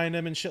right behind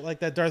him and shit like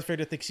that. Darth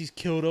Vader thinks he's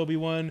killed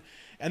Obi-Wan,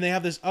 and they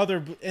have this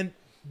other, and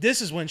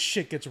this is when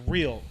shit gets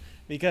real,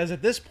 because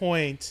at this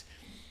point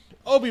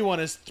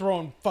Obi-Wan is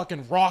throwing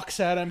fucking rocks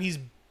at him. He's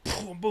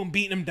boom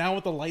beating him down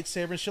with the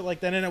lightsaber and shit like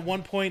that. And at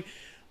one point,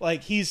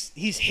 like he's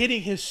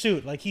hitting his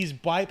suit, like he's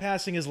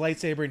bypassing his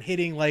lightsaber and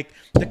hitting like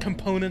the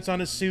components on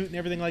his suit and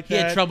everything like He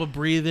that. had trouble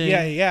breathing.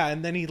 Yeah,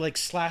 and then he like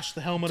slashed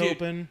the helmet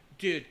open.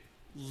 Dude,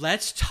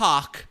 let's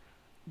talk.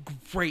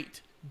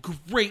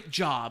 Great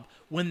job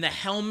when the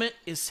helmet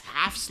is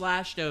half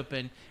slashed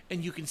open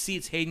and you can see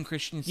it's Hayden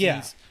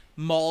Christensen's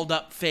mauled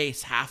up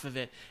face, half of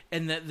it,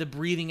 and the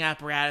breathing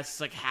apparatus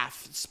is like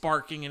half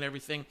sparking and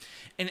everything.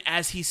 And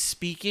as he's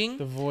speaking,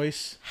 The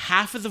voice.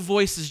 half of the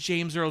voice is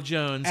James Earl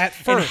Jones, At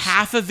and first.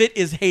 half of it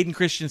is Hayden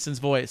Christensen's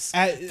voice.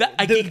 I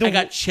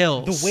got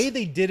chills. The way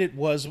they did it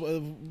was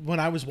when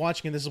I was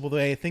watching it. This is the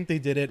way I think they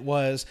did it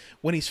was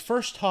when he's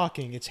first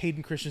talking. It's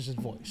Hayden Christensen's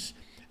voice,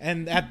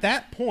 and at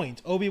that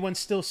point, Obi-Wan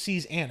still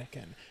sees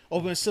Anakin.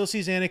 Obi-Wan still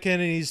sees Anakin,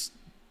 and he's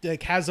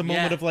like has a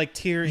moment of like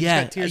tear. He's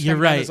got tears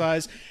coming down his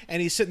eyes,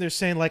 and he's sitting there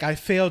saying like, "I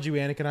failed you,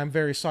 Anakin. I'm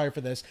very sorry for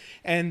this."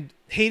 And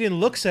Hayden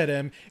looks at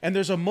him, and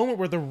there's a moment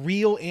where the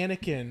real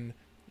Anakin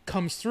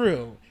comes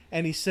through,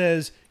 and he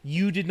says,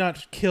 "You did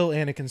not kill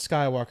Anakin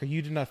Skywalker.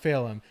 You did not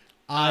fail him.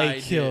 I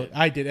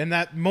did." And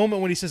that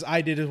moment when he says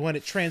 "I did" is when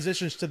it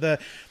transitions to the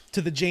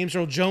James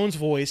Earl Jones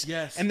voice.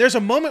 Yes. And there's a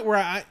moment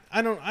where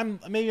I'm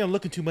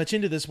looking too much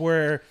into this,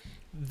 where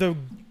the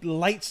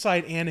light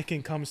side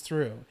Anakin comes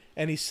through,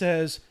 and he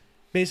says,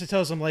 basically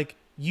tells him like,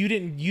 you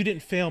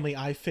didn't fail me,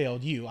 I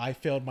failed you. I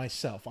failed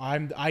myself.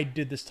 I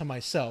did this to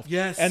myself.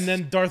 Yes. And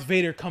then Darth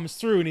Vader comes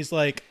through and he's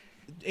like,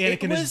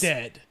 Anakin is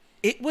dead.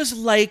 It was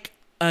like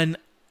an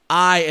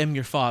 "I am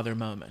your father"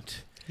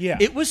 moment. Yeah.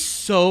 It was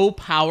so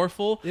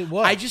powerful. It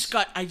was. I just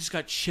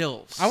got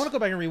chills. I want to go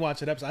back and rewatch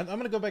that episode. I'm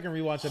going to go back and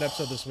rewatch that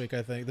episode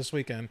this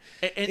weekend.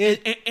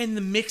 And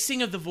the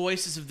mixing of the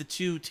voices of the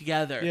two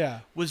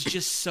together was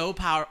just so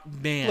powerful.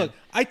 Man, Look,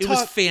 it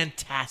was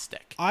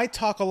fantastic. I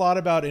talk a lot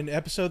about in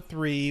episode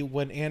 3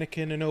 when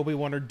Anakin and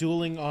Obi-Wan are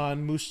dueling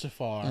on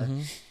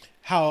Mustafar,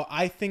 how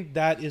I think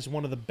that is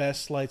one of the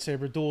best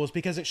lightsaber duels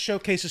because it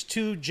showcases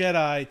two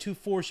Jedi, two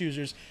Force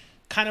users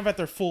kind of at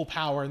their full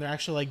power, and they're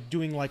actually like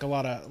doing like a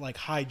lot of like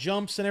high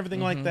jumps and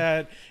everything like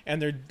that,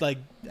 and they're like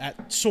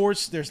at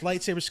swords, their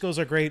lightsaber skills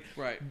are great.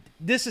 Right.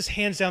 This is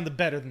hands down the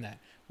better than that.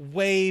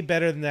 Way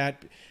better than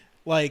that.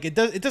 Like it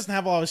doesn't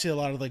have obviously a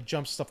lot of like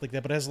jumps stuff like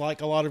that, but it has like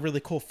a lot of really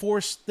cool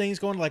Force things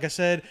going. Like I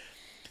said,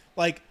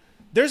 like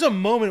there's a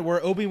moment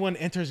where Obi-Wan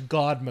enters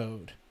God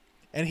mode,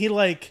 and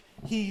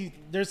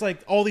there's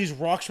like all these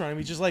rocks around him.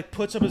 He just like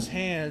puts up his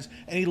hands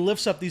and he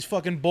lifts up these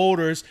fucking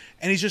boulders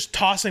and he's just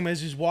tossing them as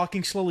he's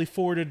walking slowly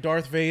forward to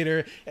Darth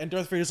Vader. And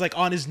Darth Vader's like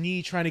on his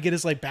knee trying to get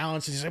his like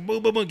balance. And he's like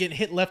boom, boom, boom, getting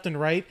hit left and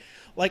right.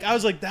 Like I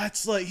was like,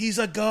 that's like, he's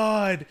a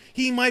god.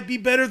 He might be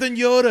better than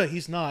Yoda.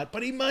 He's not,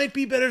 but he might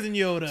be better than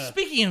Yoda.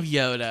 Speaking of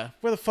Yoda,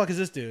 Where the fuck is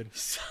this dude?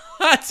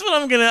 that's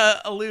what I'm gonna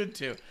allude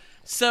to.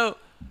 So,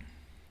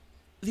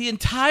 the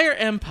entire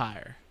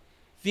Empire,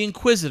 the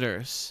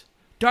Inquisitors,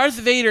 Darth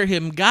Vader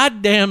him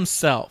goddamn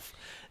self,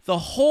 the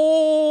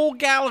whole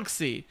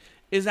galaxy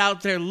is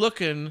out there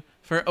looking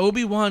for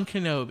Obi-Wan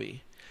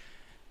Kenobi.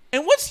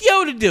 And what's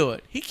Yoda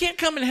doing? He can't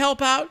come and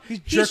help out. He's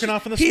jerking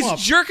off in the swamp.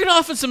 He's jerking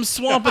off in some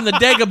swamp in the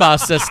Dagobah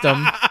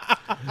system.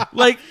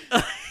 Like,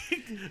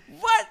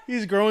 what?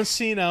 He's growing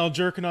senile,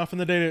 jerking off in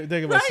the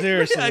Dagobah. Right?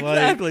 Seriously, Yeah,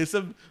 exactly.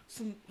 Some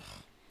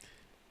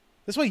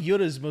that's why Yoda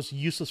is the most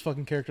useless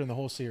fucking character in the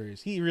whole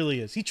series. He really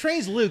is. He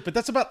trains Luke, but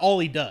that's about all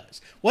he does.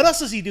 What else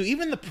does he do?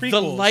 Even the prequels.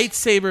 the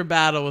lightsaber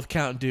battle with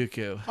Count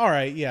Dooku. All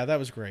right, yeah, that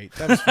was great.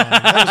 That was fine.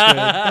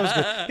 That was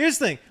good. Here's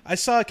the thing: I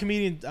saw a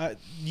comedian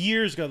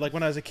years ago, like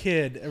when I was a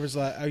kid. It was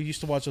I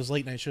used to watch those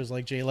late night shows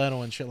like Jay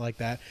Leno and shit like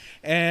that.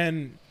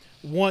 And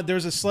there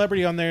was a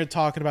celebrity on there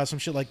talking about some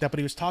shit like that, but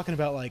he was talking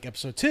about like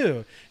episode 2,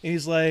 and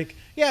he's like,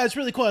 "Yeah, it's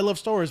really cool. I love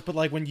Star Wars, but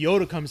like when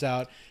Yoda comes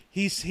out."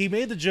 He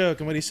made the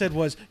joke, and what he said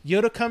was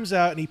Yoda comes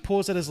out and he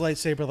pulls out his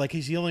lightsaber like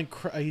he's yelling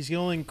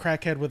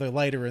crackhead with a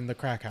lighter in the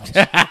crack house.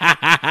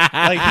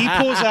 Like he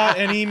pulls out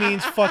and he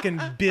means fucking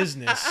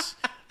business.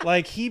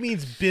 Like he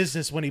means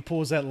business when he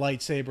pulls that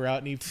lightsaber out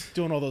and he's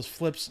doing all those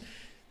flips.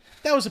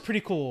 That was a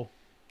pretty cool,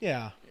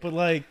 yeah. But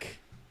like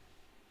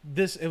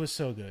it was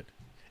so good.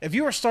 If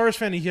you're a Star Wars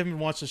fan and you haven't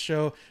watched the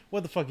show,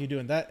 what the fuck are you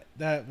doing? That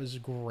was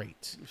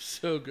great.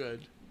 So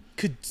good.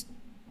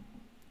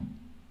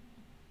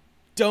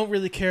 Don't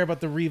really care about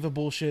the Reva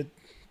bullshit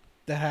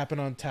that happened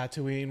on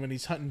Tatooine when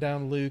he's hunting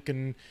down Luke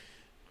and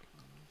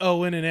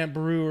Owen and Aunt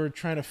Beru are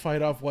trying to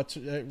fight off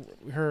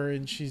her,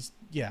 and she's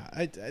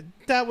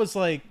that was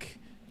like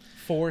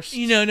forced.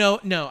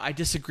 No, I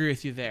disagree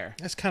with you there.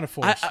 That's kind of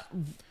forced.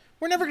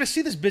 We're never gonna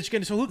see this bitch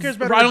again, so who cares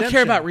about her I don't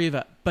care redemption? about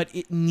Reva, but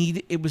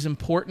it was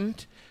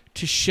important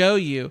to show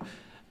you.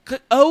 'Cause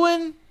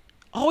Owen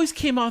always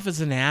came off as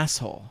an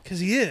asshole.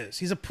 Because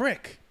he's a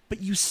prick. But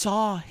you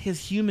saw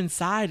his human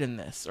side in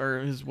this,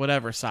 or his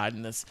whatever side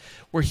in this,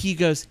 where he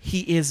goes,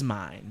 "He is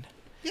mine."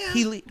 Yeah.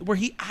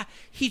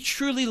 He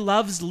truly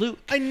loves Luke.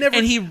 And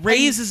he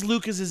raises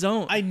Luke as his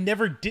own. I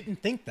never didn't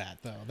think that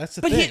though. That's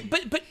the thing.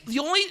 But the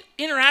only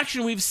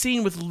interaction we've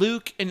seen with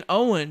Luke and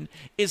Owen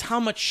is how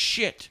much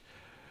shit.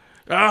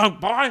 Oh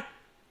boy,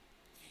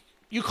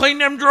 You clean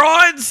them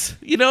droids?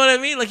 You know what I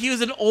mean? Like, he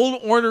was an old,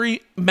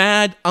 ornery,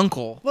 mad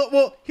uncle.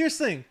 Well, here's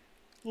the thing.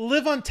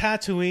 Live on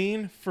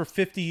Tatooine for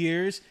 50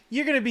 years.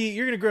 You're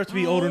gonna grow up to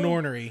be old and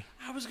ornery.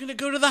 I was going to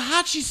go to the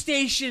Hachi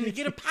station and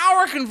get a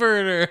power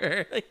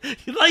converter.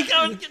 Come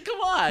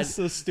on. That's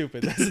so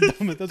stupid.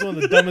 That's one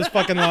of the dumbest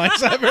fucking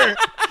lines ever.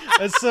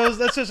 That's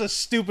just a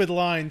stupid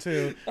line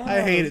too.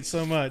 I hate it so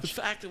The much.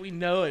 fact that we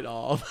know it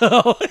all,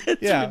 though,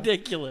 it's Yeah.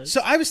 ridiculous.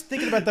 So I was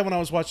thinking about that when I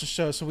was watching the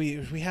show. So we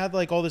had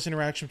like all this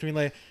interaction between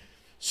like.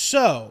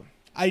 So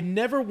I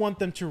never want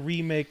them to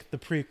remake the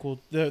prequel,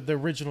 the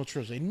original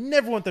trilogy. I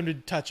never want them to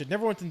touch it.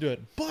 Never want them to do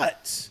it.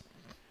 But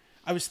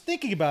I was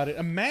thinking about it.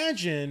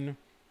 Imagine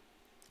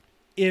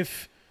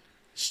if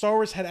Star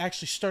Wars had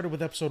actually started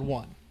with Episode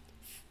 1.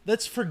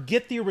 Let's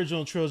forget the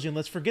original trilogy and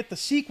let's forget the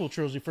sequel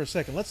trilogy for a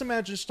second. Let's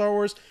imagine Star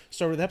Wars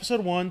started with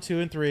Episode 1, 2,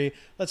 and 3.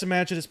 Let's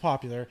imagine it's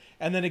popular.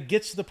 And then it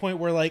gets to the point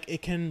where like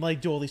it can like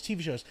do all these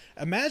TV shows.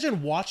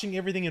 Imagine watching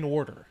everything in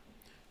order.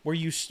 Where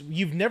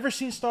you've never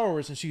seen Star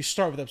Wars, and so you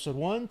start with Episode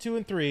 1, 2,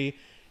 and 3,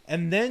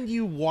 and then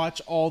you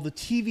watch all the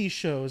TV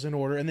shows in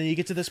order, and then you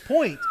get to this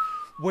point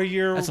where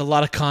you're... That's a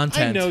lot of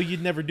content. I know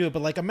you'd never do it,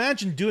 but like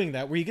imagine doing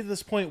that, where you get to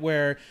this point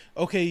where,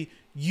 okay,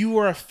 you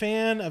were a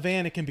fan of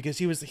Anakin because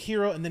he was the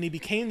hero, and then he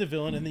became the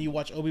villain, and then you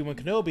watch Obi-Wan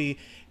Kenobi,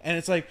 and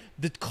it's like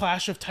the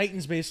Clash of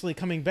Titans basically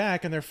coming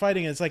back, and they're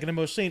fighting, and it's like an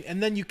emotional scene,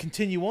 and then you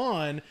continue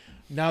on.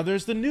 Now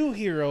there's the new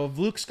hero of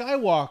Luke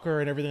Skywalker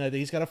and everything like that.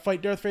 He's got to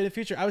fight Darth Vader in the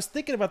future. I was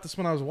thinking about this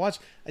when I was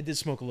watching. I did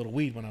smoke a little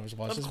weed when I was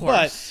watching this,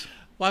 course.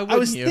 Why wouldn't I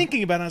was you?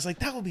 thinking about it. I was like,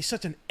 that would be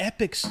such an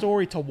epic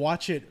story to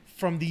watch it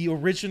from the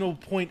original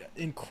point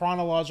in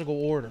chronological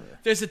order.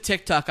 There's a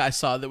TikTok I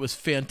saw that was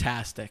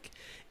fantastic.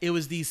 It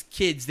was these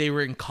kids, they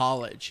were in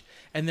college,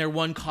 and their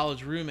one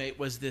college roommate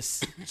was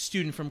this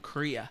student from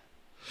Korea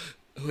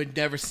who had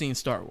never seen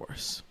Star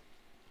Wars.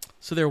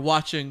 So they're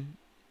watching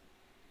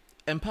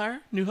Empire,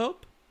 New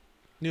Hope?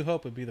 New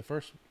Hope would be the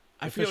first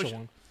official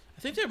one.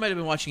 I think they might have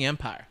been watching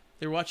Empire.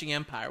 They were watching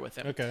Empire with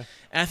him. Okay.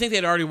 And I think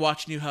they'd already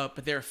watched New Hope,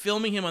 but they were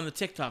filming him on the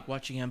TikTok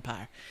watching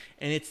Empire.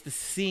 And it's the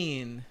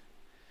scene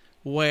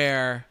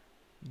where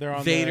They're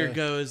on Vader the,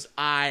 goes,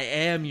 "I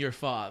am your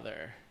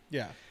father."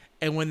 Yeah.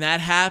 And when that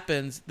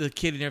happens, the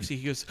kid in FC,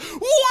 he goes,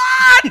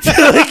 "What?"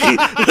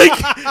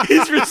 like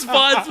his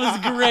response was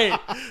great.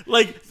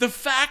 Like the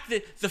fact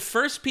that the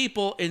first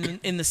people in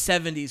the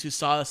 70s who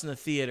saw this in the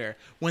theater,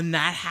 when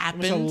that Must have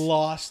happened,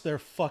 lost their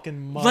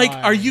fucking mind. like,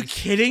 are you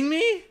kidding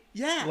me?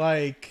 Yeah.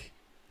 Like,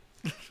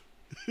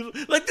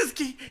 Like this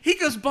kid, he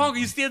goes bongo.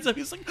 He stands up.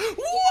 He's like,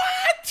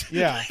 "What?"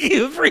 Yeah.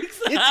 He freaks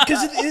out.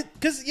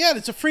 because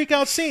it's a freak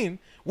out scene.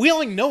 We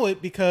only know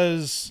it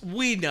because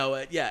We know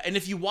it, yeah. And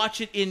if you watch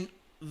it in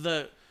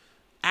the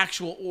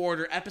actual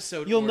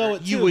episode You'll order, know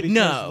it you too would because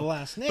know of the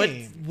last But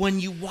name. when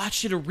you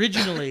watched it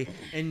originally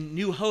in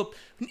New Hope,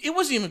 it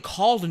wasn't even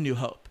called A New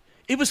Hope.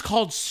 It was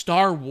called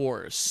Star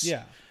Wars.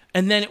 Yeah.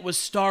 And then it was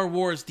Star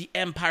Wars: The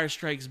Empire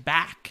Strikes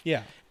Back.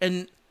 Yeah.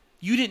 And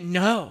you didn't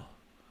know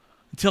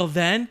until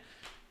then.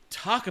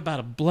 Talk about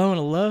a blown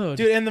a load.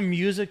 Dude, and the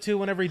music too.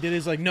 Whenever he did,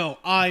 he's like, "No,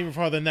 I'm your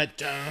father." And that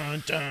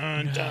dun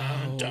dun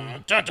dun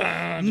dun dun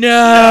dun.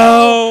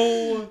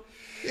 No,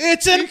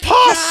 It's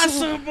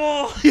impossible.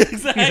 impossible.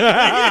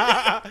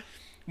 Exactly.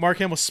 Mark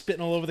Hamill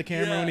spitting all over the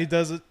camera Yeah. when he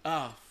does it.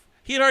 Oh,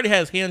 he had already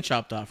had his hand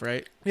chopped off,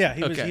 right? Yeah,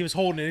 Okay. he was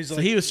holding it. He's So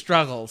like, he was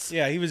struggles.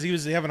 yeah, he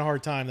was having a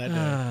hard time that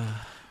day.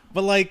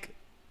 But like,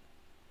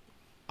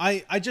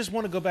 I just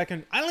want to go back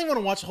and I don't even want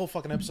to watch the whole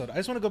fucking episode. I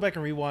just want to go back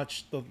and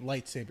rewatch the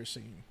lightsaber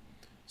scene.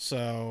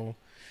 So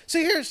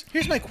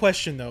here's my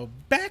question though.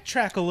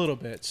 Backtrack a little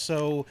bit.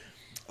 So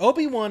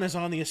Obi-Wan is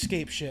on the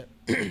escape ship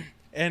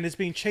and is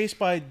being chased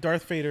by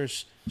Darth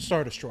Vader's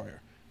Star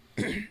Destroyer.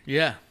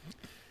 Yeah.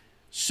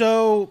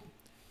 So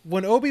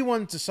when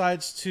Obi-Wan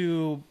decides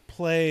to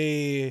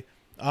play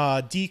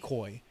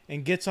decoy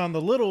and gets on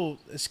the little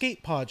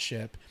escape pod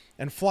ship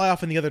and fly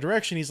off in the other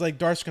direction, he's like,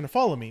 Darth's going to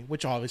follow me,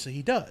 which obviously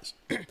he does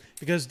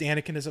because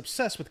Anakin is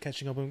obsessed with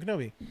catching Obi-Wan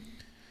Kenobi.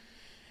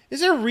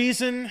 Is there a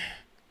reason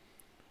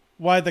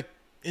why the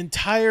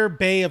entire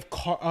bay of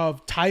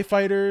TIE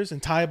fighters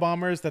and TIE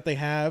bombers that they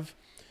have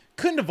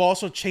couldn't have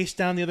also chased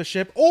down the other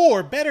ship?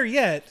 Or better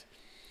yet,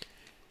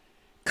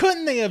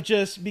 couldn't they have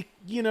just,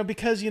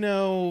 because,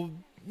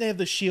 they have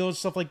the shields,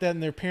 stuff like that,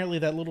 and apparently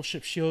that little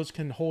ship shields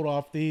can hold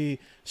off the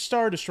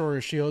Star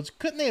Destroyer shields.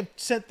 Couldn't they have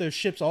sent those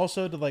ships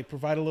also to, like,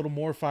 provide a little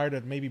more fire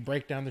to maybe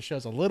break down the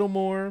shields a little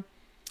more?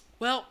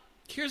 Well,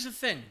 here's the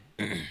thing.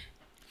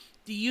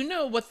 Do you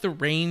know what the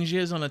range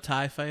is on a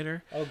TIE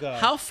fighter? Oh,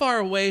 God. How far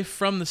away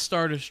from the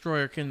Star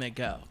Destroyer can they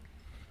go?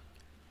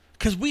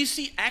 Because we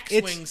see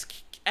X-Wings.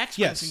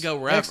 X-Wings can go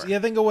wherever. Yeah,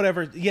 they can go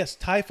whatever. Yes,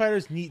 TIE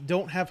fighters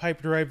don't have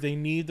hyperdrive. They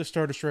need the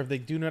Star Destroyer. They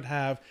do not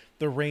have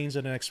the range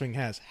that an X-Wing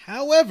has.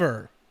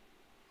 However,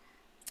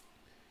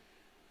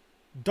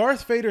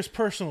 Darth Vader's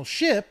personal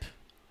ship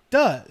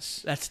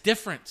does. That's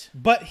different.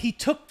 But he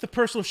took the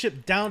personal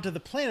ship down to the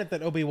planet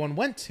that Obi-Wan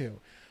went to.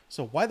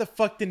 So why the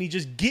fuck didn't he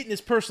just get in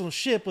his personal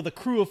ship with a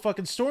crew of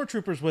fucking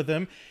stormtroopers with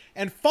him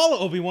and follow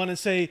Obi-Wan and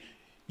say,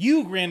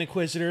 You, Grand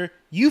Inquisitor,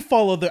 you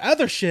follow the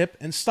other ship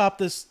and stop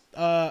this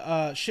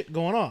shit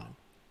going on.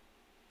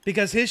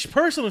 Because his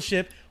personal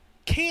ship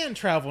can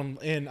travel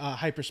in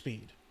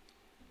hyperspeed.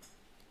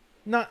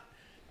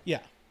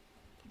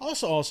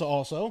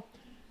 Also.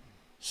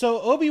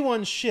 So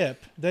Obi-Wan's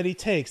ship that he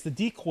takes, the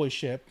decoy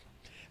ship,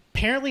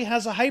 apparently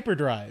has a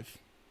hyperdrive.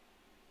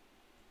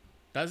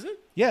 Does it?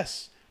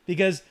 Yes,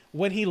 because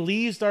when he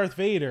leaves Darth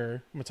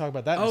Vader, I'm going to talk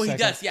about that in a second. He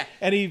does, yeah.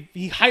 And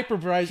he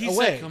hyperdrives He's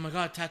away. like, oh my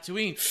God,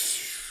 Tatooine.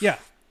 Yeah.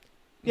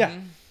 Yeah. Mm-hmm.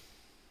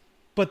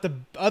 But the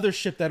other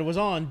ship that it was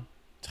on,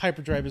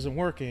 hyperdrive isn't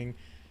working.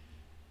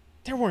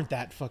 There weren't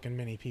that fucking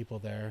many people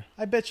there.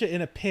 I bet you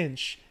in a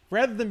pinch,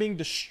 rather than being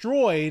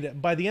destroyed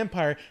by the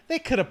Empire, they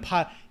could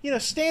have,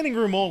 standing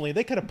room only,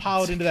 they could have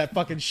piled into that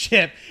fucking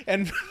ship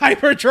and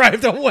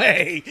hyperdrived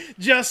away.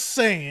 Just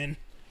saying.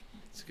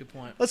 That's a good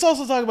point. Let's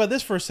also talk about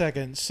this for a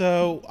second.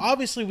 So,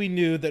 obviously we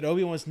knew that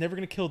Obi-Wan was never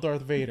going to kill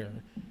Darth Vader.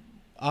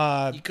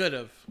 He could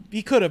have.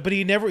 He could have, but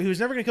he was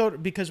never going to kill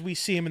because we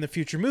see him in the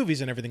future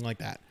movies and everything like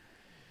that.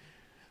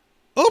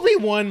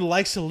 Obi-Wan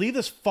likes to leave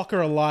this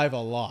fucker alive a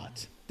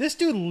lot. This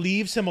dude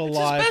leaves him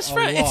alive. It's his best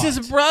friend. a lot. It's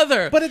his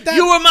brother. But at that,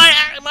 you were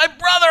my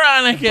brother,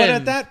 Anakin. But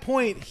at that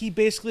point, he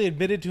basically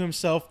admitted to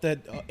himself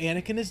that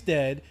Anakin is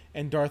dead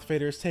and Darth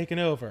Vader is taken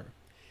over.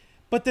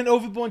 But then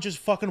Obi-Wan just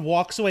fucking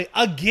walks away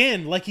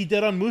again, like he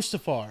did on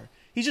Mustafar.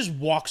 He just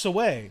walks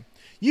away.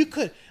 You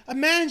could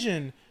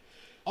imagine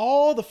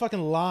all the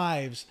fucking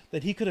lives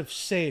that he could have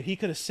saved. He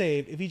could have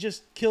saved if he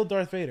just killed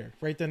Darth Vader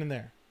right then and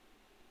there.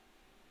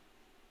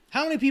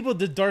 How many people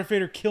did Darth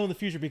Vader kill in the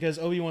future because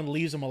Obi-Wan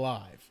leaves him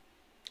alive?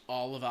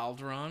 All of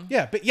Alderaan.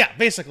 Yeah, but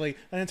basically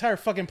an entire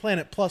fucking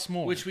planet plus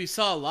more. Which we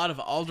saw a lot of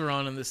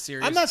Alderaan in this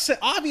series. I'm not saying,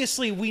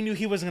 obviously we knew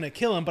he wasn't going to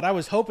kill him, but I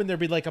was hoping there'd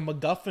be like a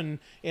MacGuffin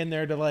in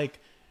there to like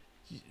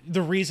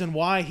the reason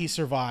why he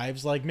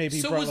survives. Like maybe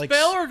So brought, was like,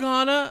 Bail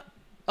Organa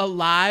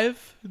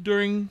alive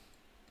during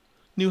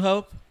New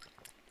Hope?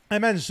 I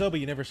imagine so, but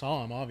you never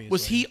saw him. Obviously,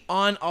 Was he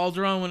on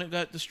Alderaan when it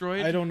got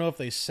destroyed? I don't know if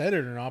they said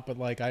it or not, but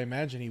like I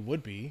imagine he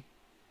would be,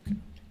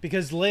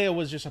 because Leia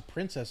was just a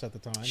princess at the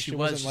time. She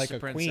wasn't was like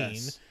just a queen.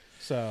 princess.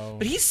 So,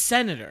 But he's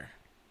senator,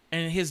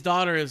 and his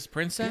daughter is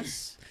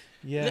princess.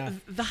 yeah,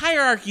 The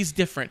hierarchy's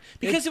different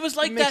because it was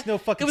like makes that. no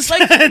fucking it was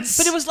sense. like,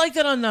 but it was like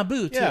that on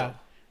Naboo too. yeah.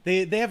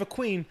 They have a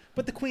queen,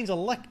 but the queen's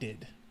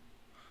elected.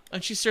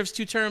 And she serves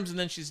 2 terms and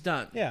then she's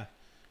done. Yeah,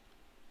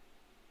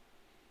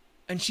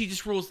 And she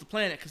just rules the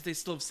planet because they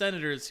still have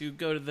senators who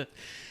go to the.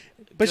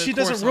 but go she to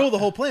doesn't Coruscant. rule the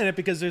whole planet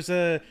because there's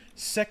a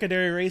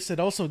secondary race that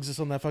also exists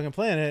on that fucking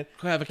planet.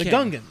 Who have a The king.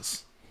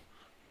 Gungans.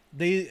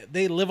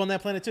 They live on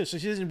that planet too, so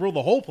she doesn't rule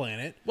the whole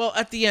planet. Well,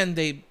 at the end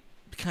they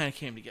kind of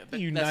came together. But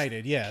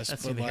United, yes.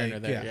 That's but neither here nor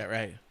like, there. yeah. Yeah,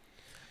 right.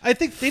 I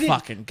think they didn't.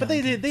 Fucking But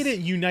they Gungans.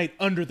 didn't unite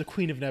under the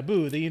Queen of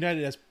Naboo. They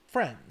united as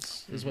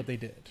friends, is what they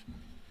did.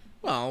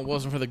 Well, it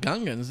wasn't for the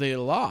Gungans. They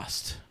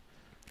lost.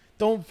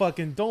 Don't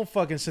fucking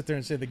sit there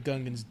and say the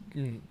Gungans.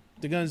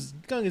 The Gungans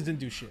didn't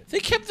do shit. They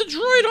kept the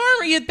droid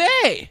army at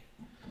bay.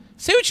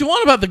 Say what you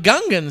want about the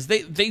Gungans.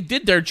 They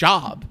did their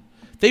job.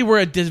 They were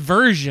a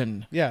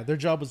diversion. Yeah, their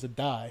job was to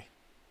die.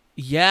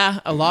 Yeah,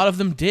 a lot of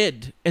them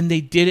did, and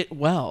they did it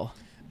well.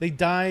 They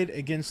died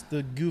against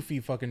the goofy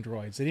fucking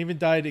droids. They even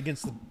died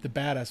against the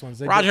badass ones.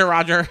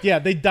 Roger. Yeah,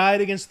 they died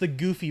against the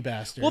goofy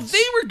bastards. Well,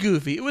 they were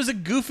goofy. It was a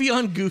goofy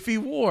on goofy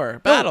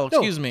battle.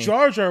 Excuse me.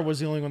 Jar Jar was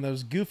the only one that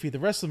was goofy. The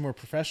rest of them were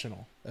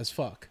professional as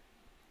fuck.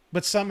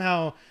 But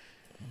somehow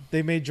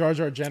they made Jar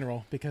Jar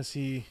general because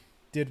he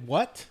did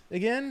what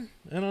again?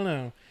 I don't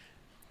know.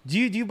 Do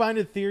you buy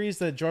into theories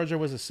that Jar Jar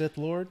was a Sith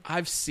Lord?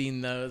 I've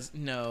seen those.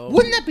 No.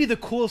 Wouldn't that be the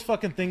coolest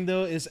fucking thing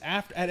though? Is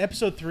at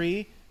episode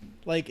 3,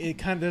 like it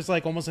kind of there's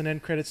like almost an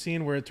end credit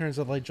scene where it turns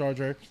out like Jar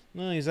Jar,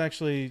 no, he's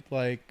actually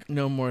like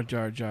No more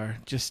Jar Jar.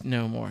 Just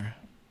no more.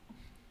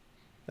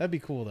 that'd be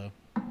cool though.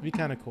 It'd be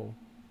kind of cool.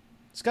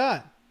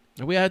 Scott,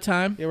 Are we out of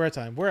time? yeah, we're at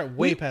time. We're at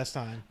way past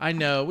time. I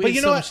know. We But have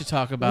you so know much what? to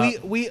talk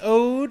about. We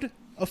owed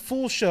a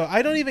full show.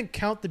 I don't even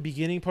count the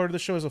beginning part of the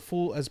show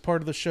as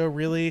part of the show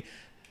really,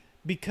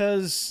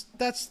 because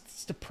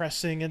that's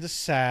depressing and just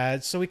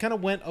sad. So we kind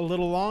of went a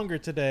little longer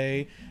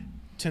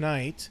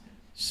tonight,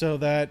 so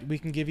that we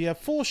can give you a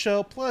full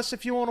show. Plus,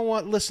 if you want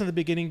to listen to the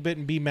beginning bit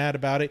and be mad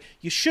about it,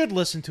 you should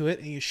listen to it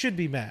and you should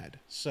be mad.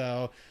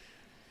 So,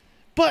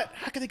 but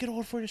how can they get a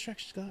hold for your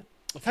distraction, Scott?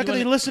 How can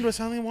they listen to us?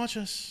 How can they watch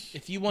us?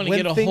 If you want to when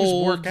get a things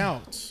hold, work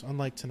out,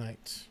 unlike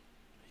tonight.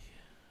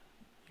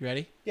 You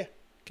ready? Yeah.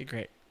 Okay,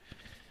 great.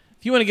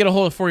 If you want to get a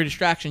hold of For Your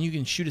Distraction, you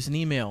can shoot us an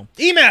email.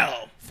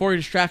 Email!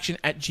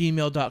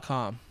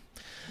 foryourdistraction@gmail.com.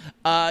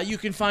 You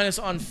can find us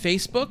on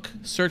Facebook.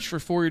 Search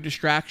for Your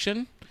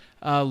Distraction.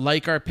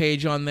 Like our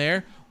page on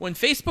there. When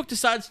Facebook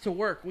decides to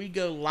work, we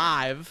go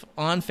live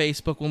on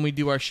Facebook when we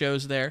do our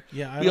shows there.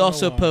 Yeah, we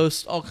also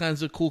post all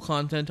kinds of cool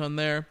content on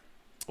there.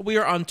 We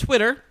are on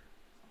Twitter.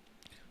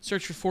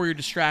 Search for Your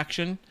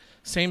Distraction.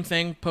 Same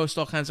thing. Post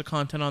all kinds of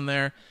content on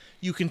there.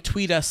 You can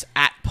tweet us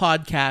at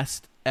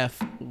podcastfyd.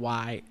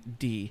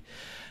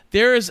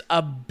 There's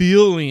a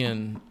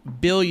billion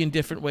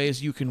different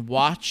ways you can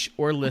watch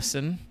or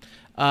listen.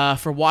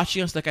 For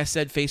watching us, like I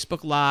said,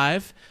 Facebook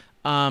Live,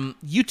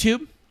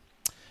 YouTube.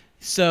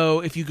 So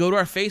if you go to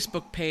our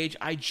Facebook page,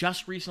 I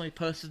just recently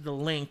posted the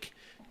link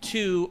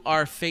to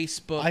our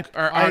Facebook,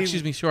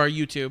 to our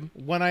YouTube.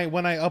 When I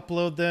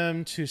upload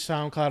them to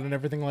SoundCloud and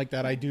everything like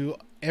that, I do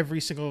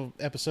every single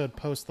episode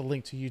post the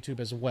link to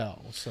YouTube as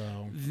well.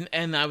 So,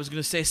 and I was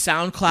going to say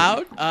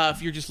SoundCloud.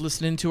 If you're just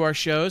listening to our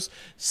shows,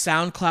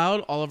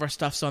 SoundCloud, all of our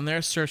stuff's on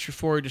there. Search for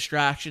For Your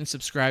Distraction.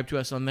 Subscribe to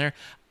us on there.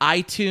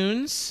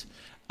 iTunes,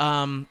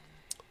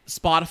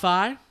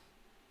 Spotify.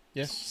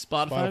 Yes,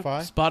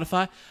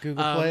 Spotify.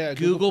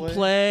 Google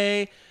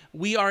Play.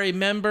 We are a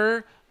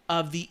member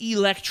of the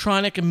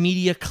Electronic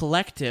Media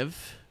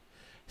Collective.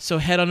 So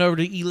head on over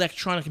to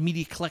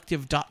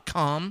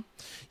electronicmediacollective.com.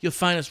 You'll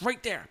find us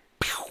right there.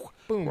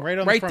 Boom,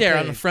 right there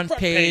on the front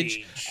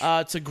page.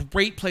 It's a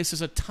great place.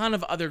 There's a ton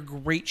of other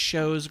great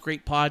shows,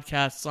 great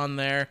podcasts on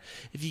there.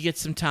 If you get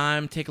some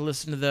time, take a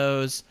listen to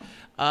those.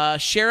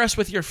 Share us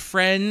with your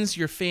friends,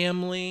 your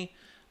family.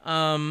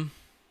 If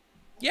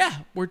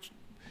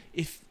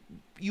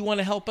you want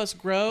to help us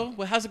grow,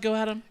 how's it go,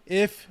 Adam?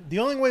 If the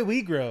only way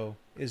we grow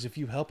is if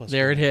you help us.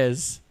 There it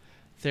is.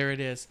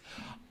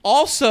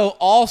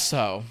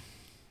 Also,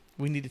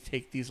 we need to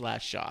take these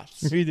last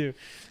shots. We do.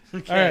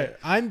 Okay. All right.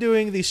 I'm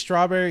doing the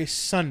strawberry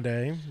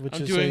sundae, which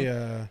is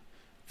a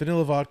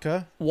vanilla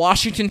vodka.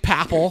 Washington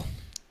Papple.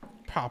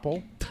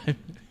 Papple.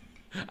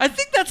 I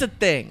think that's a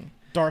thing.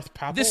 Darth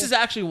Papple. This is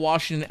actually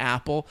Washington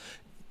Apple.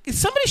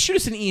 Somebody shoot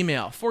us an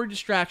email,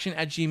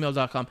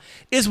 fordistraction@gmail.com.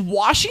 Is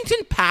Washington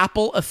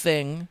Papple a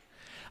thing?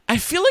 I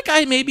feel like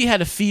I maybe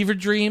had a fever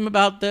dream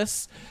about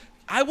this.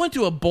 I went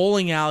to a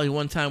bowling alley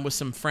one time with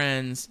some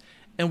friends,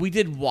 and we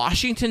did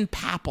Washington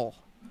Papple.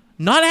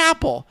 Not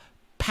apple,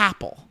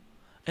 Papple.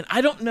 And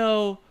I don't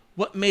know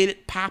what made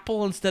it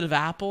Papple instead of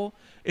apple.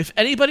 If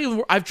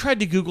anybody, I've tried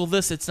to Google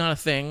this, it's not a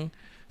thing.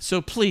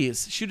 So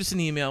please, shoot us an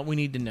email. We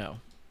need to know.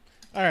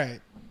 All right.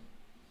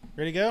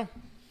 Ready to go?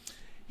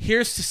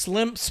 Here's to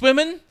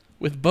swimming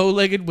with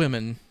bow-legged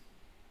women.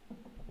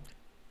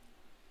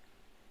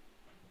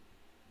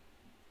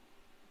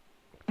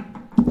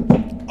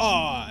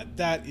 Ah,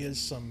 that is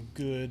some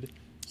good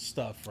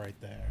stuff right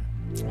there.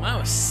 That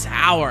was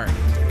sour.